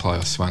through the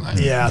playoffs, won't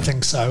they? Yeah, I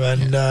think so.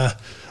 And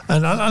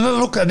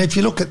and if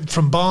you look at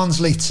from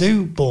Barnsley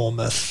to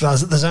Bournemouth,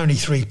 there's only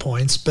 3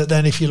 points. But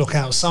then if you look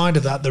outside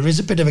of that, there is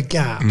a bit of a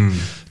gap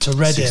to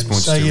Reading.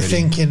 So you're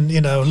thinking,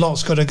 a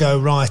lot's got to go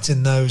right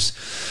in those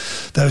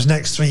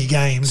next 3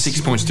 games.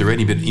 6 points to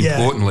Reading, but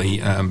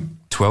importantly,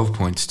 12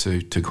 points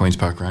to Queen's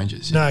Park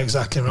Rangers. No,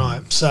 exactly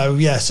right. So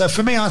so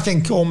for me, I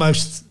think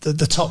almost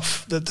the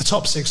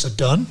top 6 are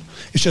done.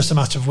 It's just a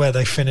matter of where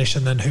they finish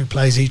and then who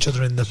plays each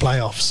other in the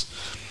playoffs.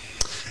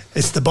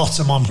 It's the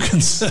bottom I'm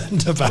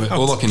concerned about.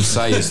 Well, all I can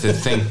say is that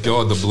thank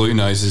God the Blue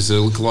Noses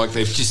look like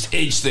they've just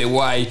edged their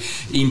way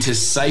into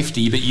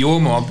safety. But your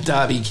mob,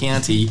 Derby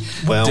County,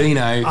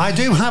 Dino. I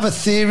do have a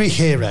theory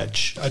here,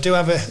 Edge. I do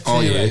have a theory.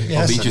 Oh, yeah.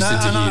 Yes. I'll be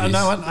interested to hear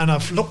this. And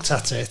I've looked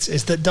at it,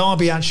 is that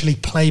Derby actually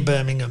play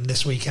Birmingham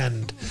this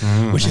weekend,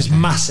 which is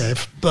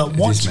massive. But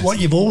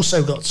what you've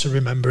also got to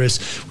remember is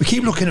we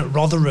keep looking at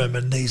Rotherham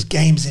and these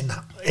games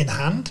in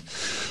hand.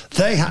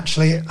 They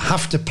actually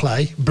have to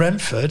play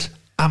Brentford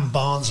and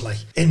Barnsley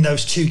in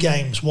those 2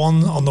 games,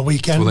 one on the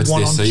weekend,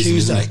 one on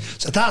Tuesday.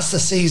 So that's the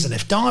season.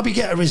 If Derby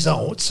get a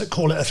result,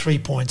 call it a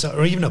 3-pointer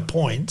or even a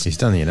point. He's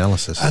done the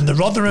analysis. And the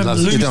Rotherham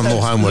lose. He's done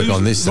more homework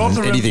on this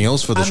than anything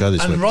else for the show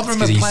this week. And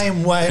Rotherham are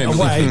playing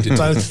away.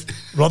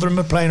 Both Rotherham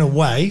are playing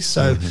away,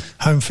 so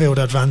home field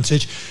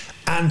advantage.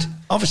 And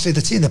obviously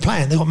the team they're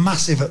playing, they've got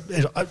massive.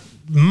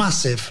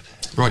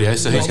 Rightio,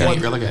 so who's going to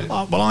get relegated?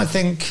 Well, I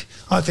think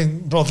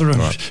Rotherham,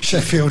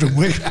 Sheffield and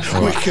Wickham.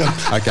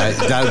 Okay,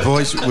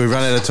 boys, we've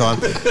run out of time.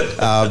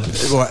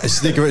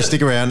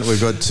 Stick around.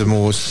 We've got some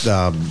more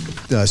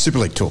Super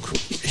League talk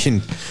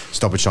in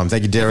stoppage time.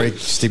 Thank you, Derek.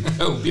 Stick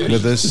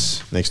with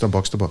us. Next on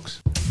Box to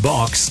Box.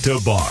 Box to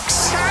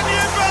Box. Can you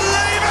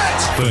believe it?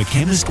 For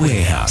Chemist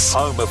Warehouse.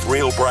 Home of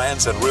real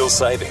brands and real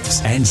savings.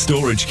 And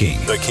Storage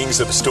King. The kings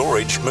of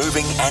storage,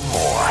 moving and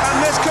more.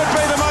 And this could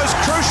be the most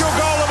crucial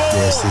goal of all.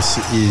 Yes, this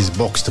is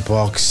Box to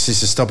Box.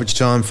 This is stoppage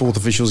time. Fourth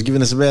official's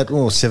given us about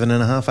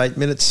 7.5, 8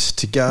 minutes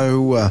to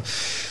go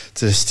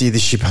to steer the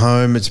ship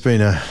home. It's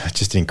been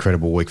just an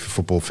incredible week for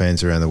football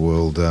fans around the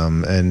world,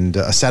 and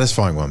a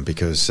satisfying one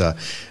because it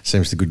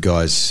seems the good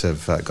guys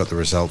have got the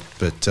result.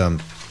 But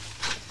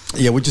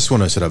we just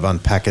want to sort of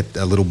unpack it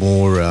a little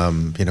more,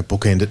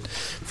 bookend it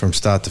from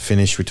start to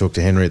finish. We talked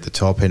to Henry at the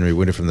top, Henry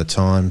Winter from the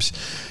Times.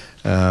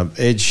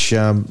 Edge,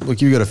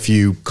 look, you got a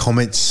few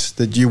comments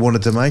that you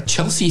wanted to make.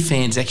 Chelsea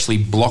fans actually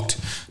blocked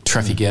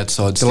traffic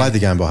outside. Delayed the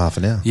game by half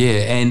an hour. Yeah,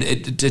 and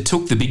it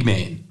took the big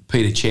man,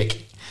 Peter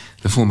Cech,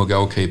 the former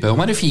goalkeeper. I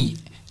wonder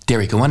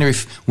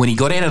if when he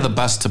got out of the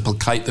bus to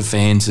placate the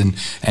fans and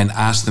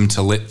ask them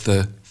to let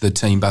the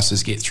team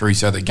buses get through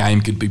so the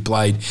game could be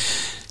played,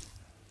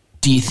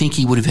 do you think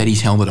he would have had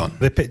his helmet on?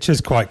 The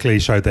pictures quite clearly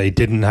showed that he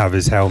didn't have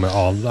his helmet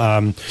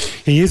on.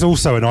 He is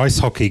also an ice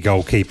hockey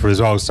goalkeeper as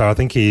well, so I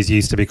think he is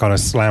used to be kind of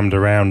slammed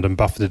around and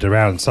buffeted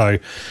around. So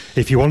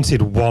if you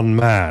wanted one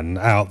man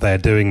out there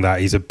doing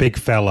that, he's a big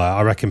fella.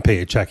 I reckon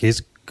Peter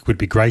Cech would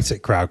be great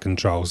at crowd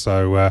control,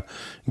 so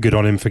good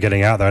on him for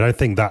getting out there. I don't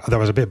think that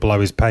was a bit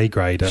below his pay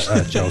grade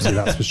at Chelsea,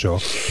 that's for sure.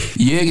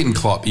 Jurgen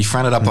Klopp, he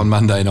fronted up on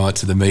Monday night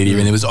to the media,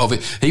 and he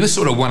was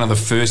sort of one of the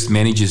first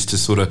managers to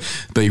sort of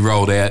be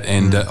rolled out,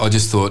 and I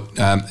just thought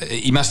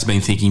he must have been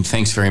thinking,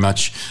 thanks very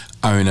much,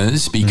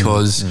 owners,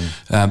 because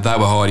they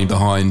were hiding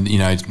behind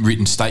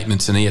written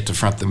statements, and he had to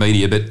front the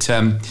media. But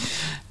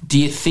do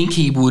you think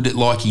he would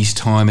like his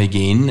time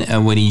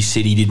again when he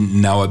said he didn't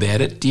know about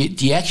it? Do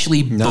you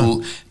actually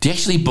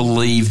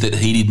believe that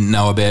he didn't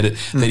know about it,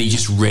 that he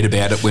just read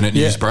about it when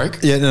news broke?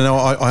 Yeah,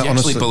 I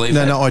honestly believe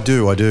that? No, I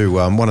do.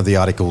 One of the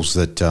articles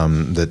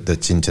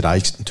that's in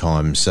today's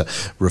Times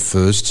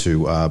refers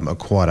to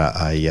quite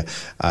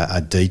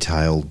a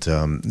detailed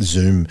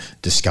Zoom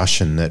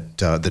discussion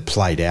that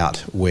played out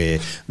where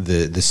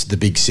the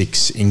big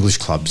 6 English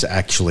clubs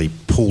actually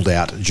pulled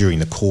out during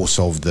the course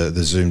of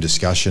the Zoom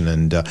discussion,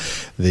 and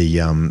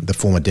the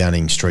former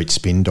Downing Street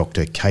spin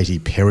doctor Katie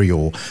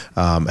Perrior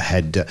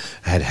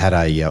had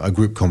a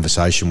group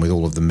conversation with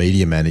all of the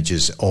media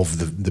managers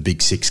of the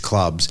big 6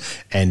 clubs,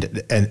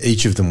 and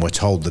each of them were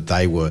told that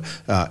they were,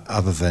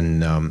 other than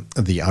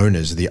the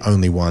owners, the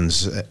only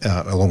ones,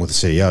 along with the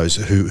CEOs,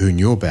 who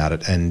knew about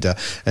it,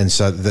 and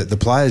so the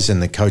players and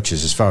the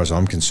coaches, as far as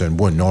I'm concerned,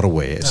 were not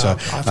aware. No,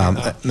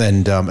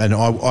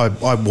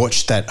 I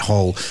watched that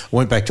whole. I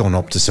went back on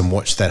Optus and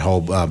watched that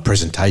whole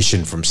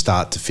presentation from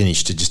start to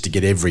finish to just to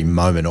get every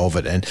moment of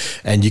it.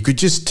 And you could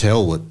just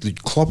tell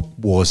that Klopp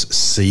was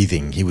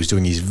seething. He was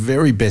doing his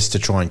very best to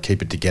try and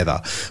keep it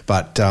together,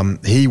 but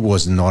he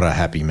was not a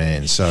happy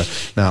man. So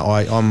no,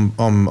 I'm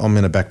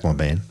going to back my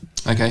man.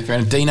 Okay, fair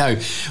enough. Dino,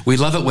 we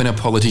love it when a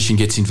politician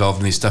gets involved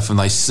in this stuff and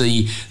they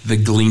see the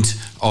glint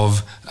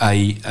of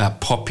a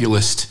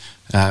populist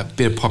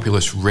bit of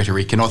populist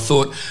rhetoric, and I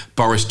thought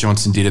Boris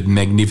Johnson did a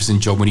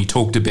magnificent job when he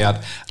talked about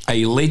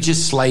a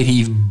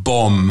legislative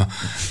bomb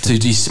to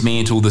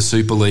dismantle the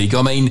Super League.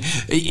 I mean,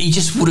 he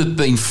just would have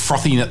been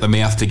frothing at the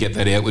mouth to get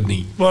that out, wouldn't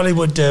he? Well, he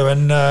would do,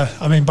 and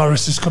I mean,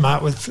 Boris has come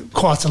out with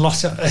quite a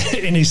lot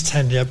in his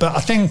tenure, but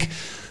I think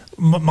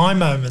my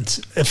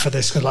moment for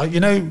this, like, you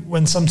know,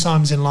 when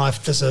sometimes in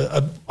life there's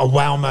a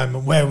wow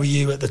moment. Where were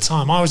you at the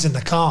time? I was in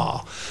the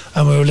car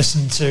and we were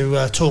listening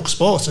to Talk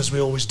Sports, as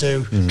we always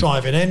do,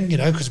 driving in, you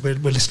know, because we're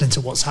listening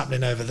to what's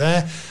happening over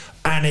there.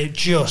 And it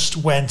just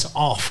went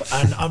off.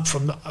 And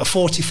from a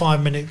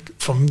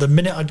 45-minute, from the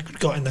minute I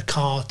got in the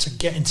car to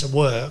get into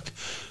work,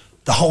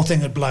 the whole thing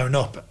had blown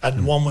up,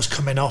 and one was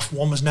coming off,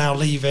 one was now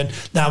leaving,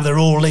 now they're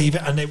all leaving,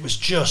 and it was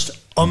just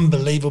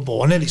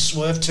unbelievable. I nearly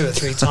swerved 2 or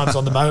 3 times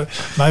on the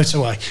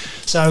motorway.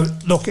 So,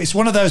 look, it's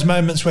one of those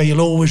moments where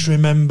you'll always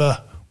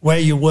remember where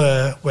you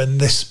were when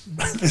this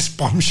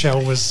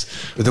bombshell was.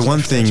 But the one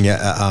thing,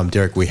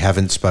 Derek, we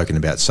haven't spoken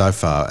about so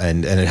far,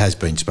 and it has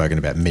been spoken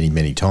about many,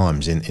 many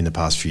times in the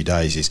past few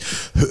days, is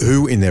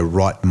who in their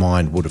right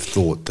mind would have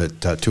thought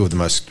that two of the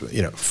most,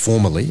 you know,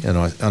 formerly, and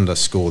I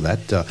underscore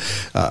that,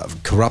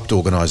 corrupt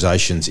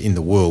organisations in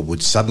the world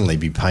would suddenly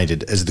be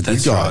painted as the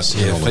good guys.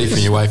 Right. Yeah, FIFA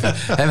and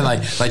UEFA, haven't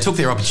they? They took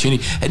their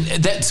opportunity, and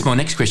that's my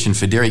next question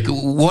for Derek.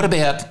 What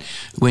about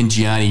when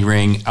Gianni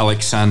rang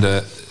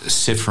Alexander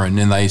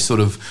Seferin and they sort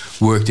of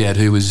worked out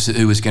who was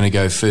going to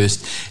go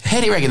first? How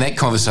do you reckon that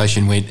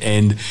conversation went?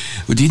 And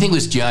do you think it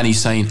was Gianni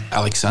saying,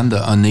 Alexander,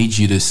 I need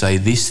you to say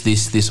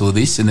this, or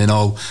this, and then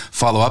I'll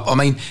follow up? I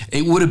mean,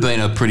 it would have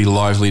been a pretty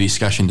lively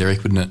discussion,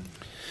 Derek, wouldn't it?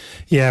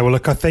 Yeah, well,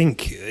 look, I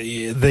think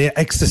the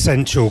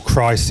existential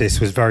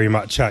crisis was very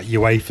much at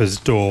UEFA's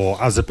door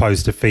as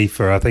opposed to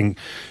FIFA. I think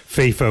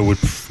FIFA would,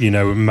 you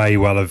know, may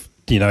well have,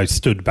 you know,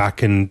 stood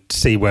back and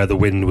see where the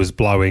wind was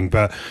blowing.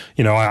 But,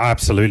 you know, I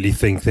absolutely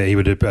think that he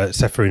would have,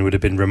 Seferin would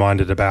have been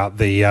reminded about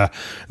the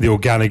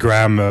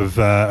organogram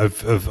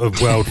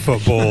of world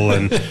football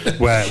and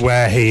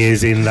where he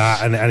is in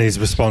that and his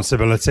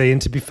responsibility.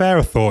 And to be fair,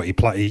 I thought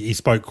he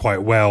spoke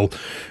quite well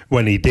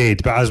when he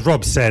did. But as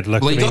Rob said,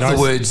 look, well, he got the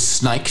words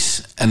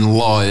snakes and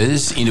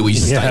liars into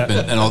his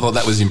statement, and I thought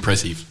that was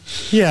impressive.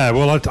 Yeah,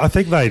 well, I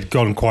think they'd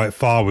gone quite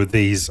far with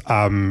these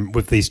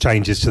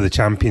changes to the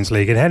Champions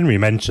League, and Henry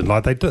mentioned,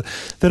 like,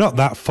 they're not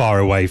that far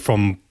away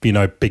from, you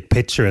know, big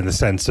picture in the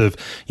sense of,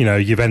 you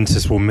know,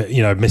 Juventus will,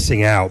 you know,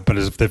 missing out, but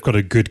if they've got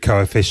a good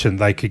coefficient,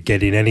 they could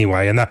get in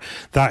anyway, and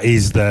that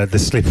is the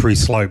slippery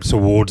slope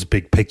towards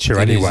big picture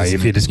anyway.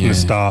 If you're just going to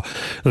start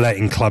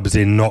letting clubs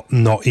in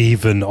not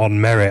even on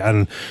merit,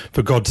 and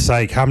for God's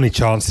sake, how many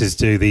chances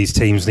do these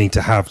teams need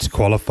to have to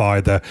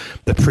qualify the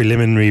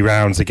preliminary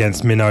rounds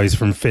against minnows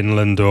from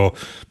Finland or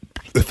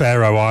the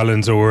Faroe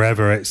Islands or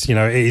wherever? It's, you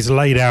know, it is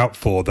laid out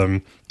for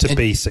them to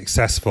be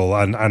successful,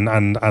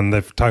 and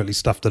they've totally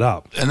stuffed it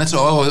up. And that's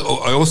what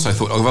I also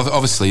thought.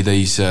 Obviously,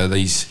 these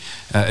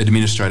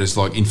administrators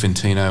like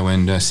Infantino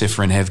and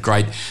Seferin have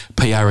great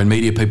PR and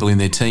media people in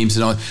their teams,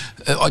 and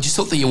I just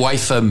thought the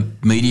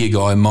UEFA media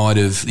guy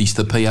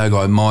the PR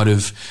guy might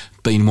have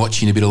been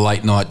watching a bit of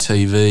late night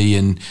TV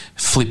and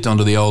flipped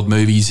onto the old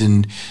movies,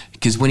 and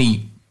because when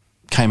he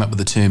came up with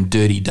the term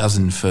 "dirty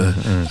dozen" for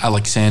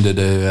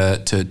Alexander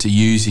to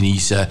use in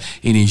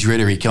his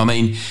rhetoric, I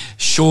mean,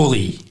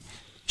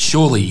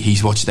 Surely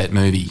he's watched that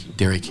movie,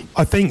 Derek.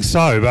 I think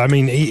so, but I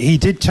mean, he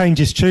did change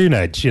his tune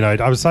edge. You know,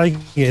 I was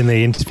saying in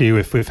the interview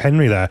with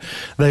Henry there,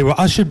 they were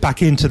ushered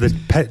back into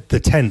the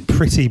tent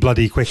pretty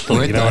bloody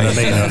quickly. You know what I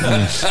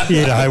mean?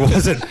 You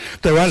know,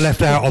 they weren't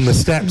left out on the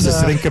steps to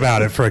think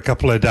about it for a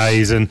couple of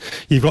days. And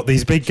you've got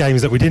these big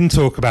games that we didn't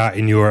talk about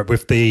in Europe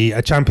with the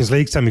Champions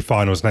League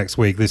semi-finals next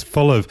week. There's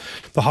full of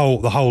the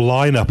whole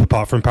lineup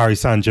apart from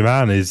Paris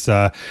Saint-Germain is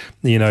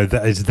you know,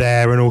 that is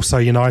there, and also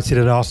United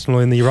and Arsenal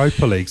in the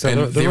Europa League. So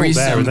they're all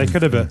there, and they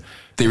could have.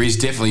 There is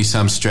definitely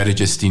some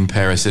strategist in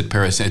Paris at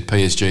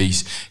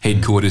PSG's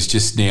headquarters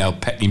just now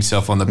patting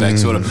himself on the back,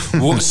 sort of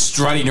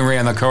strutting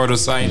around the corridor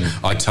saying,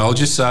 I told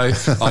you so,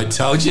 I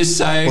told you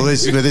so. Well,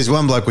 there's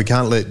one bloke, we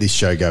can't let this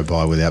show go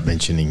by without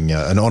mentioning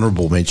an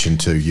honourable mention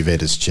to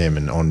Juventus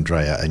chairman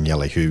Andrea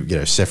Agnelli, who, you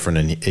know, Seferin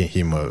and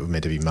him were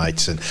meant to be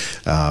mates, and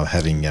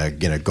having,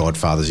 you know,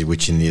 godfathers,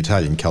 which in the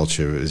Italian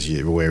culture, as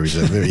you're aware, is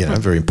a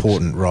very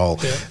important role.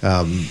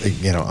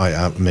 You know,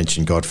 I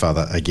mentioned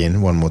Godfather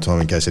again one more time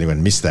in case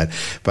anyone missed that.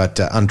 But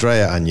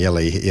Andrea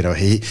Agnelli, you know,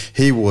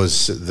 he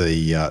was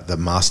the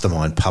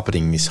mastermind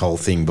puppeting this whole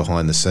thing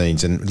behind the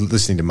scenes. And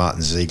listening to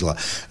Martin Ziegler,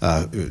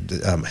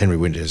 Henry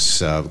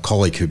Winter's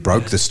colleague who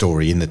broke the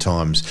story in the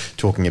Times,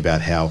 talking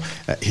about how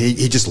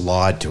he just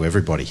lied to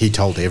everybody. He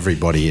told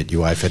everybody at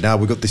UEFA, "No,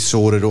 we've got this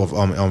sorted.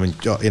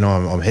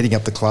 I'm heading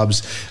up the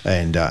clubs,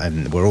 and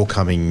we're all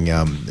coming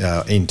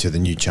into the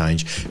new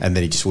change." And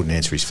then he just wouldn't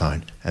answer his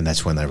phone, and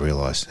that's when they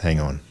realised, hang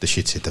on, the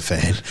shit's hit the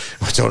fan.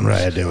 What's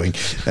Andrea doing?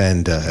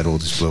 And it all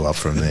just blew up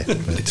from there.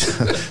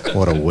 But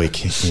what a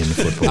week in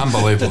football!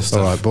 Unbelievable stuff.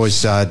 All right,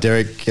 boys.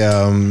 Derek,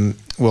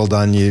 well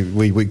done.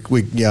 We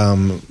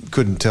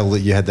couldn't tell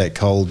that you had that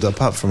cold,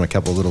 apart from a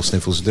couple of little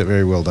sniffles.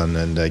 Very well done,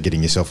 and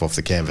getting yourself off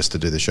the canvas to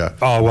do the show.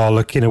 Oh well,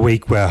 look, in a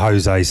week where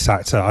Jose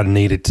sacked her, I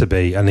needed to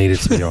be on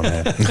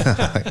air.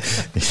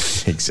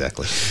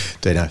 Exactly,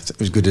 Dino. It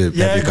was good to have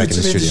you back in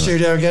the studio. Yeah, good to be in the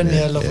studio again.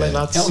 Yeah, lovely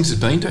lads. How long's it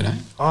been, Dino?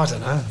 I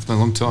don't know. It's been a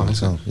long time,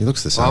 isn't it? He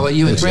looks the same. Oh, well,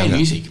 you were brand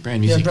music. Yeah,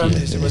 brand music.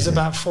 It was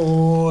about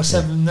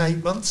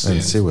 8 months.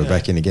 And see, we're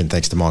back in again,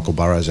 thanks to Michael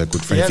Burrows, our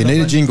good friend. Yeah, if you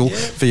need a jingle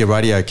for your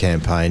radio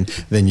campaign,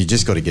 then you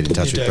just got to get in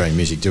touch with Brand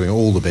Music, doing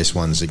all the best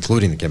ones,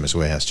 including the Chemist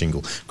Warehouse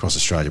jingle across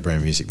Australia.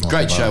 Brand Music. Michael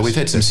Great show. Burrows. We've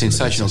had some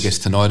sensational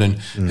guests tonight, and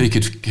who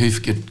could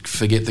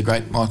forget the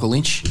great Michael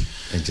Lynch?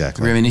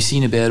 Exactly.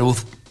 Reminiscing about all.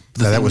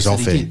 That was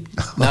off air.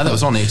 No, that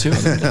was on there too.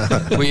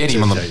 We had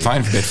him on the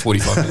phone for about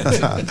 45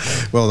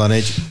 minutes. Well done,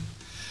 Edge.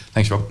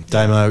 Thanks, Rob.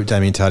 Damien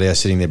Tardio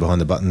sitting there behind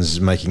the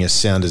buttons, making us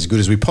sound as good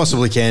as we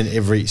possibly can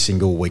every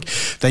single week.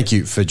 Thank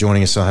you for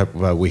joining us. I hope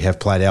we have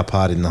played our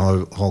part in the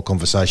whole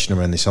conversation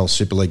around this whole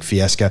Super League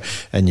fiasco,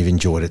 and you've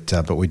enjoyed it.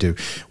 But we do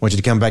want you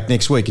to come back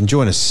next week and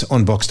join us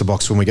on Box to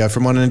Box when we go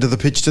from one end of the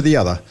pitch to the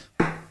other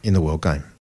in the World Game.